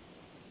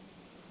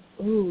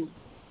 Ooh.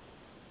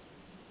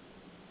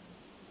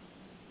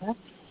 That's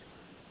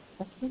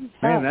pretty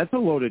tough. Man, that's a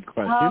loaded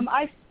question.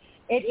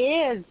 It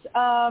is.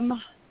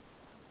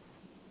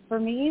 For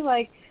me,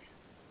 like,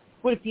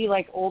 would it be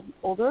like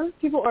older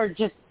people or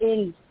just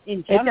in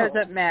general? It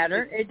doesn't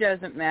matter. It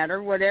doesn't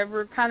matter.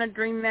 Whatever kind of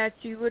dream match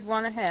you would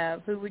want to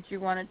have, who would you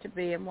want it to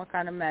be, and what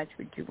kind of match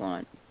would you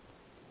want?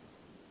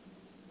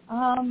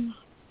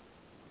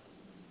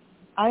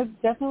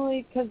 I've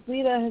definitely, because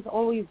Lita has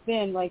always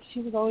been, like,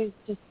 she was always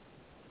just,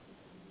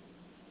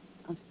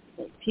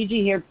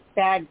 PG here,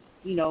 bad,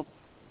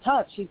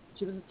 tough. She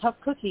was a tough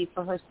cookie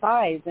for her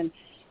size, and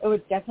it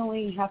would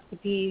definitely have to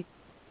be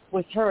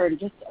with her,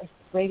 just a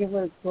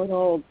regular good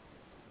old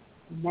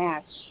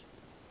match.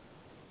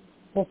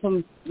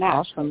 Wholesome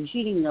match. Awesome.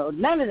 Cheating mode.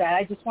 None of that.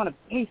 I just want a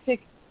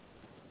basic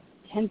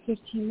 10,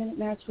 15-minute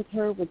match with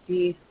her would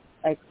be,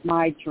 like,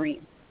 my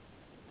dream.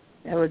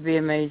 That would be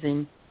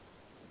amazing.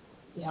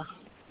 Yeah.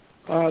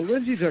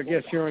 Lindsay's our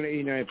guest here on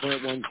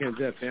 89.1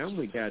 KensFM.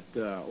 We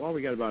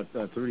got about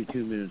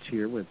 32 minutes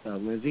here with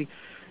Lindsay.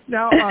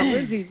 Now,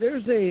 Lindsay,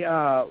 there's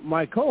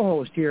my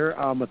co-host here,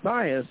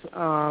 Matthias.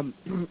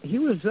 He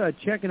was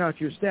checking out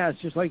your stats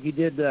just like he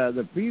did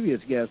the previous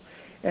guest,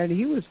 and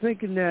he was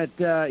thinking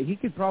that he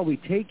could probably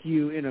take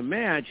you in a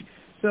match.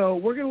 So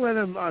we're going to let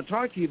him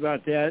talk to you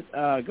about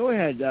that. Go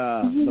ahead,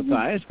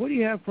 Matthias. What do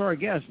you have for our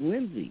guest,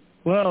 Lindsay?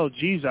 Well,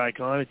 geez,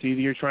 Icon, it's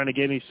either you're trying to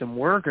get me some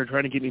work or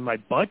trying to get me my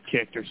butt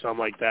kicked or something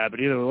like that. But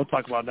either way, we'll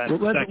talk about that in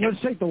a second.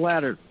 Let's take the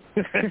latter.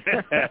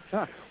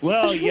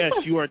 Well, yes,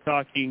 you are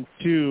talking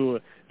to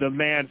the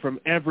man from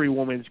every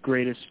woman's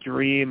greatest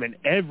dream and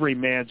every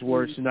man's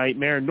worst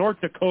nightmare,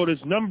 North Dakota's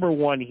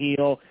 #1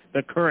 heel,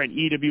 the current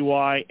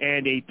EWI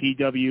and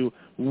APW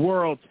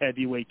World's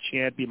Heavyweight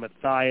Champion,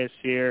 Matthias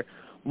here.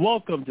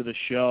 Welcome to the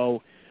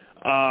show.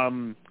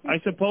 I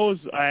suppose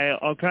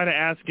I'll kind of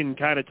ask and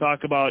kind of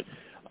talk about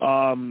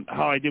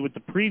how I did with the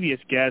previous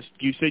guest.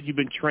 You said you've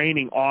been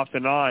training off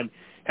and on.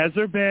 Has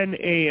there been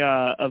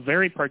a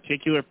very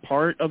particular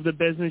part of the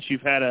business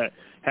you've had a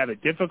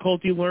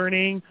difficulty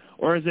learning,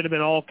 or has it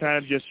been all kind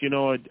of just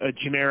a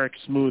generic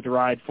smooth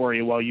ride for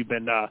you while you've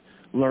been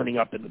learning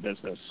up in the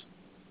business?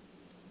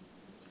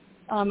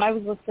 I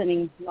was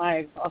listening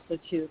live also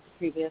to the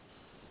previous.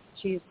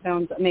 She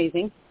sounds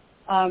amazing.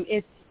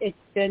 It's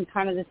been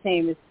kind of the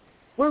same.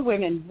 We're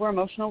women. We're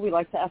emotional. We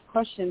like to ask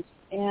questions,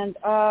 and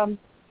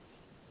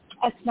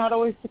that's not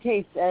always the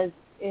case. As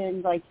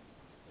in, like,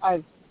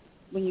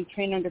 when you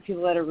train under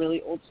people that are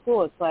really old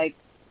school, it's like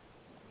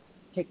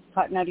take the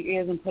cotton out of your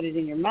ears and put it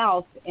in your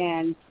mouth,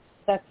 and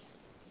that's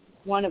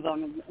one of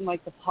them. And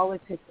like the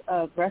politics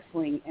of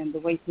wrestling and the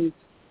way things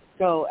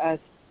go as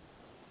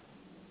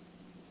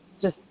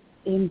just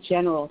in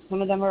general.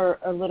 Some of them are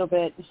a little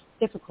bit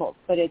difficult,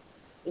 but it's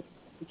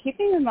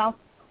keeping your mouth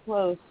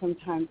closed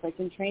sometimes. Like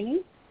in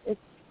training, it's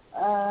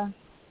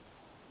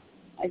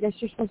I guess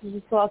you're supposed to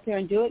just go out there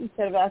and do it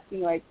instead of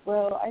asking like,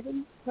 well, I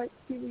didn't quite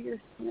see where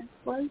your sniff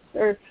was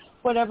or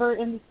whatever,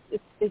 and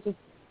they just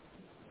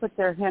put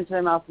their hand to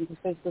their mouth and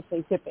just basically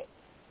say, zip it.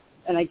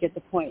 And I get the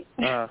point.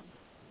 Fair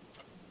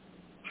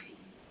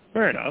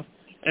enough.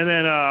 And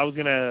then I was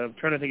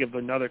trying to think of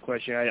another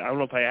question. I don't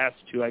know if I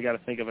asked to. I got to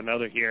think of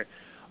another here.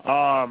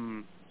 What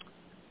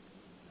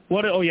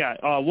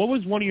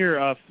was one of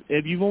your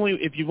if you've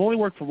only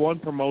worked for one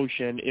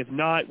promotion, if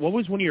not, what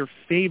was one of your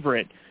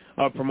favorite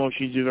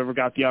promotions you've ever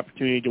got the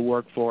opportunity to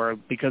work for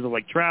because of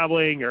like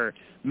traveling or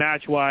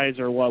match wise,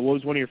 or what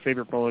was one of your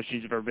favorite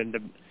promotions you've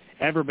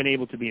ever been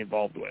able to be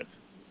involved with?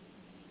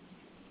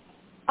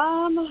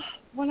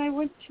 When I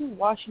went to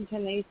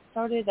Washington, they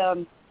started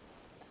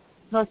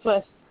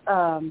Northwest,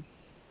 I'm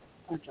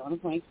drawing a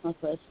blank,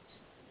 Northwest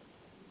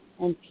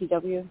and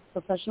PW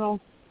Professional.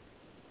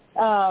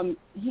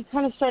 He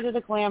kind of started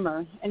a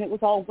Glamour, and it was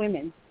all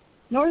women.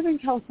 Northern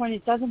California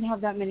doesn't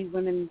have that many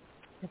women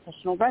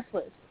professional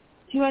wrestlers.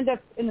 So you end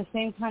up in the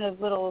same kind of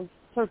little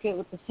circuit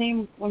with the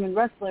same women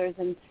wrestlers,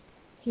 and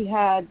he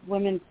had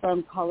women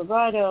from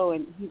Colorado,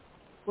 and he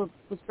was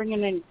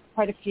bringing in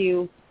quite a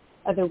few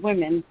other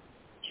women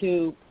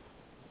to,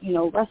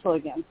 wrestle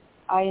again.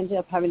 I ended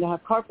up having to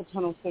have carpal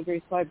tunnel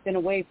surgery, so I've been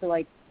away for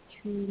like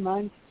 3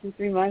 months,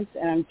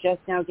 and I'm just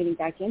now getting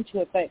back into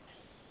it. But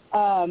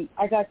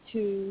I got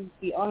to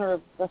the honor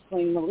of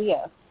wrestling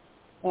Malia,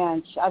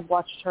 and I've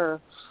watched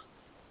her.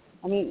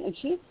 I mean, and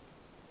she's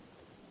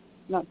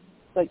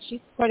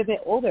quite a bit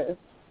older,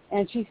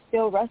 and she's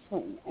still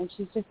wrestling, and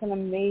she's just an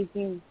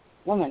amazing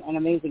woman, an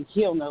amazing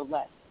heel, no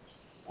less.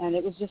 And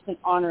it was just an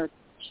honor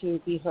to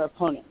be her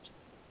opponent,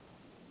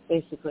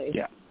 basically.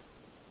 Yeah.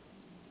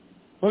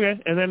 Okay,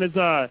 and then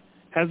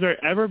has there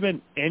ever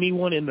been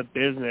anyone in the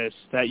business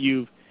that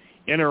you've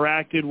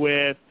interacted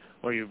with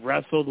or you've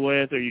wrestled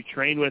with or you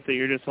trained with that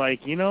you're just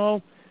like, I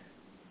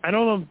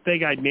don't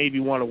think I'd maybe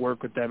want to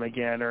work with them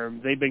again, or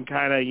they've been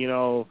kind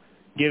of,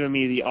 giving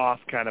me the off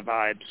kind of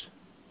vibes?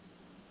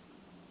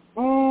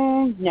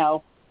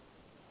 No.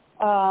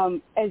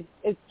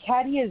 As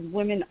catty as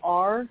women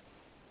are,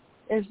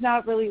 there's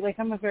not really, like,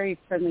 I'm a very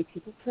friendly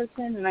people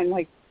person, and I'm,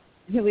 like,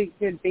 really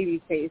good baby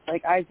face.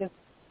 Like,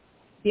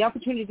 the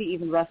opportunity to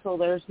even wrestle,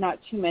 there's not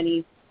too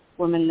many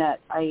women that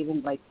I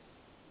even, like,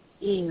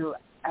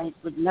 I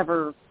would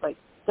never, like,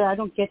 I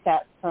don't get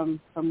that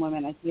from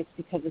women. I think it's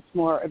because it's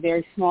more a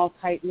very small,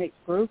 tight-knit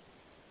group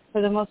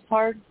for the most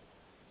part.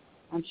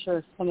 I'm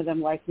sure some of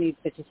them like me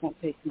but just won't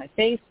face my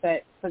face,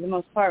 but for the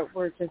most part,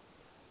 we're just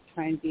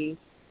trying to be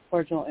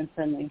cordial and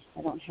friendly.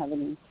 I don't have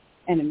any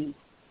enemies.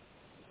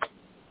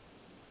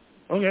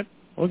 Okay,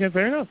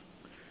 fair enough.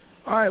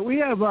 All right, we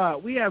have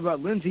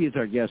Lindsay as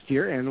our guest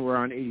here, and we're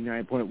on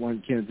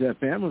 89.1 Kens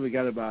FM, and we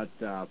got about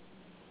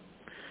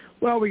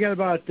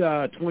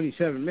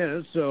 27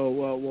 minutes, so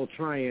we'll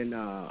try and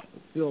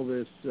fill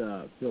this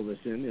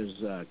in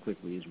as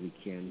quickly as we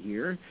can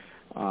here.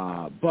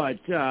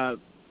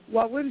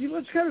 Lindsay,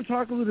 let's kind of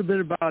talk a little bit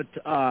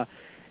about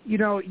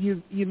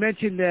you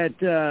mentioned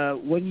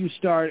that when you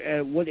start,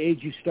 at what age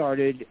you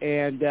started,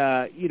 and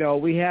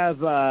we have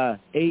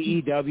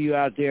AEW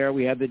out there,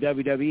 we have the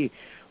WWE.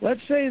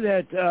 Let's say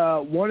that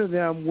one of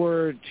them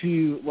were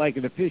to, like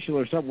an official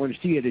or someone, to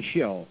see you at a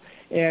show,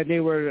 and they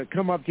were to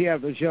come up to you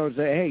after the show and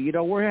say, hey,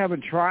 we're having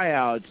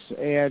tryouts,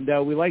 and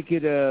we'd like you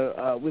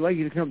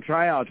to come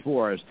try out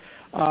for us.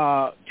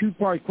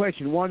 Two-part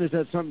question. One, is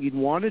that something you'd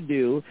want to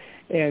do?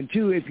 And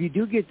two, if you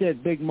do get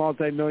that big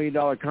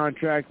multi-million-dollar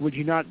contract, would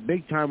you not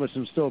big time us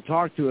and still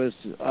talk to us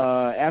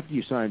after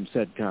you sign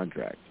said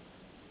contract?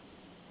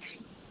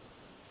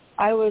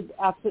 I would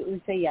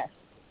absolutely say yes.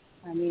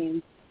 I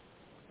mean,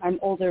 I'm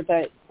older,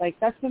 but like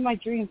that's been my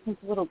dream since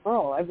a little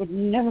girl. I would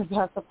never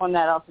pass up on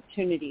that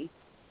opportunity.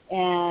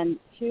 And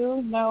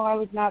two, no, I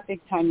would not big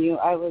time you.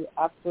 I would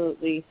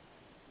absolutely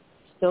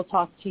still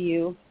talk to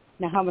you.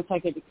 Now, how much I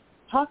could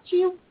talk to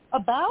you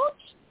about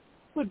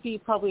would be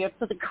probably up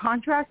to the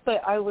contract,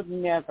 but I would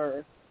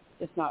never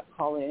just not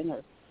call in,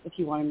 or if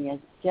you wanted me as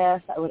a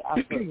guest, I would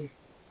absolutely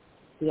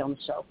be on the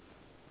show.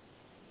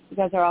 You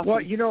guys are awesome. Well,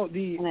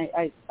 and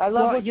I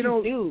love what you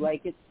do.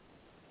 Like, it's.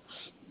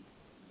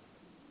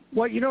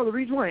 Well, the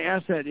reason why I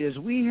asked that is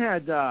we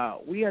had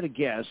a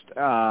guest.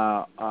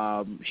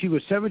 She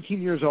was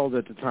 17 years old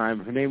at the time.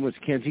 Her name was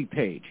Kenzie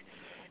Page,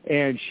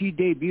 and she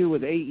debuted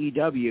with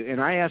AEW. And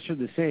I asked her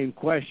the same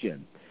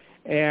question.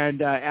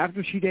 And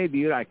after she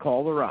debuted, I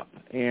called her up,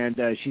 and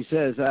she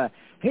says,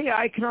 "Hey,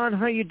 Icon,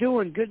 how you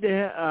doing? Good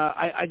to.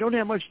 I don't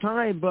have much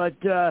time, but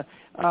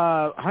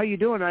how you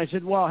doing?" I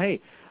said, "Well,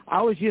 hey,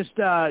 I was just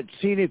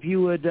seeing if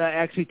you would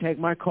actually take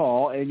my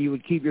call and you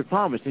would keep your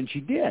promise," and she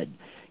did.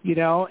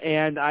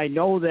 And I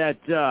know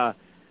that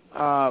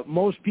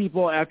most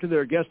people, after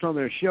they're a guest on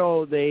their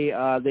show, they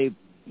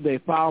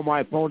file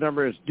my phone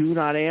number as "do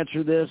not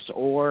answer this,"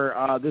 or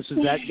 "this is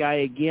that guy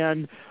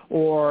again,"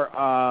 or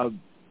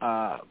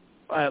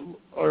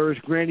or is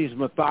Granny's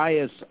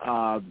Matthias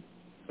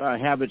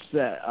have it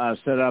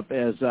set up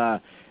as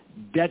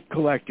debt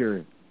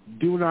collector?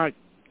 Do not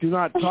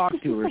talk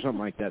to, or something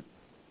like that.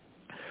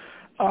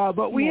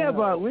 But we have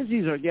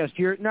Lindsay's our guest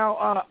here.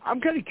 Now,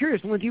 I'm kind of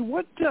curious, Lindsay,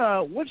 what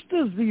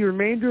does the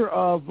remainder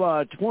of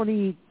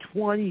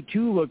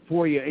 2022 look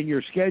for you in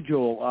your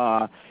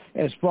schedule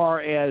as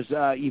far as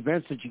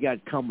events that you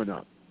got coming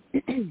up?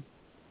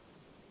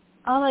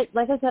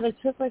 Like I said, I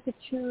took like a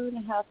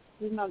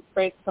 2.5-3 month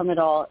break from it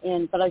all,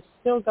 but I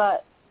still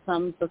got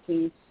some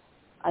bookings.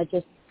 I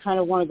just kind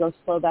of want to go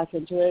slow back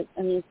into it.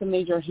 I mean, it's a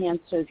major hand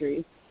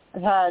surgery.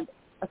 I've had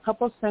a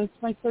couple since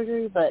my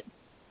surgery, but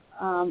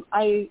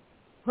I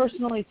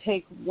personally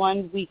take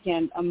one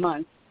weekend a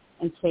month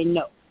and say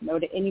no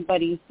to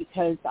anybody,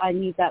 because I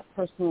need that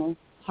personal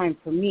time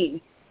for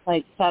me.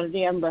 Like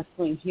Saturday, I'm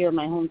wrestling here in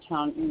my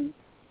hometown in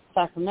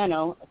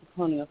Sacramento at the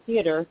Colonial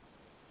Theater,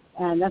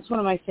 and that's one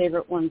of my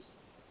favorite ones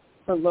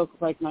for local,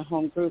 like my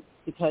home group,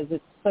 because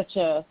it's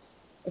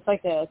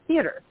like a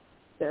theater.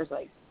 There's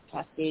like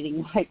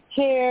cascading like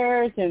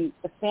chairs, and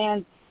the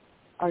fans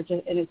are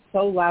just, and it's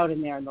so loud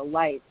in there, and the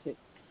lights,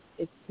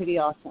 it's pretty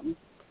awesome.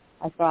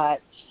 I've got,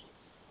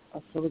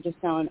 so we're just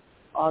now in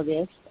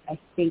August. I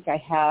think I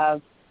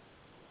have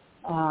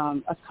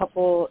a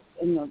couple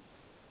in the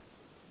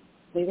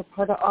later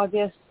part of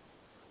August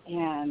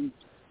and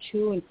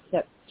 2 in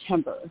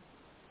September.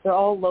 They're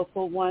all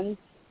local ones.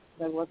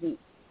 I wasn't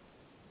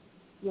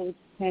really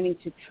planning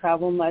to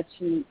travel much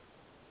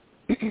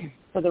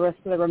for the rest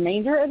of the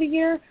remainder of the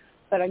year.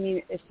 But, I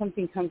mean, if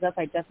something comes up,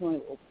 I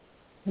definitely will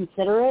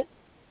consider it.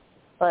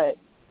 But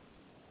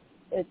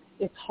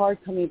it's hard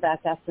coming back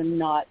after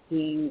not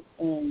being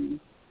in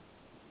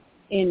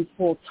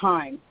full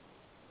time.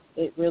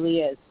 It really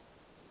is.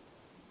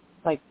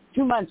 Like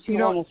 2 months,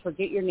 you almost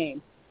forget your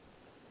name.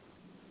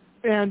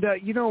 And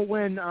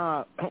when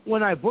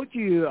I booked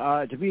you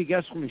to be a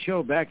guest on the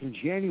show back in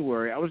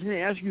January, I was going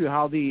to ask you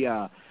how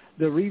the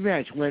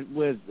rematch went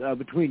with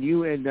between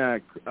you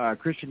and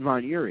Christian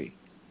Von Erie.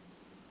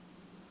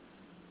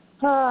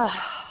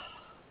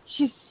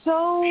 She's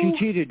so... She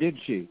cheated,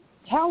 didn't she?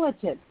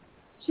 Talented.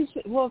 She's,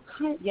 well,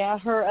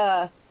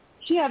 her,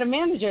 she had a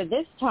manager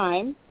this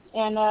time,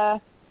 and,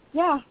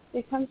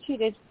 they kind of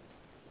cheated.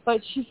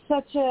 But she's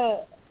such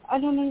a, I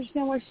don't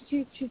understand why she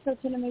cheats. She's such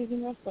an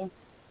amazing wrestler.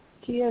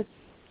 She is.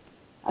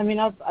 I mean,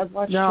 I've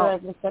watched her,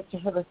 I've looked up to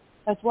her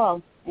as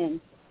well, and,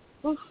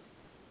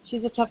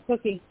 she's a tough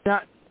cookie.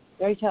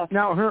 Very tough.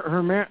 Now,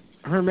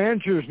 her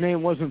manager's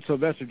name wasn't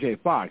Sylvester J.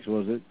 Fox,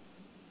 was it?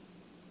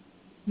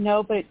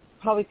 No, but it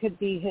probably could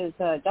be his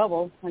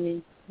double. I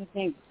mean, his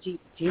name's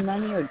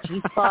G-Money or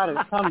G-Spot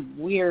or some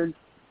weird...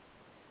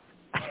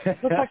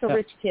 Looks like a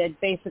rich kid,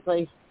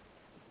 basically.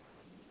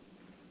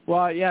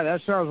 Well, yeah,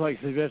 that sounds like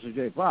Sylvester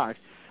J. Fox.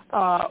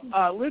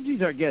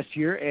 Lindsay's our guest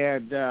here,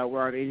 and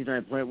we're on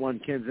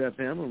 89.1 Kens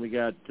FM, and we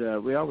got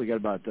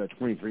about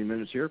 23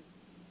 minutes here.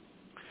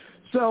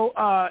 So,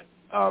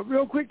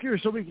 real quick here,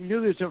 so we can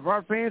do this. If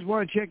our fans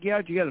want to check you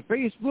out, you got a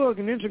Facebook,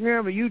 an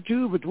Instagram, a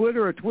YouTube, a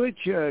Twitter, a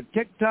Twitch, a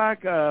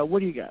TikTok. What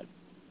do you got?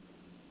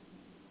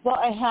 Well,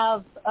 I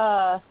have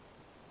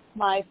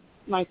my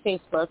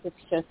Facebook. It's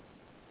just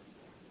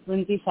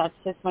Lindsay Sachs.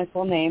 That's my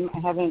full name. I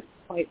haven't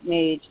quite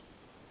made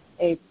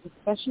a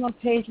professional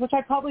page, which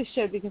I probably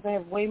should, because I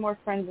have way more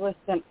friends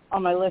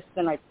on my list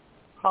than I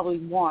probably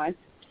want.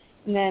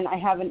 And then I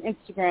have an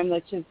Instagram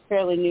that's just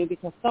fairly new,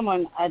 because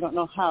someone, I don't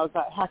know how,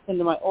 got hacked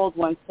into my old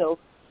one. So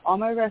all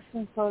my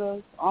wrestling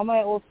photos, all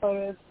my old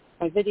photos,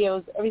 my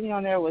videos, everything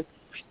on there was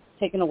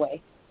taken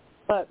away.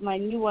 But my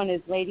new one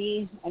is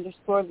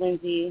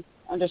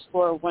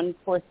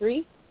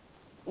lady_Lindsay_143,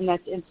 and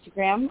that's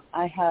Instagram.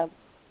 I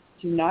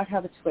do not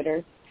have a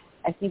Twitter.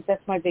 I think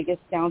that's my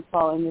biggest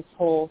downfall in this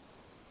whole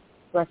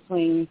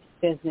wrestling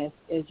business,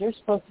 is you're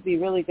supposed to be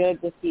really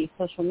good with the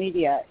social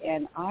media,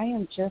 and I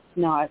am just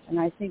not, and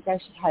I think I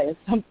should hire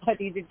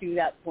somebody to do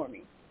that for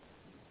me.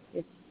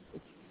 It's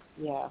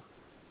yeah.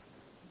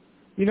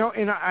 You know,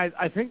 and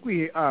I think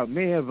we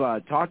may have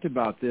talked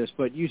about this,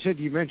 but you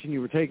mentioned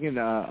you were taking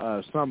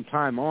some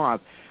time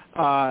off.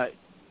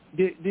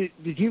 Did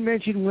you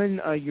mention when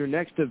your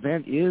next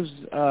event is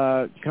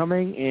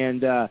coming,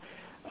 and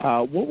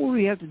what will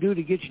we have to do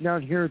to get you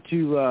down here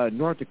to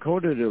North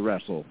Dakota to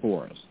wrestle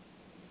for us?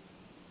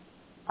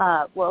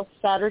 Well,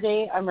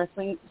 Saturday I'm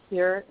wrestling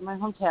here in my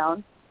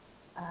hometown,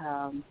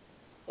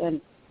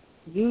 and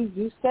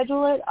you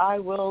schedule it, I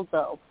will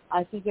go.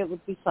 I think it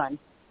would be fun.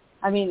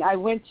 I mean, I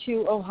went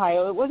to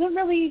Ohio. It wasn't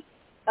really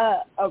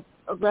a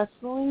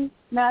wrestling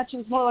match. It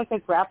was more like a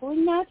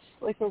grappling match,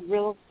 like a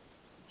real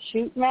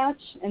shoot match,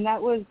 and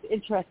that was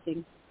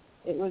interesting.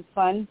 It was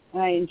fun,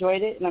 and I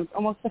enjoyed it, and I'm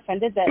almost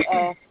offended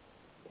that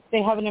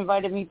they haven't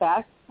invited me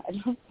back. I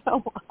don't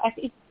know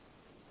why.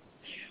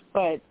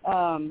 But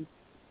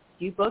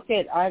you book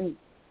it, I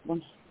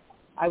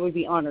would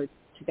be honored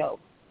to go.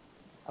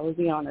 I would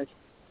be honored.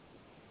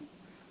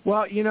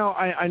 Well, you know,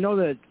 I know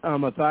that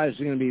Matthias is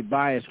going to be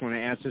biased when I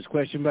ask this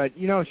question, but,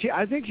 you know,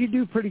 I think she'd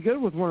do pretty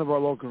good with one of our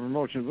local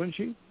promotions, wouldn't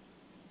she?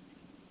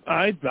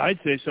 I'd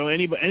say so.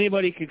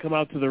 Anybody can come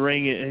out to the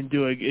ring and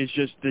do it. It's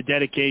just the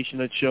dedication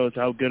that shows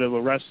how good of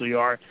a wrestler you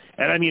are.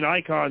 And I mean,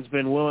 Icon's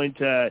been willing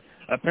to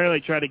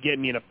apparently try to get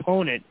me an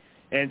opponent.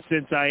 And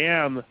since I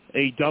am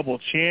a double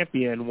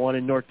champion, one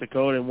in North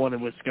Dakota and one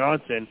in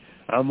Wisconsin,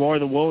 I'm more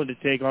than willing to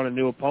take on a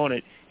new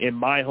opponent in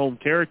my home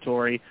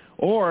territory.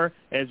 Or,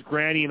 as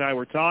Granny and I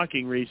were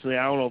talking recently,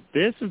 I don't know if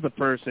this is the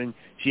person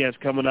she has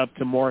coming up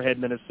to Moorhead,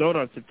 Minnesota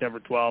on September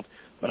 12th,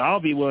 but I'll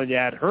be willing to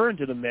add her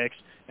into the mix,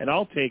 and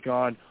I'll take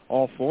on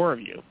all four of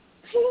you.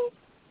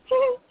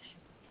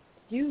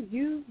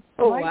 You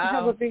might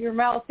have a bigger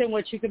mouth than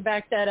what you can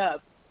back that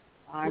up.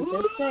 I'm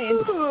just saying.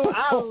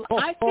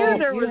 I knew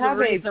there was a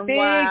reason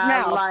why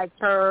I liked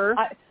her.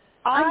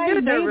 I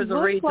knew there was a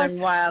reason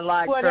why I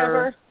liked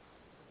her.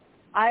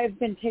 I've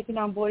been taking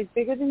on boys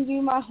bigger than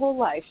you my whole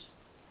life.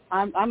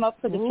 I'm up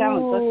for the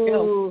challenge. Let's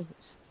go.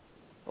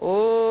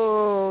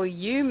 Oh,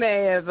 you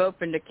may have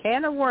opened a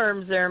can of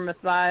worms there,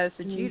 Matthias,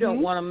 that you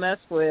don't want to mess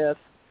with.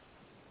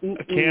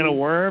 A can of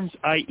worms?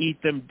 I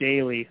eat them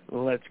daily.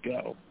 Let's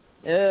go.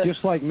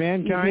 Just like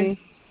Mankind?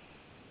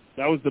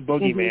 That was the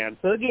boogeyman.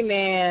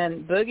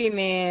 Boogeyman.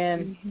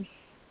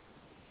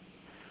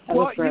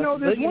 Well, you know,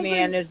 this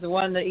boogeyman is the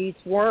one that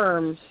eats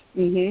worms.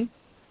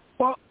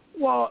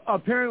 Well,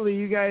 apparently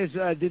you guys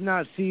did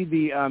not see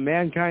the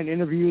Mankind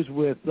interviews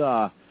with JR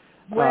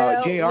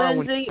Lindsay,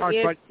 when he talked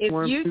about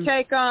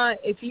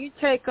if you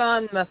take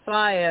on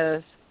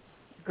Matthias,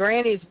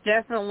 Granny's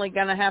definitely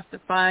going to have to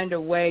find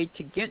a way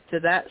to get to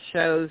that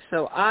show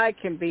so I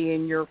can be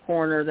in your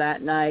corner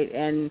that night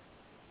and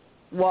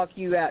walk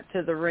you out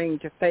to the ring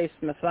to face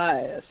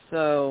Matthias.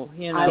 So,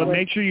 you know. So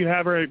make sure you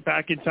have her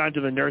back in time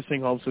to the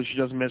nursing home so she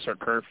doesn't miss her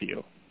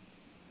curfew.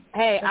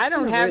 Hey, I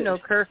don't have no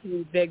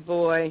curfew, big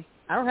boy.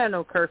 I don't have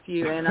no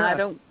curfew, and I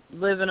don't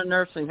live in a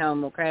nursing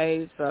home,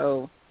 okay?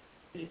 So,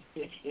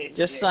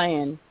 just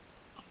saying.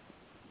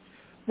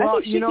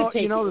 Well, you know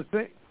the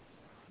thing.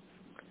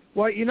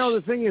 Well, you know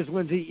the thing is,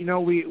 Lindsay. You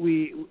know we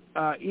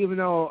even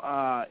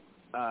though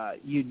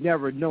you'd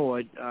never know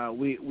it,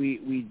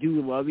 we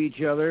do love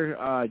each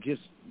other.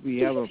 We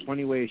have a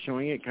funny way of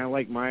showing it, kind of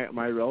like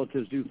my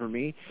relatives do for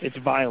me. It's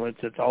violence.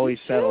 It's always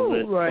settled.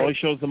 It right. always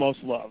shows the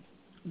most love.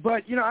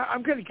 But you know,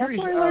 I'm kind of curious.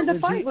 That's why I learned to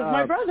fight with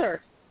my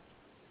brother.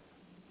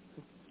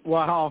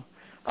 Wow.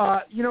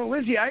 You know,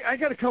 Lindsay, I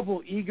got a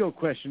couple ego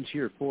questions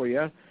here for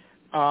you.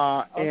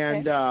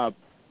 And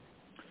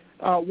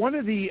one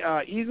of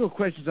the ego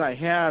questions I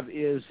have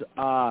is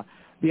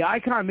the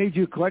Icon made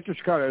you a collector's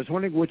card. I was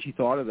wondering what you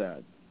thought of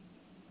that.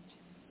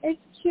 It's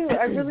cute.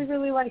 I really,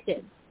 really like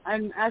it.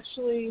 I'm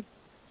actually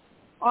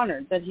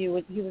honored that he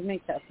would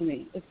make that for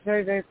me. It's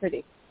very, very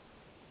pretty.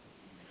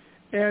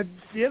 And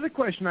the other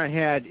question I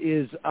had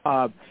is,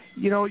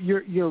 you know,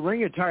 your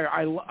ring attire.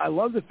 I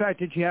love the fact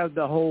that you have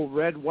the whole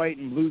red, white,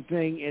 and blue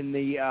thing, and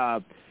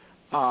the,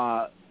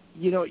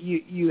 you know,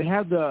 you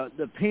have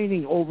the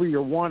painting over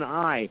your one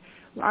eye.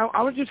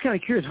 I was just kind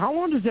of curious, how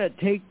long does that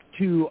take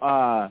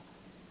to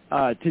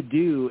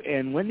do,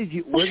 and where did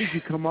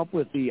you come up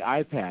with the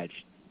eye patch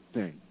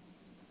thing?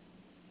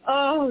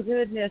 Oh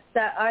goodness,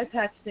 that eye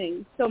patch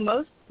thing. So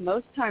most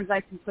times I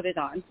can put it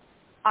on.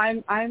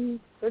 I'm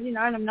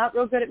 39. I'm not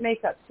real good at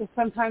makeup, so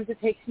sometimes it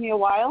takes me a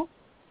while.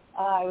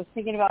 I was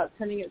thinking about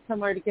sending it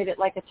somewhere to get it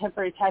like a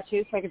temporary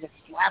tattoo, so I could just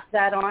slap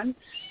that on.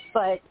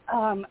 But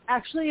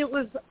actually, it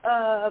was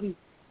on.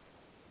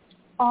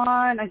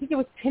 I think it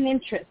was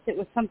Pinterest. It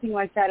was something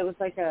like that. It was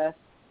like a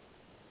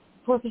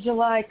 4th of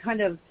July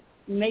kind of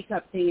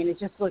makeup thing, and it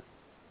just looked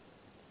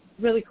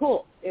really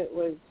cool. It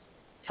was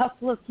tough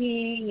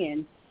looking,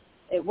 and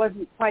it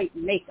wasn't quite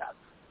makeup,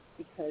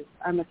 because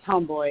I'm a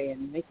tomboy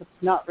and makeup's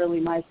not really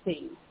my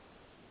thing.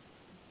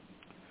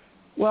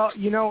 Well,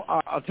 you know,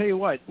 I'll tell you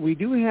what. We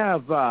do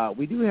have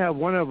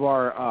one of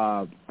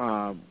our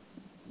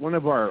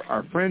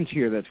friends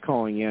here that's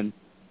calling in,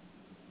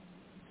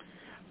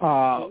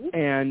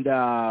 and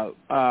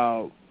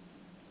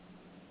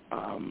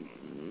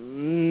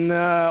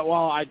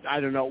well, I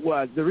don't know.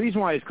 Well, the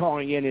reason why he's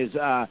calling in is,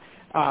 and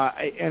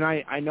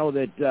I know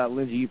that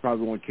Lindsay, you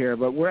probably won't care,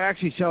 but we're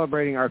actually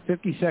celebrating our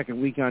 52nd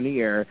week on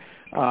the air.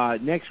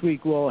 Next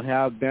week we'll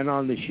have been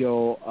on the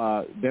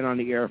show, been on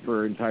the air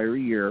for an entire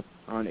year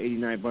on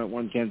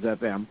 89.1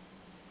 KensFM.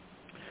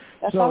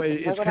 That's so awesome.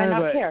 it's Why would kind I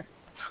of not care?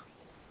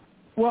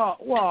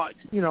 Well,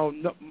 you know,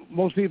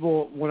 most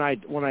people when I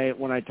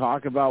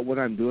talk about what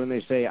I'm doing,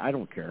 they say I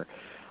don't care.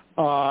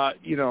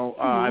 You know,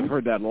 I've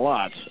heard that a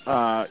lot.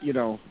 You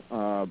know,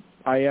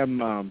 I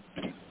am.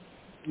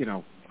 You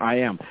know, I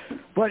am.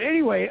 But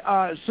anyway,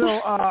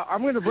 so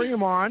I'm going to bring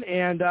him on,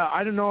 and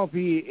I don't know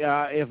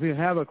if we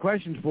have a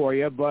question for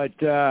you, but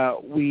I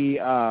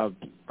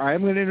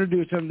am going to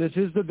introduce him. This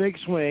is the Big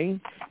Swing,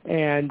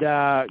 and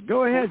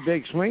go ahead,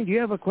 Big Swing. Do you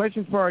have a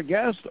question for our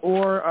guest,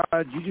 or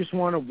do you just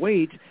want to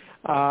wait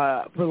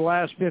for the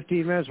last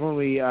 15 minutes when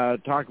we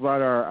talk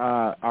about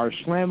our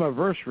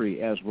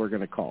Slammiversary, as we're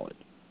going to call it?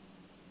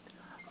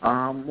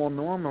 Well,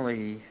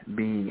 normally,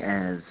 being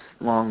as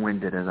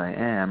long-winded as I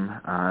am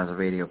as a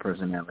radio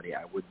personality,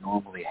 I would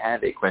normally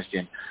have a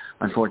question.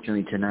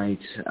 Unfortunately,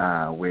 tonight,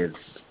 with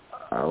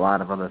a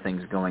lot of other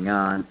things going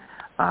on,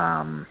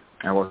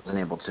 I wasn't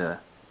able to,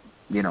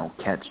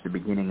 catch the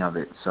beginning of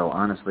it. So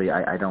honestly,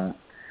 I don't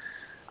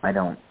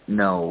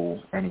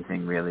know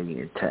anything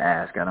really to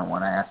ask. I don't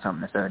want to ask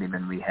something that's already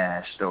been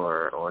rehashed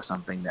or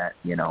something that,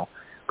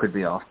 could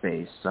be off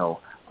base. So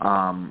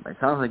it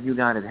sounds like you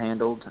got it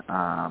handled,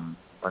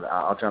 but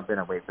I'll jump in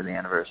and wait for the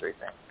anniversary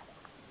thing.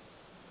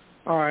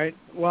 All right.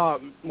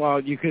 Well,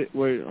 you could.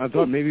 I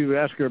thought maybe we'd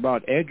ask her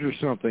about Edge or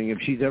something, if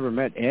she's ever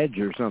met Edge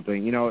or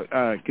something,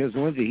 because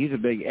Lindsay, he's a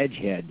big Edge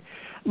head.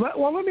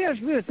 Well, let me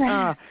ask you this.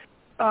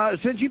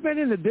 Since you've been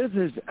in the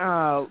business,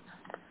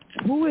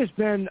 who has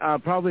been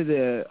probably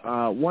the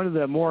one of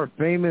the more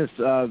famous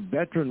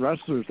veteran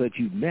wrestlers that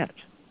you've met,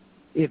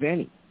 if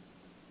any?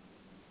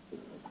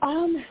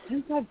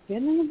 Since I've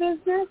been in the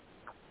business,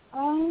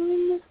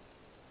 I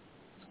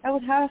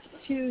would have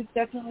to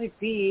definitely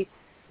be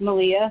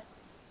Malia,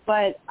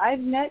 but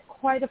I've met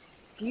quite a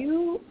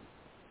few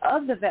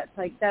of the vets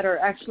that are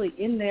actually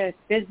in the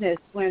business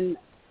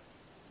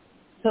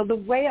So the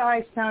way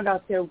I found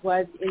out there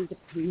was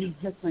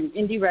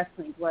indie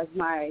wrestling was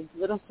my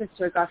little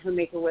sister got her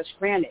Make-A-Wish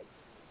granted.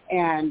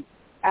 And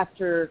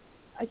after,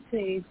 I'd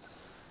say,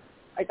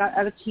 I got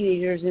out of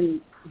teenagers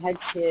and had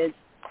kids,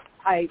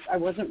 I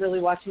wasn't really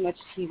watching much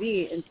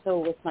TV. And so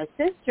with my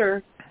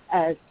sister,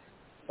 as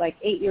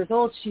 8 years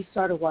old, she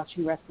started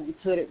watching wrestling.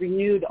 So it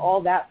renewed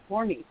all that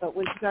for me. But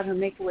when she got her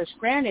Make-A-Wish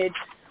granted,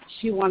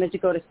 she wanted to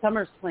go to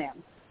SummerSlam.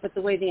 But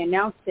the way they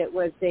announced it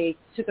was they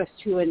took us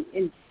to an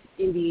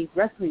indie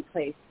wrestling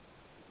place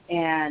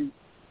and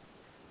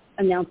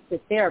announced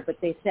it there. But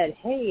they said,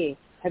 hey,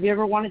 have you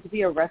ever wanted to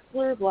be a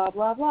wrestler? Blah,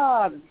 blah,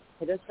 blah.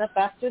 Hit us up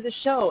after the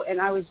show.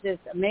 And I was just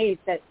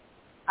amazed that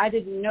I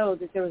didn't know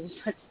that there was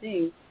such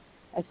thing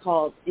as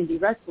called indie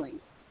wrestling.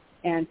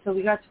 And so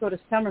we got to go to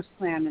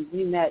SummerSlam, and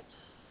we met,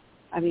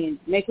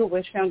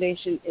 Make-A-Wish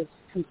Foundation is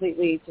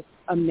completely just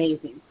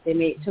amazing.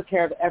 They took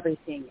care of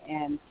everything,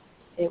 and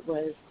it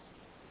was,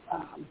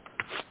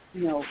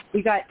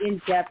 we got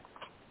in-depth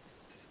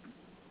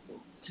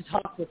to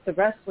talk with the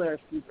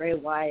wrestlers from Bray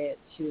Wyatt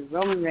to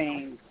Roman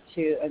Reigns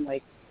to,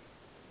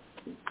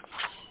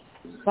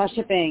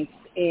 Sasha Banks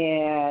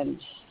and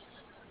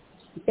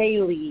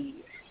Bayley.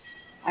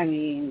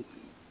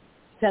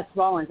 Seth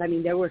Rollins.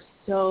 There were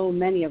so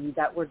many of them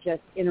that were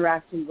just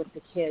interacting with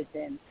the kids,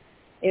 and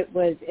it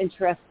was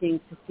interesting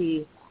to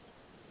see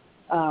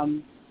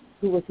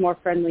who was more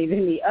friendly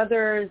than the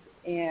others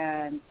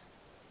and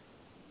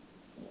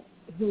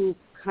who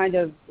kind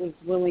of was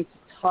willing to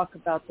talk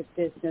about the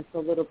business a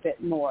little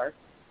bit more,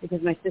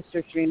 because my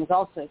sister's dream was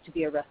also to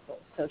be a wrestler.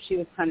 So she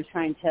was kind of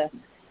trying to,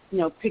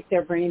 pick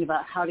their brain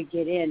about how to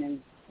get in,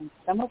 and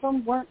some of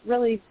them weren't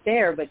really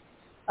there, but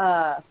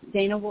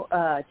Dana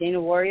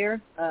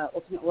Warrior,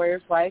 Ultimate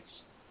Warrior's wife,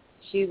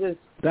 she was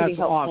pretty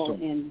helpful.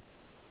 Awesome. And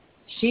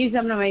she's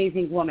an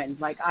amazing woman.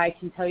 I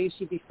can tell you,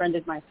 she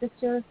befriended my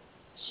sister.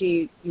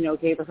 She,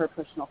 gave her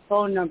personal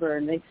phone number,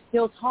 and they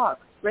still talk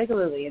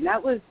regularly. And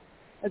that was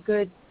a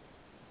good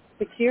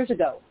 6 years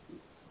ago.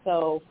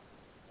 So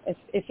if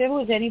it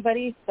was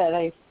anybody that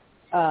I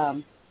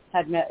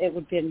had met, it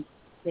would have been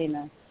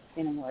Dana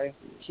Warrior.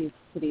 She's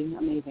pretty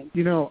amazing.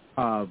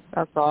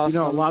 That's awesome.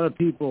 A lot of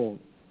people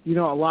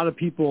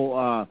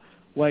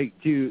like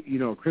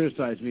to,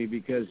 criticize me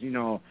because,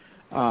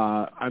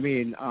 I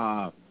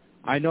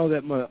know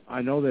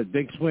that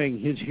Big Swing,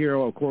 his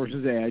hero, of course,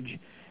 is Edge.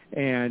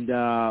 And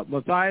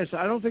Matthias,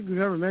 I don't think we've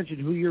ever mentioned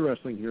who your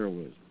wrestling hero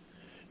is.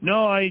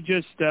 No, I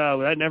just,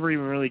 that never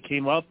even really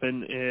came up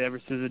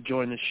ever since I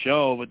joined the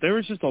show. But there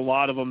was just a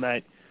lot of them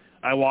that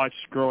I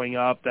watched growing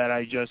up that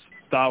I just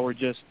thought were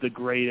just the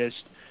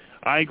greatest.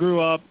 I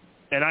grew up,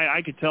 and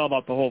I could tell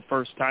about the whole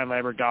first time I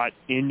ever got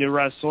into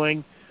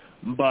wrestling.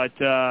 But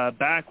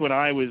back when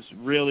I was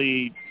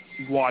really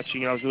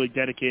watching, I was really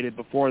dedicated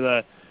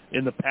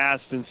in the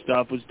past and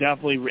stuff, was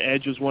definitely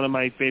Edge was one of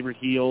my favorite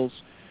heels.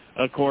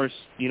 Of course,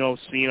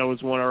 Cena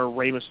was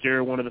Rey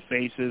Mysterio, one of the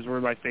faces, were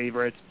my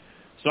favorites.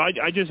 So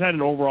I just had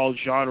an overall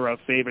genre of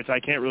favorites.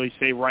 I can't really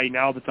say right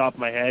now at the top of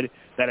my head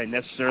that I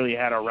necessarily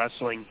had a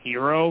wrestling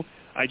hero.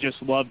 I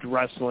just loved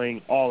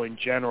wrestling all in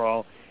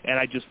general, and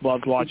I just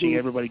loved watching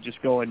everybody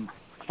just go and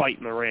fight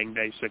in the ring,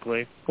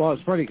 basically. Well,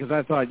 it's funny because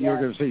I thought you were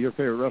going to say your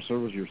favorite wrestler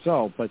was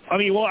yourself, but I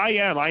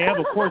am. I am,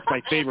 of course,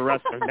 my favorite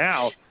wrestler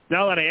now.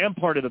 Now that I am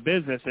part of the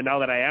business and now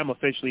that I am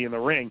officially in the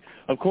ring,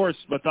 of course,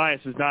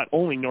 Matthias is not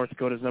only North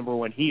Dakota's number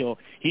one heel.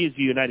 He's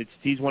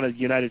one of the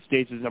United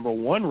States' number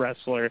one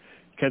wrestler,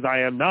 because I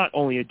am not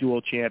only a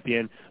dual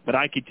champion, but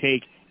I could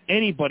take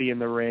anybody in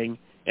the ring.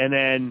 And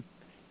then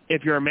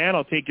if you're a man,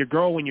 I'll take your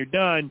girl when you're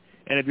done.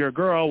 And if you're a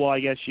girl, well, I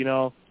guess,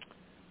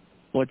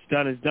 what's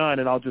done is done,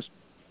 and I'll just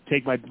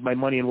take my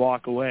money and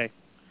walk away.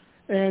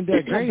 And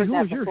Granny, who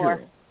was your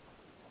hero?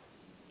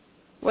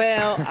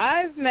 Well,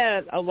 I've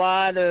met a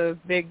lot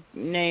of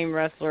big-name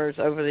wrestlers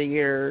over the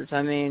years.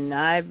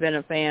 I've been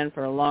a fan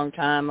for a long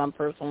time. I'm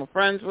personal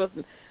friends with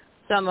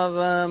some of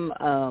them.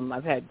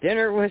 I've had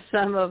dinner with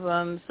some of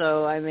them.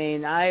 So, I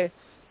mean, I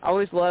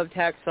always loved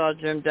Hacksaw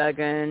Jim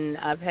Duggan.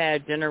 I've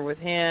had dinner with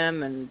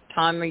him and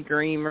Tommy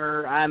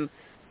Dreamer.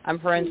 I'm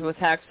friends with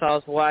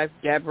Hacksaw's wife,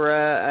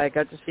 Deborah. I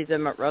got to see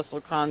them at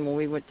WrestleCon when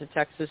we went to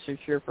Texas this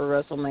year for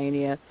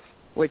WrestleMania,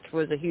 which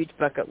was a huge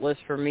bucket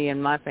list for me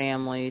and my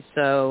family.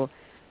 So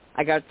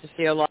I got to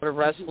see a lot of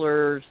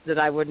wrestlers that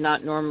I would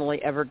not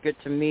normally ever get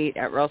to meet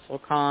at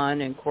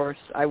WrestleCon. And, of course,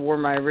 I wore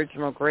my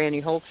original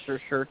Granny Hulkster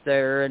shirt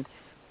there, and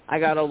I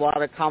got a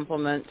lot of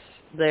compliments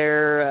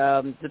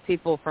there. The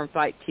people from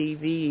Fight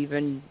TV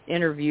even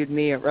interviewed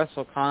me at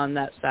WrestleCon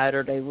that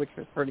Saturday, which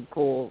was pretty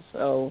cool.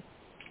 So,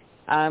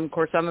 of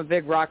course, I'm a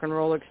big Rock and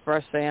Roll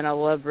Express fan. I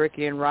love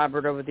Ricky and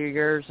Robert over the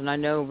years, and I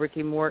know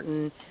Ricky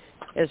Morton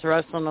is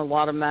wrestling a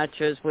lot of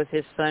matches with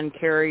his son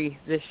Kerry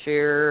this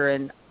year.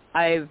 And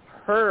I've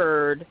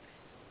heard,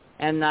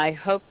 and I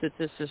hope that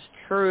this is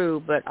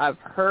true, but I've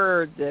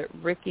heard that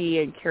Ricky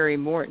and Kerry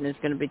Morton is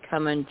going to be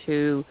coming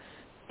to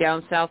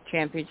Down South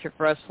Championship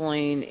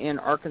Wrestling in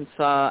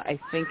Arkansas, I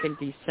think in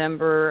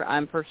December.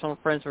 I'm personal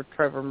friends with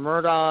Trevor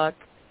Murdoch.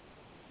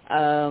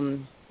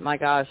 My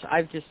gosh,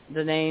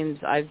 the names,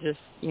 a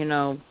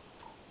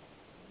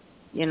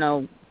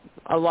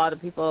lot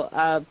of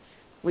people.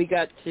 We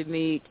got to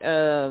meet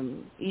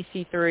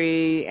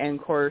EC3 and,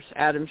 of course,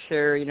 Adam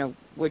Scherr,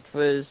 which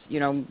was,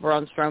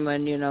 Braun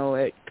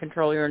Strowman, at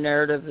Control Your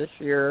Narrative this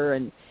year.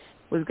 And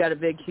we've got a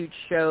big, huge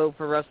show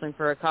for Wrestling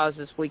for a Cause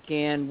this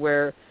weekend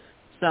where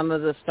some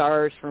of the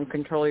stars from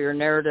Control Your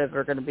Narrative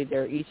are going to be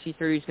there.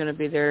 EC3 is going to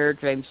be there.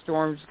 James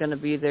Storm's going to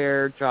be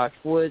there. Josh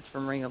Woods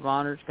from Ring of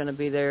Honor is going to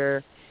be there.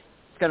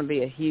 It's going to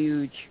be a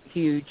huge,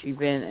 huge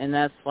event, and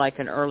that's like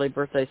an early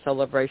birthday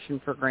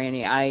celebration for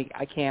Granny. I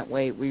can't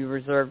wait. We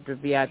reserved a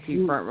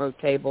VIP front row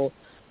table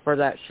for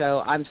that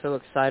show. I'm so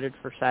excited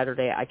for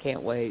Saturday. I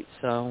can't wait.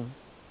 So.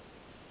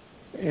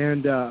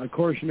 And, of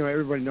course,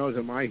 everybody knows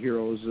that my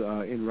heroes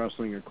in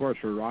wrestling, of course,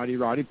 were Roddy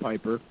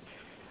Piper,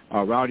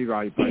 Rowdy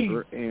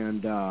Piper,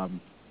 and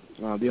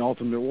the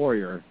Ultimate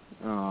Warrior.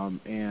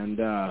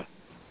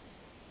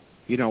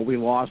 We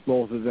lost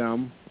both of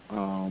them.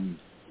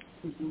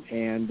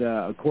 And,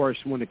 of course,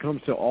 when it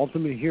comes to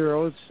Ultimate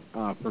Heroes,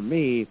 for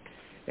me,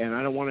 and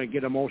I don't want to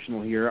get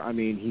emotional here, I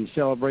mean, he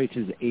celebrates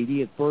his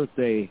 80th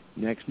birthday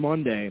next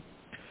Monday,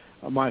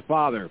 my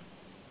father.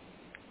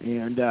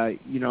 And,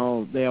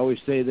 they always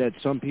say that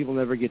some people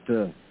never get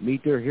to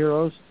meet their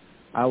heroes.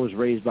 I was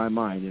raised by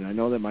mine, and I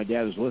know that my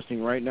dad is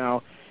listening right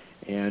now.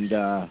 And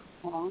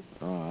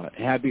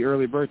happy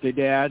early birthday,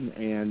 Dad,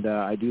 and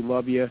I do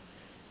love you.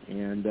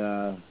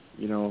 And,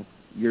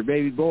 your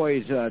baby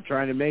boy's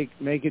trying to make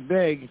it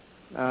big,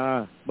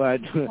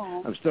 but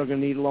I'm still going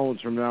to need loans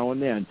from now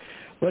and then.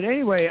 But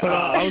anyway.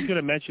 I was going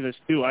to mention this,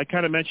 too. I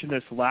kind of mentioned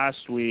this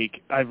last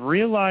week. I've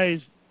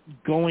realized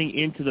going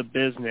into the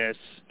business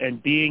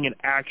and being an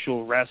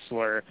actual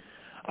wrestler,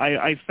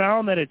 I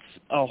found that it's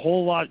a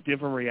whole lot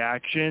different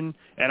reaction,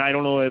 and I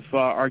don't know if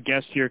our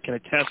guest here can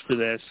attest to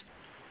this,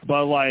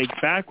 but, like,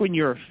 back when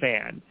you're a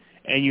fan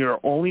and you're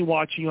only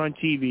watching on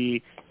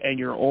TV and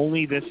you're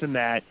only this and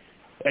that,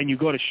 and you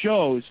go to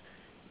shows,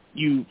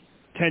 you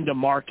tend to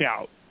mark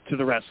out to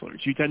the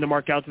wrestlers. You tend to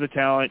mark out to the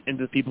talent and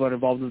the people that are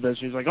involved in the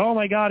business. It's like, oh,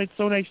 my God, it's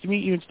so nice to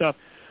meet you and stuff.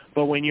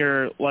 But when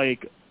you're,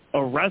 like,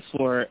 a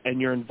wrestler and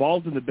you're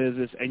involved in the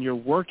business and you're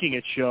working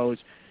at shows,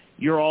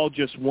 you're all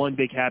just one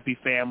big happy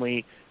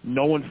family.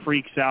 No one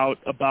freaks out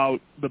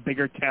about the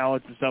bigger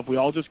talents and stuff. We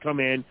all just come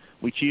in.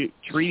 We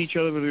treat each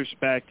other with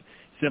respect.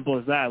 Simple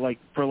as that. Like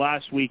for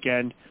last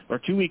weekend or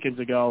 2 weekends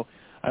ago,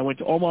 I went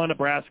to Omaha,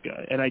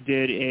 Nebraska, and I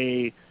did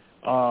a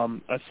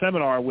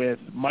seminar with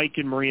Mike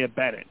and Maria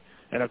Bennett.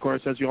 And, of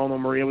course, as you all know,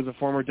 Maria was a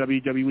former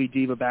WWE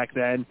diva back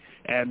then,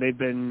 and they've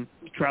been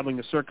traveling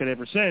the circuit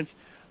ever since.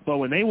 But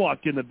when they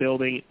walked in the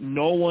building,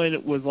 no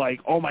one was like,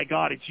 oh, my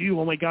God, it's you.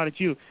 Oh, my God, it's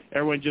you.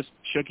 Everyone just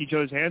shook each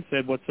other's hands,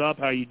 said, what's up,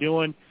 how you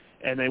doing?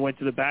 And they went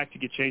to the back to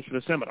get changed for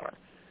the seminar.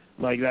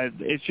 Like that,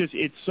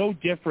 it's so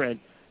different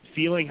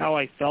feeling how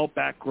I felt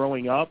back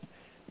growing up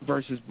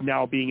versus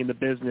now being in the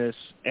business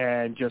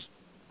and just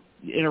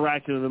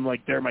interacting with them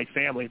like they're my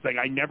family. It's like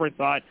I never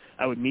thought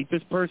I would meet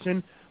this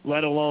person,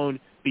 let alone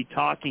be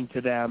talking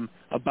to them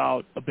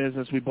about a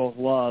business we both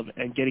love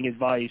and getting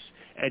advice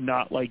and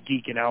not like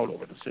geeking out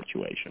over the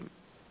situation.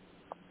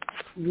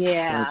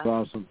 Yeah. That's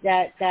awesome.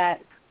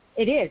 That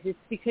it is. It's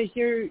because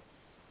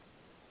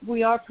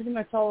we are pretty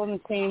much all in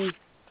the same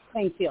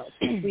playing field.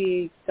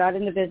 We got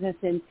in the business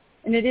and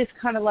it is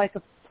kind of like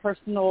a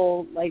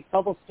personal like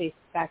bubble space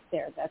back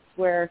there. That's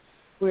where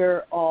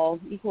we're all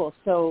equal.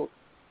 So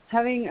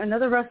having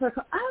another wrestler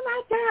go, oh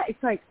my God,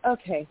 it's like,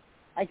 okay,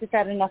 I just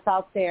got enough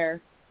out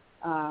there.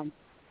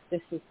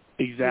 This is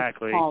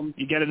exactly.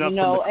 You get enough from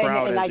the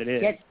crowd and as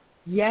it is.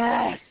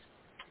 Yes.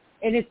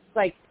 And it's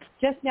like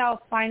just now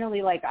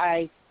finally like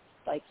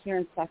here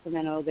in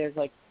Sacramento there's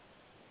like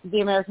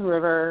the American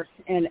River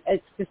and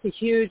it's just a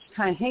huge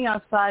kind of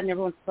hangout spot and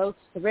everyone floats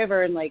the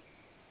river and like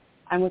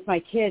I'm with my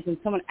kids and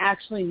someone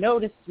actually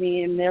noticed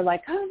me and they're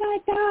like, oh my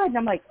God, and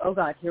I'm like, oh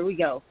God, here we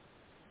go.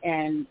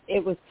 And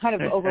it was kind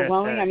of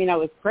overwhelming. I mean, I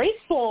was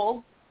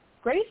grateful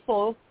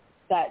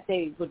that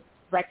they would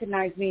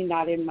recognize me,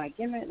 not in my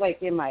gimmick,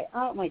 like in my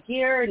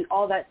gear and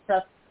all that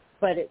stuff,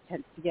 but it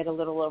tends to get a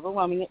little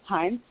overwhelming at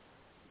times.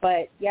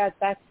 But yeah, at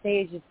that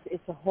stage,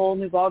 it's a whole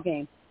new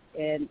ballgame,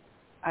 and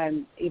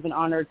I'm even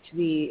honored to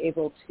be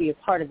able to be a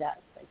part of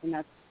that. I think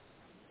that's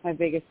my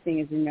biggest thing,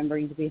 is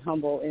remembering to be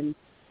humble in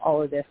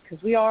all of this,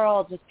 because we are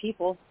all just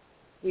people.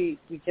 We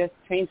just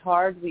trained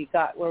hard. We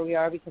got where we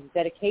are because of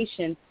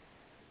dedication,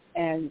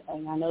 and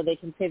I know they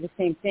can say the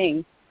same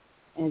thing.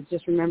 And it's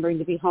just remembering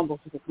to be humble,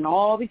 because it can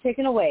all be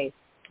taken away,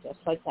 just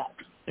like that.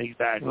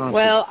 Exactly.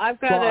 Well, I've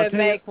got to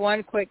make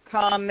one quick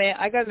comment.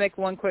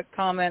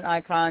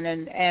 Icon,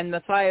 and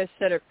Matthias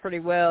said it pretty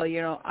well.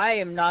 You know, I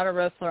am not a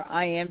wrestler.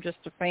 I am just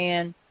a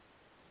fan.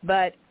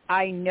 But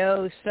I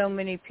know so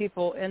many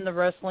people in the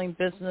wrestling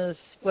business,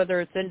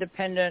 whether it's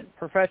independent,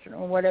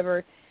 professional,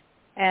 whatever,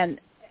 and,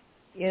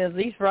 you know,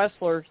 these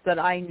wrestlers that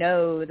I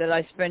know, that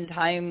I spend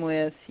time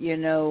with, you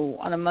know,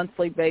 on a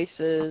monthly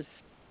basis,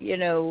 you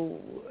know,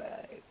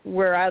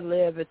 where I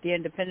live at the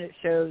independent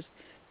shows,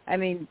 I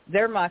mean,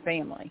 they're my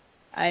family.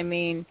 I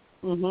mean,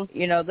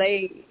 you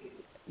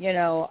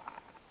know,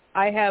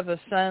 I have a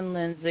son,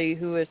 Lindsay,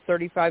 who is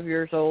 35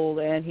 years old,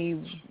 and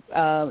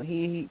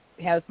he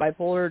has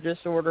bipolar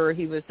disorder.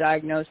 He was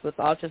diagnosed with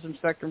autism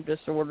spectrum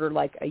disorder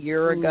like a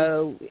year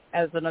ago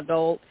as an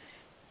adult.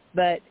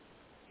 But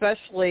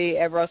especially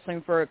at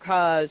Wrestling for a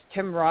Cause,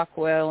 Tim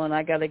Rockwell, and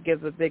I got to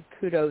give a big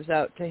kudos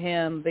out to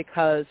him,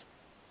 because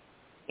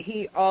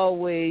he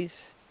always,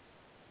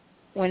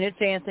 when it's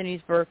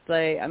Anthony's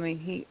birthday, I mean,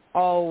 he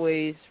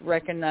always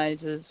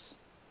recognizes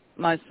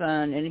my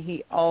son, and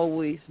he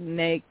always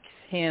makes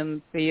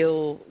him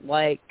feel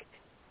like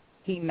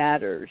he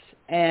matters.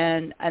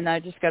 And I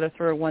just got to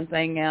throw one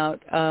thing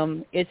out.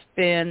 It's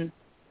been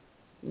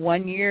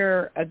 1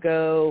 year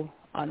ago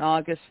on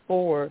August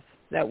 4th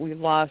that we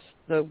lost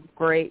the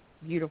great,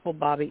 beautiful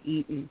Bobby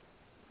Eaton.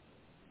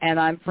 And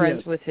I'm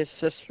friends with his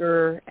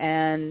sister,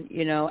 and,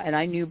 you know, and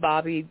I knew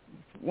Bobby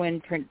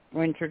when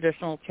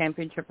traditional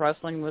championship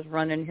wrestling was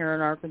running here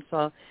in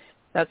Arkansas.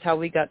 That's how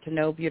we got to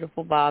know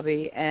beautiful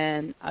Bobby.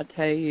 And I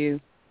tell you,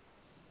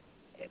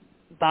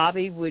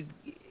 Bobby would,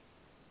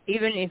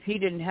 even if he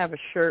didn't have a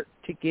shirt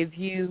to give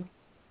you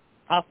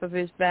off of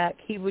his back,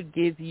 he would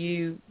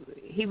do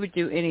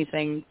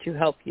anything to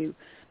help you.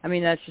 I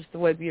mean, that's just the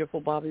way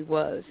beautiful Bobby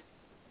was.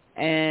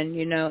 And,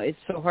 you know, it's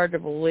so hard to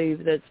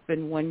believe that it's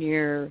been 1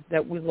 year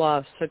that we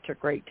lost such a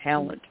great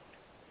talent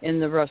in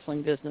the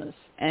wrestling business.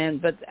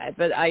 And but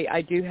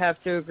I do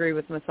have to agree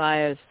with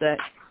Matthias that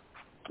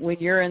when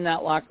you're in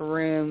that locker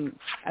room,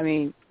 I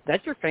mean,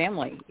 that's your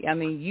family. I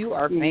mean, you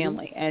are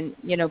family. And,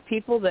 you know,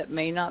 people that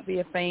may not be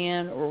a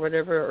fan or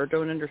whatever, or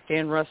don't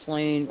understand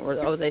wrestling,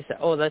 or they say,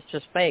 oh, that's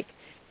just fake.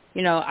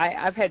 You know,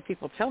 I've had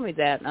people tell me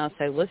that, and I'll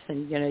say,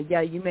 listen, you know,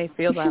 yeah, you may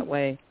feel that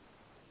way,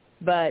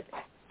 but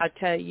I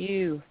tell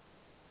you,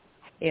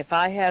 if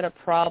I had a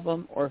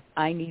problem or if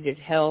I needed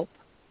help,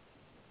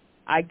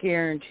 I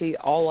guarantee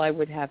all I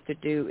would have to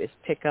do is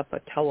pick up a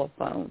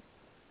telephone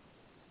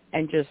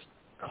and just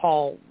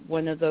call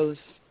one of those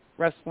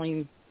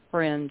wrestling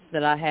friends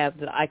that I have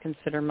that I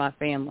consider my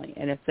family.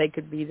 And if they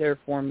could be there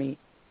for me,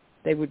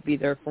 they would be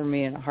there for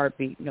me in a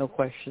heartbeat, no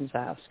questions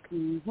asked.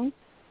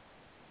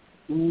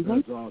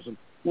 That's awesome.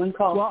 One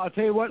call. Well, I'll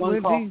tell you what,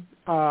 Lindsay,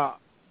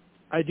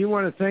 I do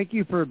want to thank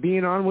you for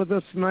being on with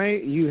us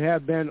tonight. You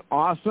have been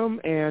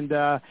awesome, and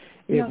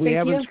if we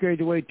haven't scared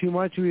you away too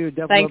much, we would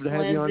definitely love to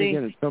have you on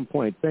again at some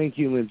point. Thank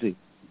you, Lindsay.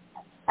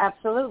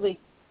 Absolutely.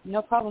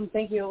 No problem.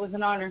 Thank you. It was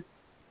an honor.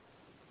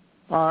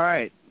 All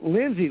right.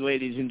 Lindsay,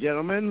 ladies and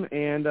gentlemen,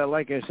 and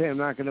like I say, I'm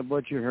not going to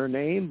butcher her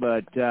name,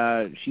 but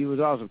she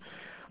was awesome.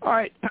 All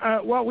right.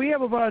 Well, we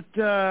have about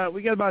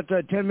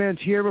 10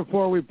 minutes here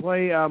before we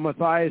play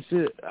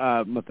Matthias's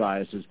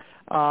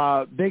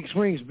Big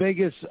Swing's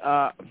biggest.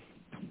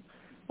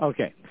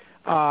 Okay.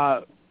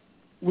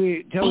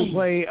 We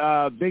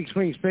play Big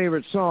Swing's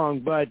favorite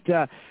song, but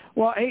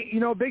well, hey, you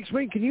know, Big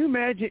Swing, can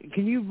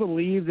you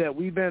believe that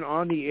we've been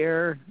on the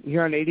air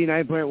here on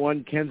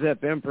 89.1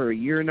 KensFM for a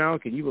year now?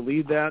 Can you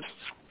believe that?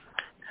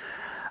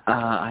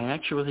 I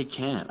actually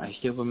can't. I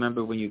still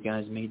remember when you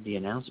guys made the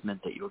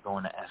announcement that you were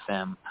going to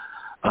FM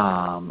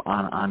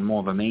on more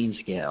of a main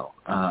scale.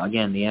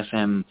 Again, the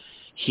FM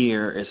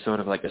here is sort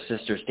of like a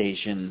sister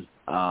station,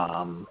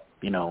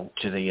 you know,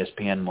 to the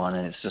ESPN one,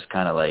 and it's just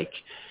kind of like,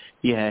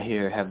 yeah,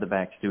 here, have the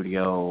back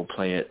studio,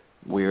 play it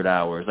weird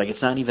hours. Like,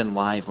 it's not even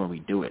live when we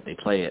do it. They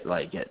play it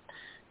like at,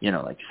 you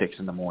know, like 6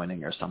 a.m.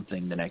 or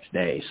something the next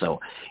day. So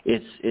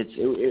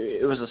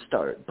it was a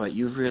start, but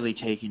you've really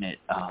taken it,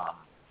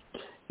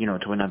 you know,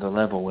 to another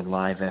level with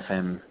live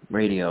FM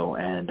radio,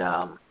 and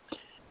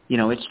you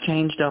know, it's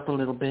changed up a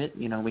little bit.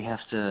 You know, we have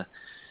to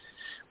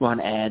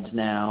run ads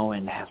now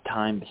and have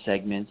time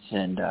segments,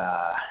 and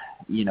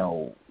you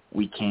know,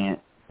 we can't.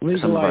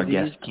 Some of our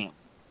guests can't.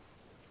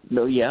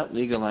 No, yeah,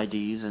 legal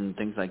IDs and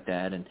things like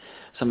that, and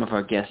some of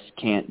our guests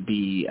can't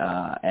be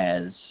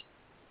as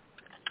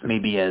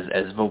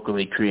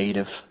vocally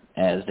creative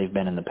as they've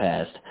been in the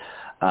past.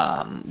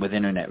 with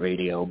internet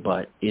radio.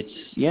 But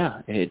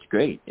it's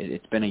great.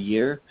 It's been a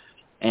year,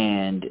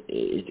 and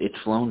it's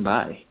flown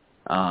by.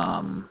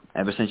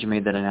 Ever since you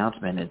made that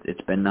announcement,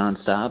 it's been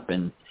nonstop,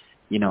 and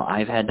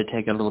I've had to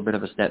take a little bit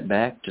of a step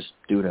back just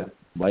due to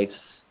life's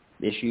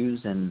issues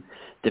and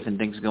different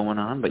things going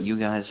on. But you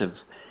guys have,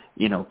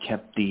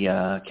 kept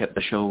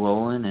the show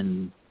rolling,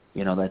 and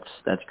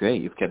that's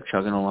great. You've kept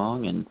chugging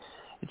along, and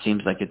it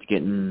seems like it's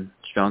getting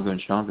stronger and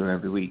stronger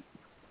every week.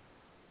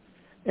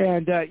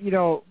 And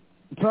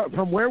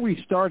from where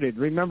we started,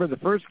 remember the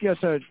first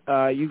guest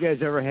you guys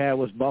ever had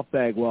was Buff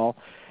Bagwell.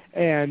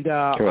 And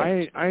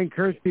I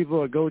encourage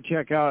people to go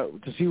check out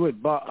to see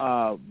what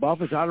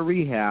Buff is out of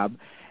rehab,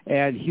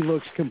 and he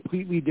looks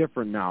completely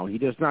different now. He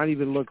does not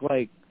even look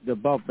like the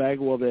Buff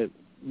Bagwell that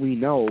we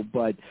know,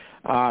 but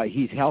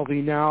he's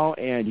healthy now,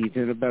 and he's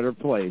in a better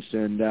place.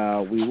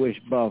 And we wish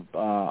Buff a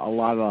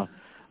lot of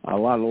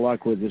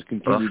luck with his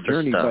continued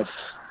journey. But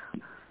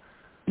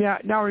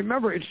now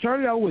remember, it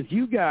started out with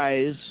you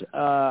guys.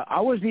 I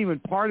wasn't even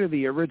part of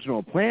the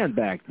original plan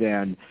back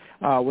then.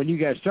 When you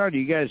guys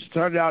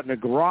started out in a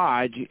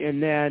garage,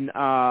 and then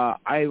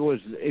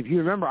if you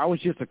remember, I was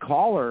just a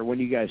caller when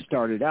you guys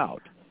started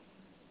out.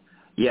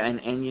 Yeah,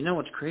 and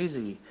what's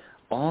crazy,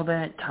 all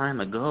that time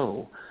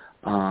ago,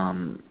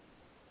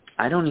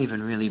 I don't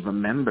even really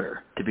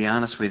remember, to be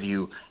honest with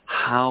you,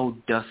 how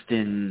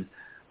Dustin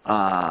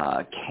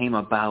came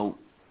about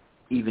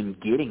even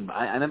getting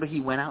by. I remember he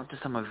went out to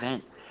some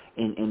event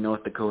in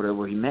North Dakota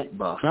where he met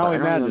Buff. Maui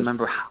Madness. Even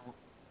remember how.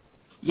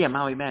 Yeah,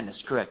 Maui Madness,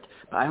 correct.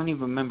 But I don't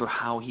even remember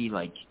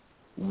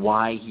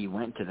why he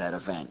went to that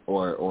event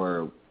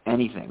or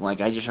anything.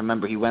 I just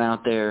remember he went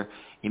out there,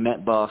 he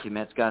met Buff, he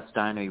met Scott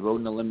Steiner, he rode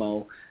in the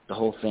limo, the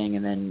whole thing,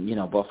 and then,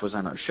 Buff was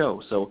on our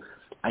show. So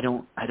I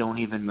don't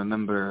even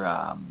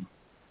remember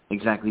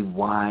exactly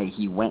why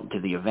he went to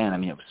the event. I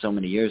mean, it was so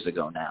many years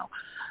ago now.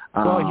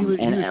 Well, he was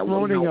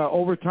running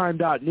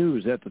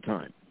Overtime.news at the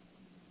time.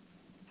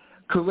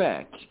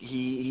 Correct.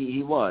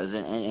 He was,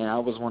 and I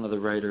was one of the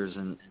writers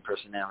and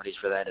personalities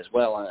for that as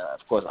well. And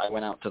of course, I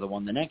went out to the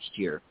one the next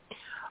year.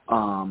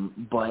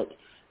 But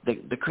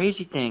the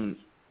crazy thing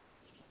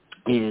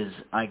is,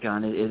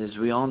 Icon, is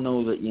we all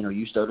know that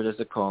you started as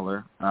a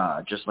caller,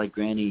 just like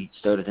Granny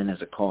started in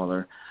as a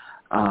caller.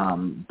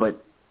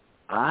 But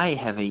I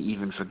haven't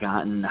even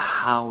forgotten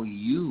how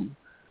you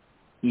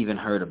even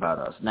heard about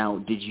us. Now,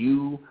 did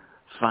you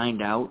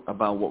find out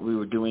about what we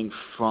were doing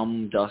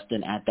from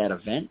Dustin at that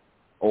event?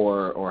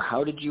 Or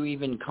how did you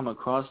even come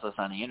across us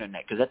on the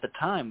internet? Because at the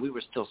time, we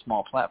were still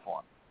small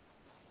platform.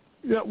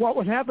 Yeah,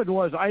 what happened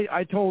was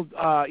I told,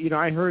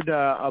 I heard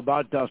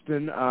about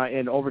Dustin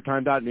in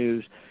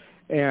Overtime.news,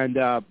 and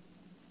I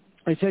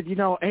said,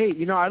 hey,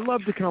 I'd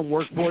love to come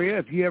work for you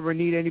if you ever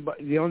need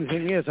anybody. The only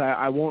thing is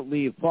I won't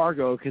leave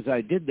Fargo because I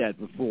did that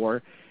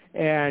before.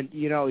 And,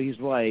 he's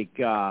like,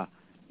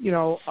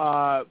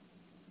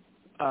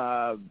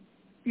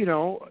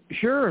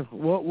 sure,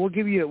 we'll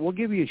give you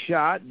a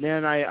shot. And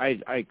then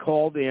I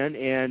called in,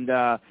 and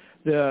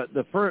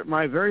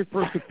my very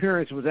first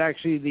appearance was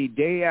actually the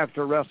day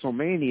after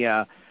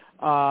WrestleMania.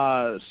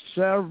 I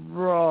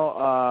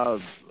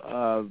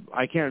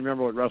can't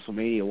remember what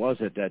WrestleMania was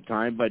at that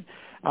time, but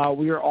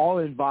we were all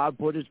in Bob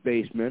Putter's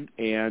basement,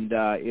 and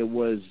it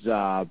was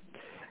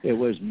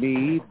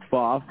me,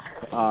 Buff,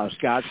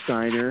 Scott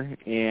Steiner,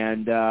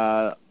 and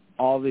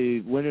all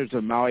the winners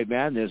of Maui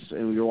Madness,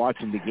 and we were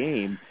watching the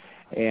game.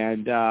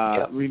 And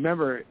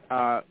remember,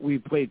 we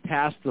played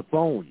Past the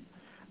Phone.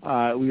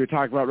 We were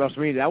talking about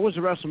WrestleMania. That was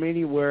a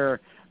WrestleMania where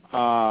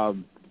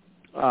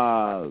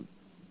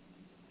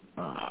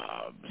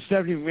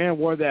Stephanie McMahon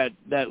wore that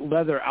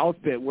leather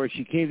outfit where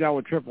she came down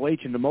with Triple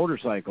H in the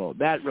motorcycle.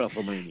 That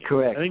WrestleMania.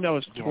 Correct. I think that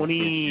was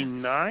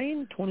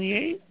 29,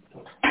 28?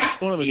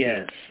 One of the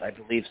yes, I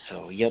believe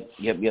so. Yep.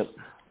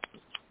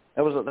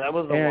 That was a while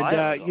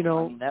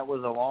ago. That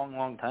was a long,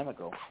 long time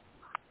ago.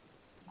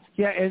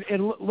 Yeah,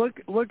 and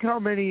look how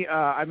many.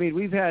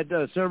 We've had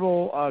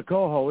several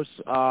co-hosts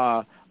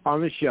on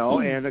the show,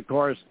 and of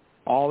course,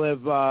 all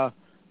have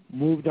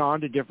moved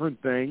on to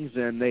different things,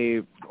 and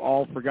they've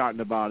all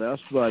forgotten about us.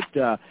 But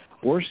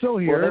we're still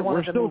here.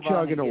 We're still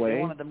chugging away.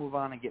 They wanted to move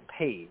on and get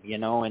paid,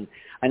 And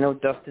I know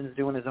Dustin's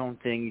doing his own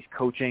thing. He's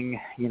coaching,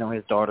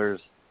 his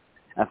daughter's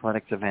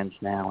athletics events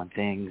now and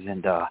things,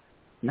 and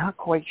not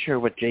quite sure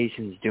what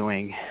Jason's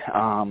doing.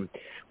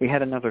 We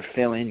had a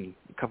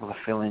couple of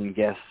fill-in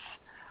guests.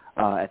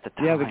 At the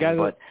time, the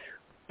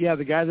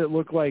guy that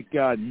looked like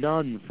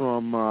Nunn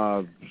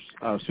from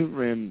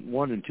Superman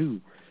 1 and 2.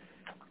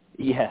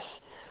 Yes,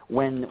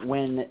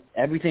 when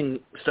everything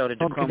started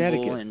to crumble,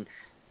 Connecticut. And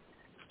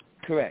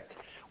correct,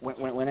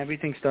 when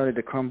everything started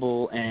to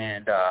crumble,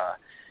 and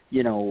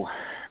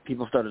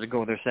people started to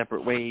go their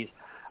separate ways,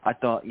 I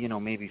thought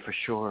maybe for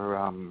sure,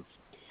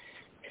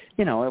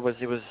 it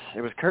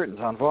was curtains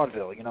on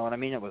vaudeville. You know what I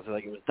mean? It was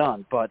like it was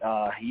done. But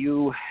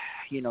you've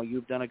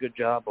done a good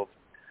job of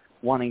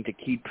wanting to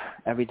keep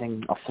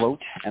everything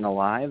afloat and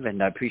alive,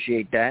 and I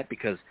appreciate that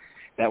because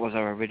that was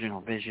our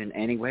original vision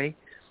anyway.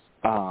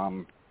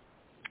 And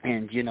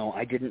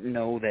I didn't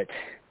know that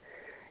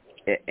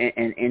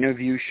an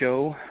interview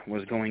show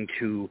was going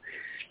to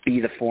be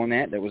the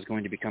format that was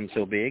going to become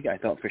so big. I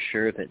thought for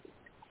sure that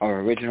our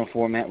original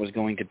format was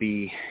going to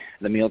be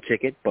the meal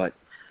ticket, but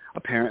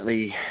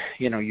apparently,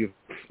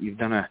 you've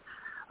done a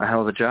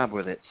hell of a job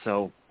with it.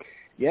 So,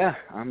 yeah,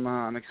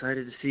 I'm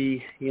excited to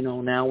see,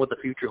 now what the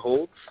future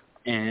holds,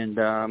 and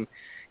as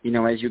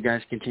you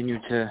guys continue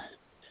to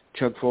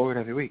chug forward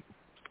every week.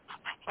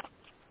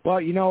 Well,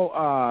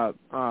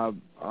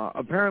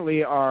 apparently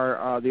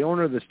the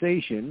owner of the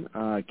station,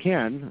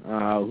 Ken,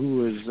 who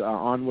was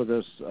on with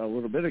us a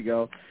little bit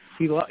ago,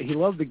 he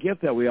loved the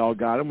gift that we all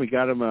got him. We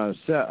got him a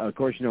set. Of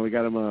course, we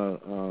got him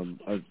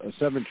a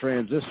 7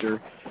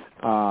 transistor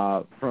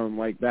from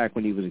like back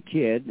when he was a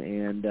kid,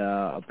 and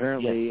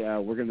apparently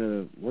we're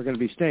gonna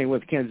be staying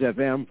with Ken's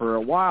FM for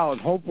a while,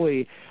 and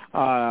hopefully,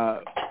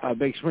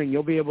 Big Swing,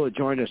 you'll be able to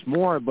join us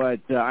more.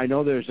 But I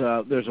know there's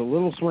a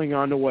little swing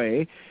on the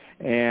way.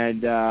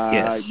 And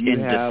yes, you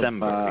in have,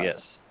 December,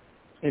 yes.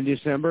 In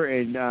December,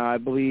 and I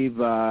believe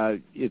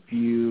if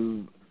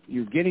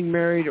you're getting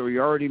married or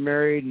you're already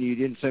married and you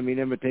didn't send me an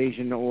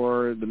invitation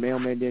or the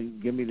mailman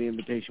didn't give me the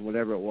invitation,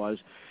 whatever it was,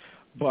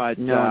 but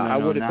I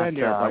would have been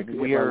there if I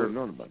would have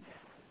known about it.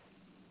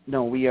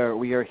 No, we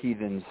are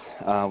heathens.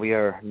 We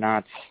are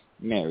not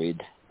married,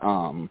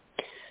 so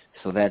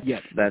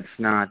that's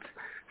not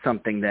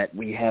something that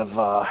we have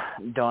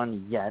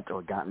done yet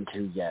or gotten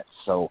to yet.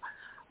 So.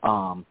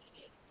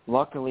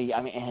 Luckily,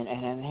 I mean,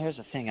 and here's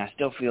the thing, I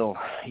still feel,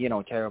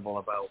 terrible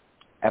about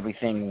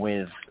everything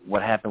with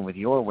what happened with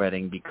your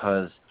wedding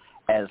because,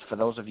 as for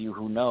those of you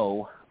who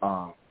know,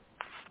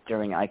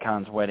 during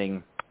Icon's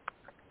wedding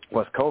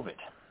was COVID.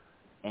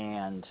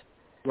 And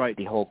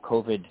the whole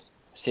COVID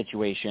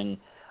situation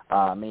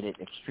made it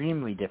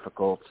extremely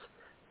difficult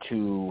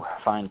to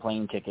find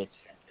plane tickets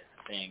and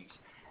things.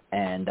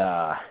 And,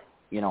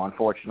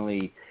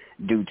 unfortunately,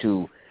 due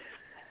to,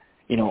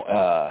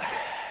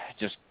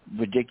 just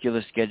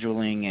ridiculous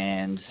scheduling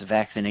and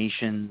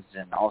vaccinations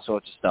and all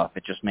sorts of stuff,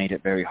 it just made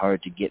it very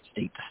hard to get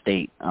state to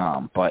state.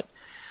 But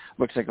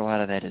looks like a lot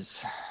of that is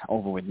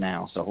over with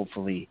now. So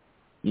hopefully,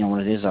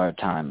 when it is our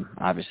time,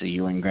 obviously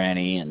you and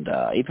Granny and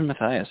even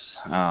Matthias,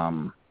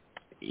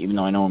 even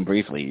though I know him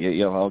briefly,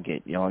 you'll all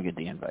get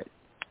the invite.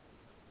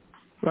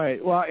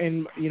 Right. Well,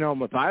 and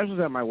Matthias was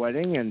at my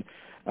wedding, and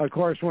of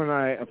course when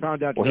I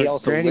found out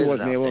that Granny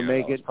wasn't able to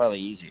make it, it's probably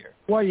easier.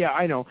 Well, yeah,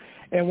 I know.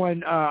 And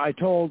when I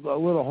told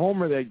little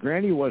Homer that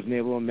Granny wasn't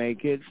able to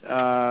make it,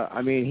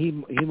 he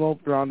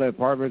moped around the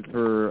apartment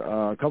for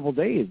a couple of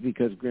days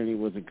because Granny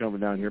wasn't coming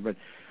down here. But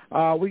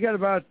we got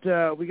about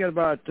a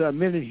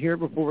minute here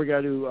before we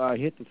got to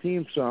hit the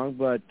theme song.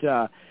 But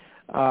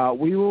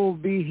we will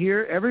be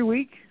here every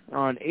week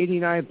on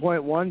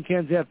 89.1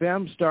 Ken's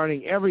FM,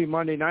 starting every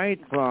Monday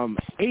night from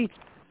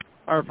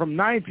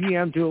 9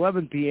 p.m. to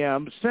 11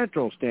 p.m.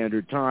 Central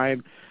Standard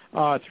Time.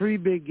 3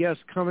 big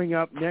guests coming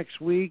up next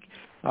week.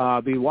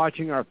 Be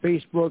watching our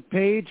Facebook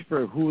page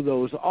for who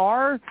those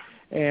are,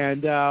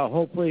 and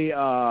hopefully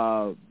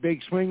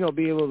Big Swing will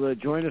be able to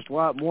join us a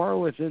lot more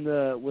within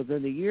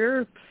the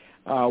year.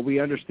 We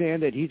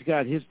understand that he's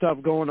got his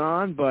stuff going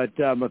on, but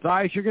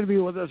Matthias, you're going to be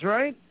with us,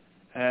 right?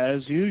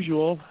 As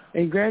usual.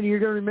 And Granny, you're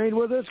going to remain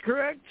with us,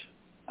 correct?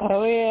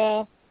 Oh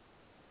yeah.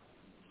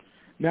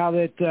 Now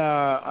that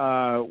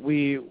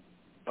we're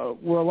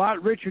a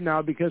lot richer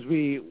now because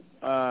we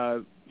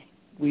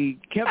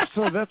kept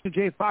Sylvester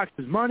J.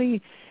 Fox's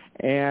money,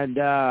 and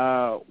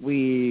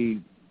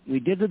we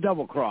did the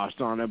double cross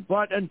on him.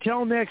 But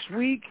until next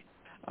week,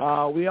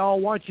 we all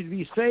want you to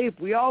be safe.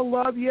 We all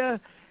love you,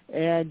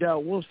 and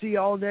we'll see you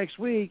all next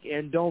week.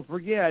 And don't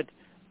forget,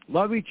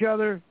 love each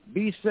other,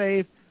 be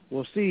safe.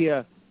 We'll see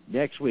you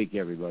next week,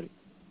 everybody.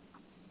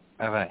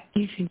 Bye-bye.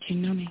 You think you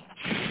know me?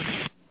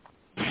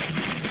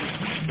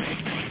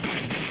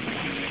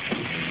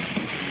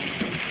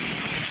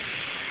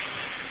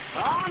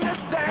 On this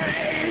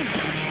day,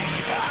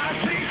 I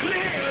see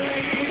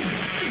clearly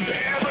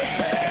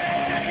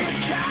everything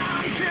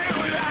comes to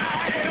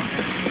life.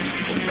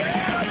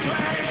 Better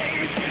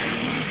place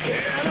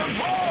in a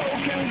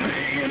broken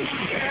dream,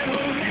 and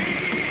we'll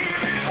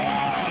leave it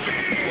all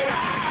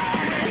behind.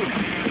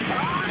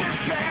 On this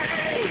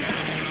day,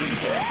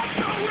 that's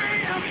the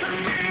real to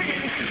me.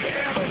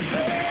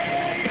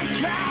 Everything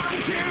comes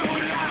to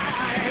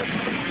life.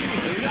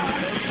 Not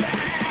a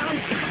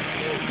chance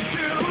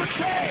to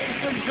take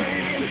the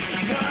dream,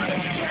 not a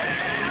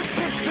chance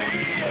to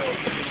feel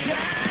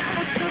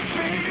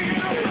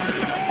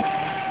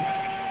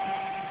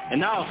And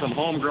now some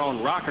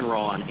homegrown rock and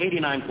roll on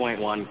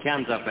 89.1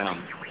 Ken's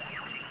FM.